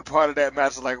the one part of that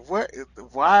match. Like, what?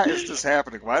 Why is this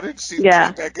happening? Why didn't she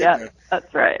get back in there?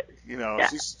 That's right. You know,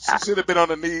 she should have been on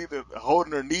the knee,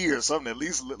 holding her knee or something. At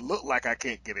least look like I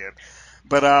can't get in.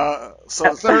 But so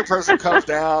the third person comes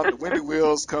down. Wendy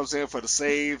Wills comes in for the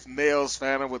save, nails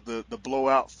Phantom with the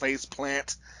blowout face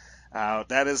plant.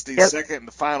 That is the second and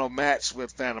the final match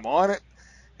with Phantom on it.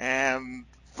 And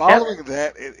following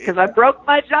that, because I broke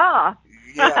my jaw.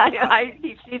 Yeah,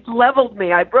 she leveled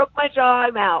me. I broke my jaw.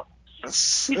 I'm out.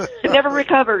 I never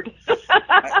recovered.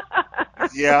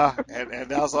 Yeah, and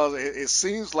that was all. It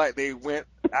seems like they went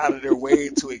out of their way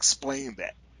to explain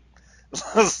that.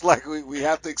 It's like we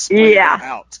have to explain that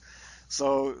out.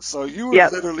 So you were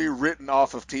literally written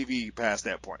off of TV past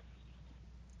that point.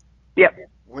 Yep.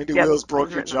 Wendy Wills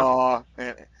broke your jaw.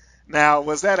 And now,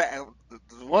 was that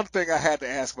the one thing I had to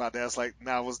ask about that? Is like,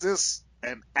 now, was this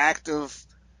an active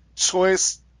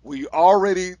choice? Were you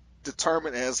already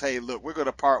determined as, hey, look, we're going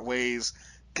to part ways.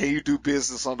 Can you do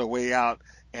business on the way out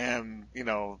and,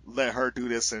 let her do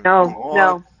this and go on?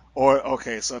 No. Or,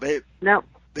 okay, so they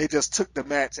just took the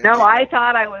match. And I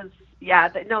thought I was,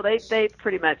 they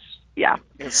pretty much,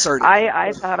 inserted.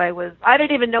 I thought I was, I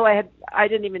didn't even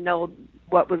know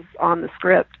what was on the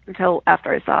script until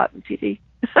after I saw it on TV.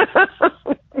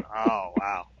 Oh,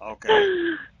 wow.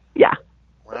 Okay. Yeah.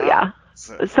 Wow. Yeah.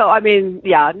 So, I mean, it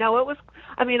was,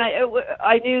 I mean,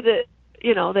 I knew that,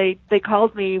 they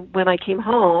called me when I came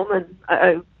home and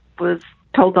I was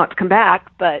told not to come back,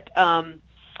 but, and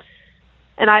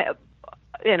I,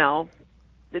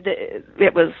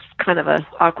 it was kind of a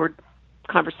awkward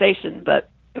conversation, but,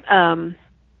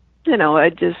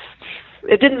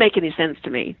 it didn't make any sense to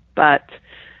me, but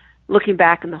looking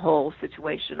back in the whole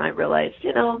situation, I realized,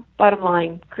 bottom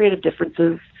line, creative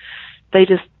differences, they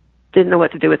just didn't know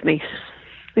what to do with me.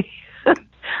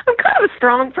 I'm kind of a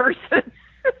strong person,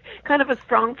 kind of a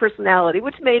strong personality,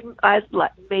 which made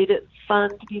it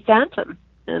fun to be Phantom,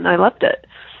 and I loved it.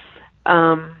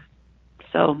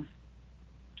 So.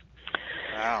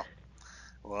 Wow.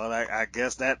 Well, I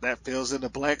guess that fills in the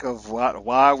blank of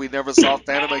why we never saw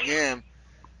Phantom again.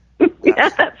 Yeah,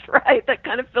 that's right. That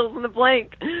kind of fills in the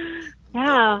blank.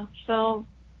 Yeah. So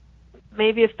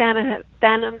maybe if Phantom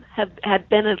had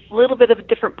been a little bit of a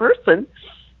different person,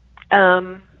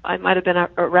 I might have been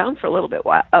around for a little bit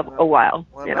a while.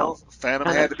 Well, Phantom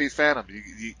had to be Phantom.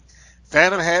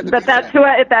 Phantom had to be. But that's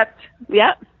Phantom.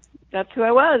 That's who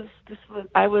I was.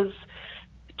 I was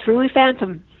truly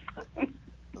Phantom.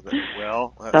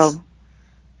 Well,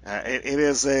 it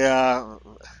is a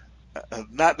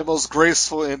not the most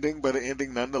graceful ending, but an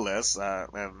ending nonetheless.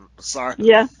 And sorry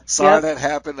that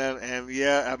happened. And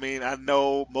I mean, I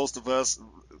know most of us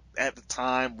at the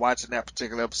time watching that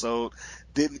particular episode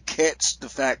didn't catch the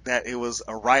fact that it was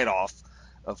a write-off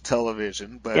of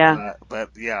television. But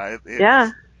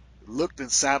it looked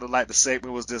and sounded like the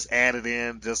segment was just added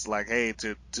in, just like, hey,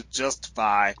 to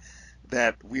justify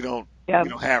that we don't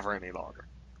have her any longer.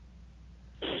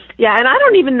 Yeah, and I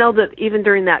don't even know that even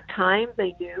during that time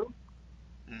they knew.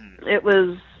 It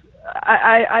was,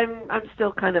 I'm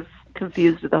still kind of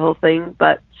confused with the whole thing,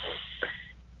 but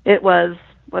it was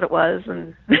what it was,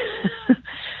 and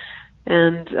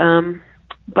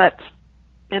but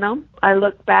I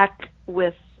look back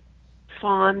with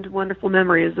fond, wonderful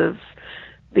memories of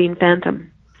being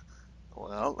Phantom.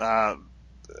 Well,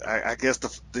 I guess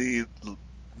the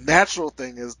natural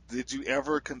thing is, did you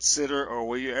ever consider, or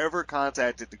were you ever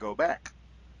contacted to go back?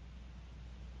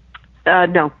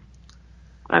 No,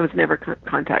 I was never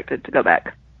contacted to go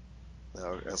back.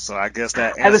 So I guess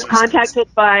that I was answers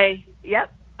contacted by,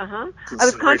 yep, I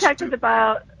was contacted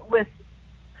about with,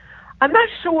 I'm not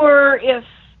sure if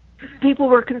people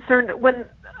were concerned when,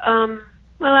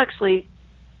 well, actually,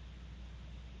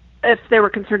 if they were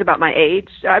concerned about my age.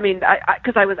 I mean,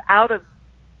 because I was out of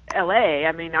LA.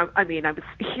 I mean, I was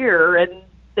here, and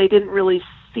they didn't really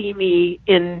see me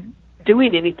in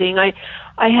doing anything. I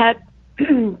had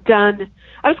done.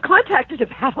 I was contacted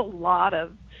about a lot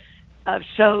of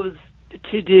shows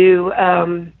to do.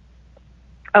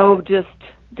 Just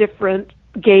different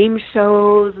game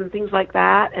shows and things like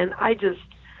that, and I just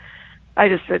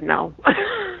said no.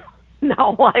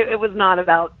 No, it was not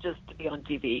about just to be on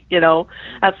TV.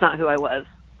 That's not who I was.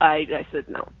 I said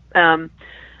no.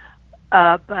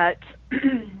 But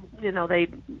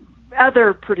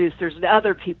other producers and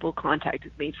other people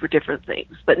contacted me for different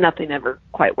things, but nothing ever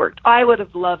quite worked. I would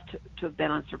have loved to have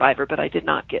been on Survivor, but I did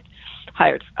not get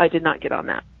hired. I did not get on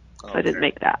that. Okay. So I didn't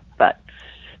make that. But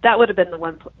that would have been the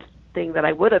one thing that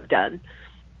I would have done.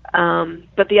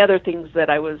 But the other things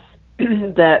that I was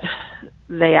that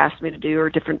they asked me to do, or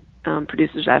different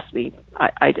producers asked me,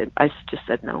 I did. I just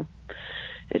said no.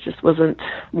 It just wasn't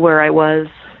where I was.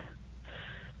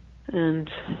 And,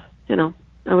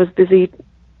 I was busy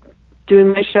doing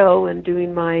my show and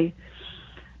doing my,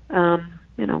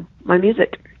 my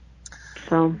music.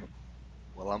 So.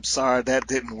 Well, I'm sorry that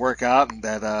didn't work out, and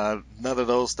that none of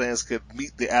those things could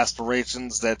meet the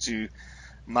aspirations that you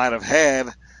might have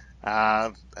had.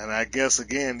 And I guess,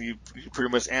 again, you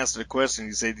pretty much answered the question.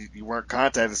 You said you weren't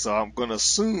contacted, so I'm going to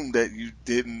assume that you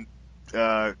didn't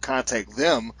contact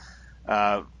them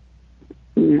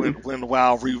when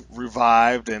WoW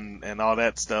revived and all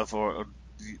that stuff.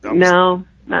 No.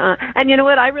 And you know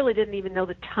what? I really didn't even know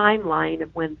the timeline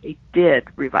of when they did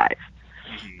revive,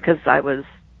 because I was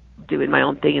doing my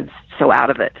own thing and so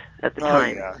out of it at the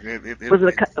time. Yeah. Was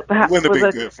it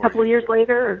a couple of years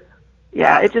later? Or?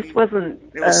 Yeah, it just wasn't.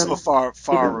 It was so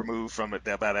far removed from it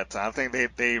by that time. I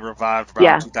think they revived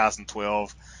around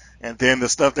 2012, and then the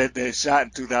stuff that they shot in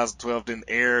 2012 didn't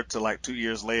air till like 2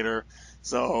 years later.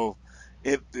 So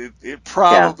it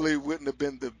probably wouldn't have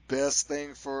been the best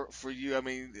thing for you. I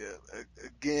mean,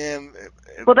 again.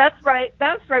 Well, that's right.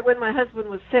 That's right when my husband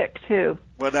was sick too.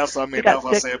 Well, that's what I mean. That's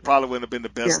what I say. It probably wouldn't have been the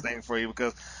best thing for you,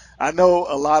 because I know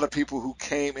a lot of people who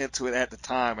came into it at the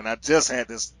time, and I just had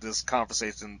this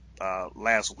conversation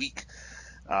last week.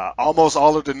 Almost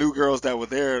all of the new girls that were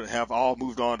there have all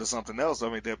moved on to something else. I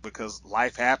mean, because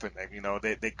life happened.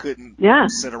 They couldn't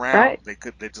sit around. Right.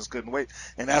 They just couldn't wait.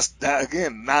 And that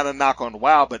again, not a knock on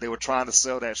WoW, but they were trying to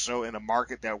sell that show in a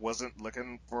market that wasn't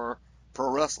looking for pro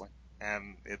wrestling,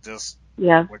 and it just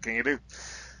what can you do?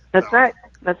 That's right.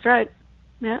 That's right.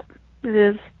 Yeah, it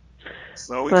is.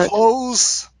 So we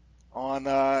close on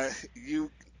you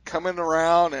coming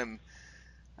around and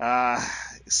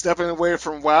stepping away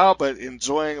from WoW, but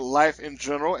enjoying life in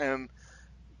general and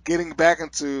getting back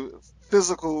into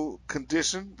physical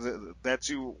condition that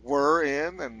you were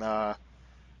in, and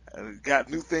got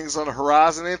new things on the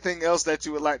horizon. Anything else that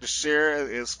you would like to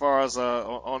share as far as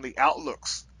on the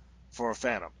outlooks for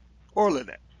Phantom or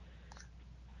Lynette?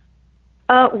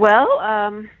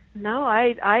 No,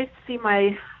 I see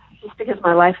just because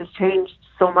my life has changed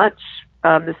so much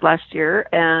this last year,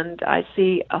 and I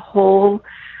see a whole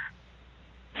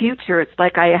future. It's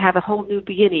like I have a whole new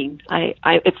beginning.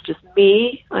 It's just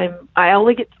me. I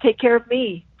only get to take care of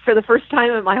me for the first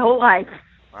time in my whole life.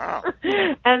 Wow.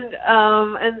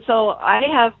 and so I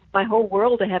have my whole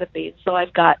world ahead of me. So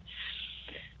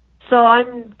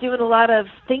I'm doing a lot of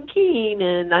thinking,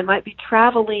 and I might be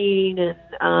traveling, and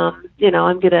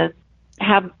I'm gonna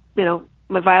have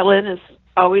my violin is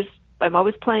I'm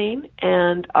always playing,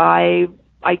 and I'm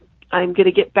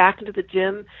gonna get back into the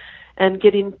gym and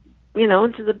getting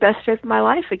into the best shape of my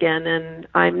life again. And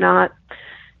I'm not,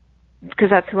 because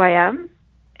that's who I am,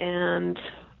 and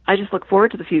I just look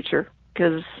forward to the future,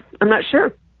 because I'm not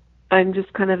sure. I'm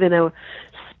just kind of in a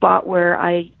spot where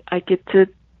I get to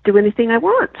do anything I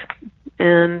want,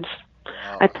 and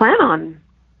I plan on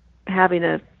having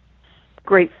a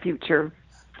great future.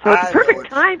 So it's a perfect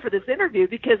time for this interview,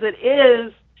 because it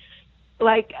is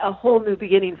like a whole new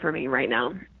beginning for me right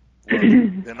now.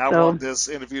 Then I want this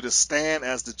interview to stand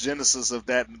as the genesis of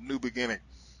that new beginning.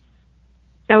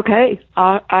 Okay,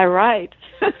 all right.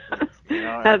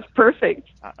 That's perfect.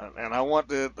 And I want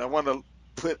to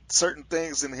put certain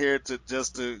things in here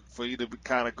for you to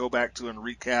kind of go back to and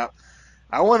recap.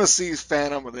 I want to see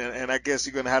Phantom, and I guess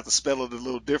you're going to have to spell it a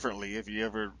little differently if you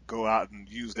ever go out and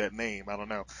use that name. I don't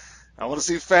know. I want to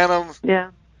see Phantom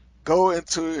go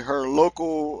into her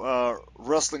local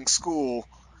wrestling school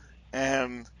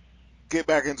and get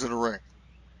back into the ring.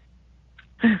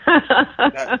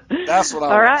 That's what I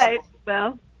want. All right.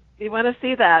 Well, you want to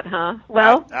see that, huh?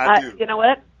 Well, I do. You know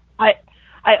what? I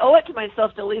owe it to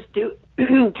myself to at least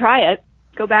try it.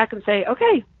 Go back and say,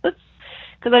 okay, let's.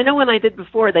 Because I know when I did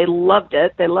before, they loved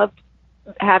it. They loved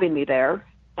having me there.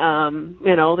 They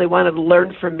wanted to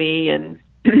learn from me, and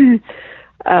because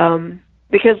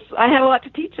I had a lot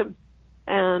to teach them.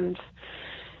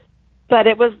 But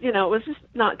it was just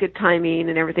not good timing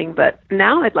and everything. But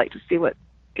now I'd like to see what's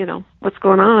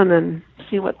going on and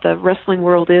see what the wrestling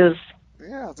world is.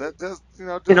 Yeah, just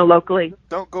locally.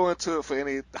 Don't go into it for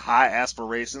any high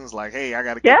aspirations, like, hey, I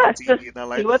got to get the TV. Just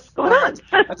Like, see what's going on.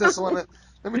 I just want to.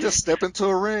 Let me just step into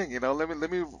a ring, Let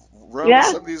me run with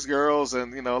some of these girls,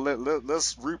 and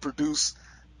let's reproduce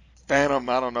Phantom.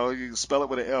 I don't know. You can spell it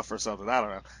with an F or something. I don't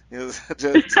know.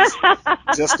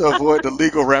 Just to avoid the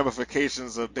legal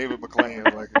ramifications of David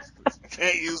McClain. Like, you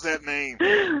can't use that name.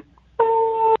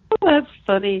 Oh, that's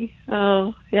funny.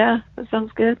 Oh, yeah, that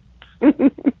sounds good.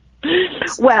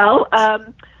 Well,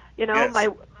 Yes.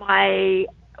 my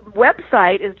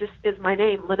website is my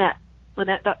name, Lynette,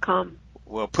 Lynette.com.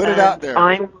 Well, put it out there.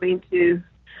 I'm going to,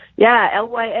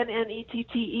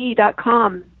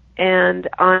 LYNNETTE.com, and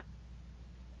I'm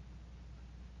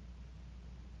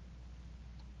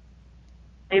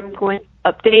going to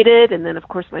update it, and then of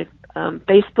course my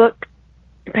Facebook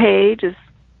page is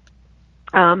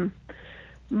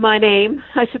my name.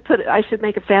 I should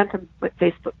make a Phantom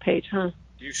Facebook page, huh?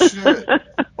 You should,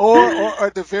 or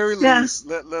at the very least,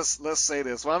 let's say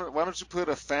this. Why don't you put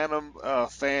a Phantom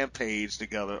fan page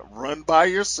together, run by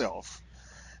yourself,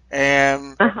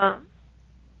 and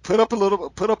put up a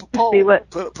poll. Put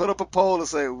up a poll and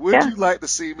say, would you like to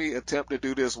see me attempt to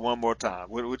do this one more time?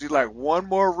 Would you like one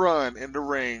more run in the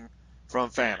ring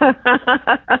from Phantom?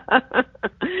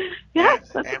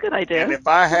 That's a good idea. And if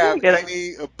I have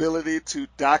any ability to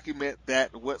document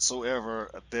that whatsoever,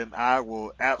 then I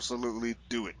will absolutely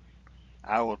do it.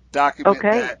 I will document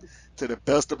that to the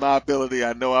best of my ability.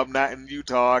 I know I'm not in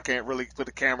Utah. I can't really put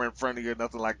a camera in front of you or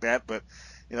nothing like that. But,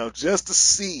 just to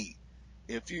see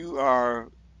if you are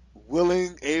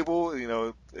willing, able,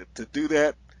 to do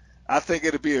that, I think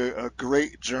it'll be a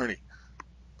great journey.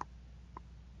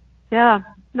 Yeah.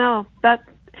 No,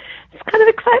 it's kind of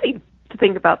exciting to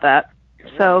think about that.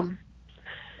 So,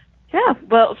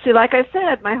 well, see, like I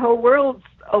said, my whole world's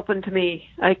open to me.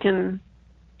 I've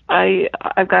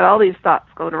got all these thoughts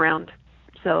going around,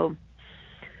 so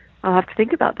I'll have to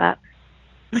think about that.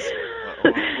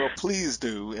 Well, please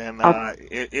do, and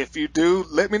if you do,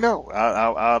 let me know.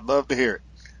 I'd love to hear it.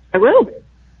 I will.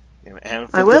 And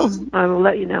I will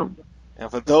let you know. And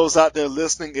for those out there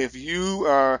listening, if you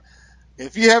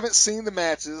haven't seen the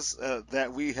matches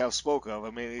that we have spoke of,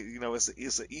 I mean,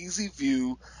 it's an easy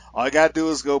view. All you got to do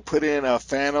is go put in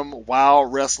Phantom Wow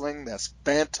Wrestling. That's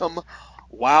Phantom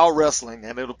Wow Wrestling,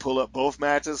 and it'll pull up both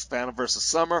matches, Phantom versus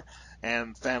Summer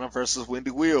and Phantom versus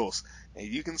Wendy Wills. And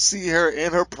you can see her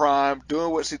in her prime,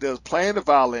 doing what she does, playing the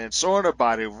violin, showing her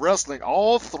body, wrestling,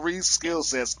 all three skill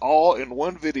sets, all in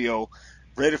one video,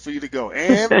 ready for you to go.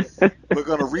 And we're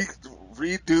going to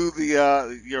redo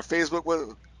your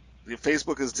Facebook. Your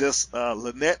Facebook is just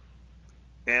Lynette,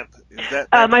 and is that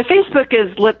my Facebook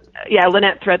is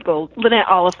Lynette Threadgold, Lynette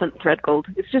Oliphant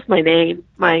Threadgold. It's just my name,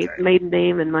 my maiden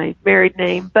name, and my married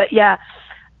name. But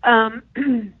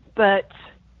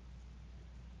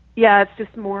it's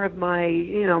just more of my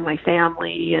my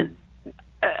family, and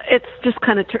it's just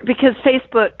kind of because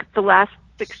Facebook the last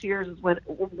 6 years is when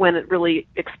it really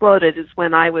exploded. Is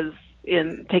when I was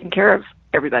taking care of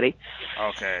everybody.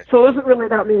 Okay. So it wasn't really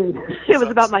about me. It was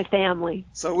about my family.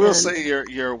 So we'll say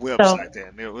your website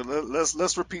then.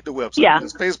 Let's repeat the website. Yeah.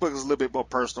 Because Facebook is a little bit more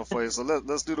personal for you. So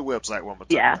let's do the website one more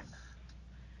time. Yeah.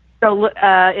 So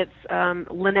it's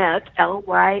Lynette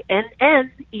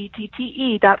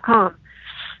LYNNETTE.com.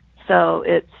 So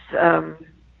it's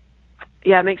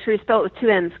make sure you spell it with two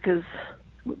N's because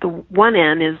the one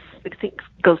N I think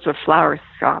goes to a flower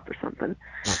shop or something.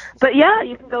 But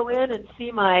you can go in and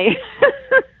see my.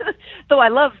 Though I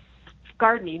love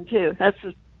gardening too. It's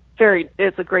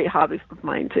a great hobby of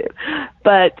mine too.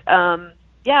 But I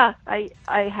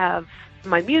have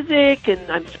my music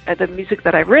and the music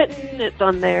that I've written. It's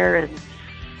on there,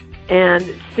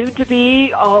 and soon to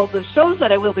be all the shows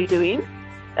that I will be doing.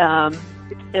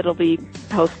 It'll be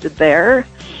posted there.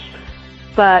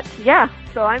 But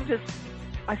so I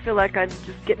feel like I'm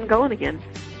just getting going again.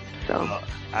 So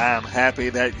I am happy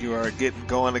that you are getting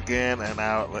going again, and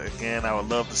I would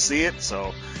love to see it.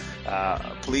 So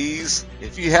please,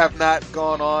 if you have not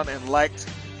gone on and liked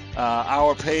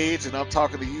our page, and I'm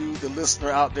talking to you, the listener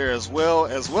out there as well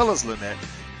as Lynette,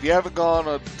 if you haven't gone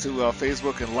to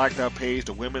Facebook and liked our page,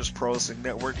 the Women's Pro Wrestling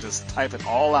Network, just type it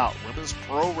all out, Women's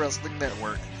Pro Wrestling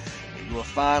Network, and you will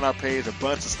find our page, a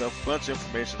bunch of stuff, a bunch of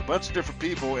information, a bunch of different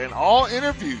people, and all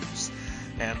interviews.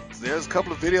 And there's a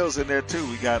couple of videos in there too.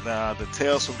 We got the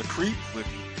Tales from the Creep,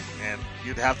 and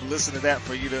you'd have to listen to that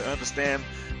for you to understand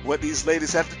what these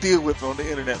ladies have to deal with on the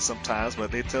internet sometimes,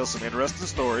 but they tell some interesting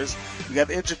stories. We got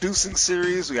the introducing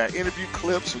series, we got interview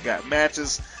clips, we got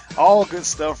matches, all good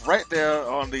stuff right there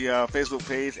on the Facebook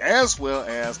page, as well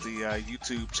as the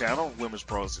YouTube channel, Women's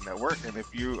Pro Wrestling Network. And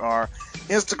if you are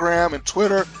Instagram and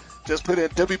Twitter, just put in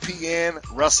WPN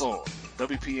Wrestle,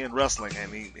 WPN Wrestling,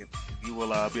 and you will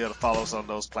be able to follow us on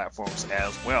those platforms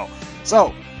as well.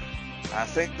 So I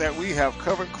think that we have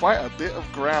covered quite a bit of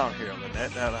ground here,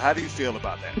 Lynette. How do you feel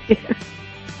about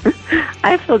that?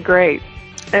 I feel great.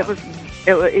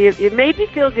 It made me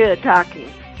feel good talking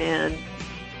and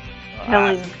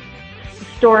telling the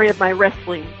story of my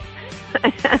wrestling.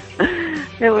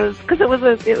 It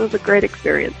was a great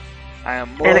experience. I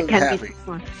am more than happy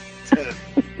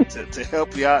to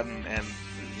help you out and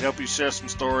help you share some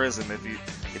stories. And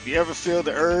if you ever feel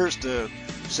the urge to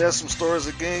share some stories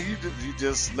again, you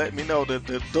just let me know. That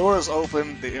the door is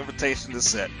open, the invitation is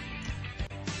set.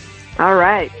 All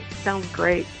right, sounds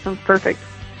great. Sounds perfect.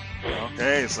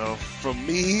 Okay, so for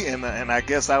me, and I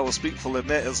guess I will speak for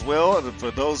Lynette as well, and for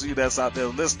those of you that's out there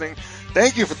listening,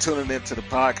 thank you for tuning in to the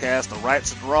podcast, The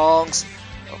Rights and Wrongs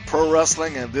of Pro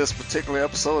Wrestling. And this particular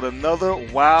episode, another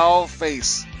wild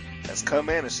face has come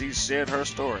in and she shared her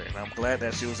story, and I'm glad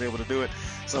that she was able to do it.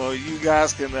 So you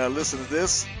guys can listen to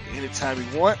this anytime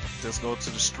you want. Just go to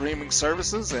the streaming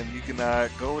services, and you can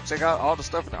go check out all the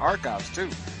stuff in the archives too.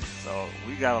 So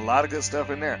we got a lot of good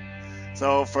stuff in there.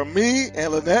 So for me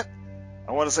and Lynette,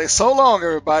 I want to say so long,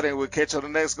 everybody, and we'll catch you on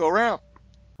the next go round.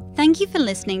 Thank you for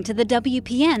listening to the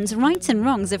WPN's Rights and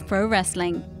Wrongs of Pro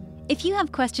Wrestling. If you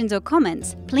have questions or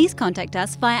comments, please contact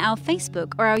us via our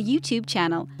Facebook or our YouTube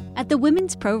channel at the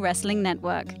Women's Pro Wrestling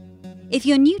Network. If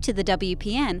you're new to the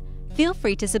WPN, feel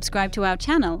free to subscribe to our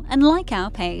channel and like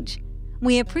our page.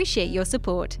 We appreciate your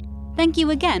support. Thank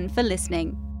you again for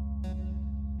listening.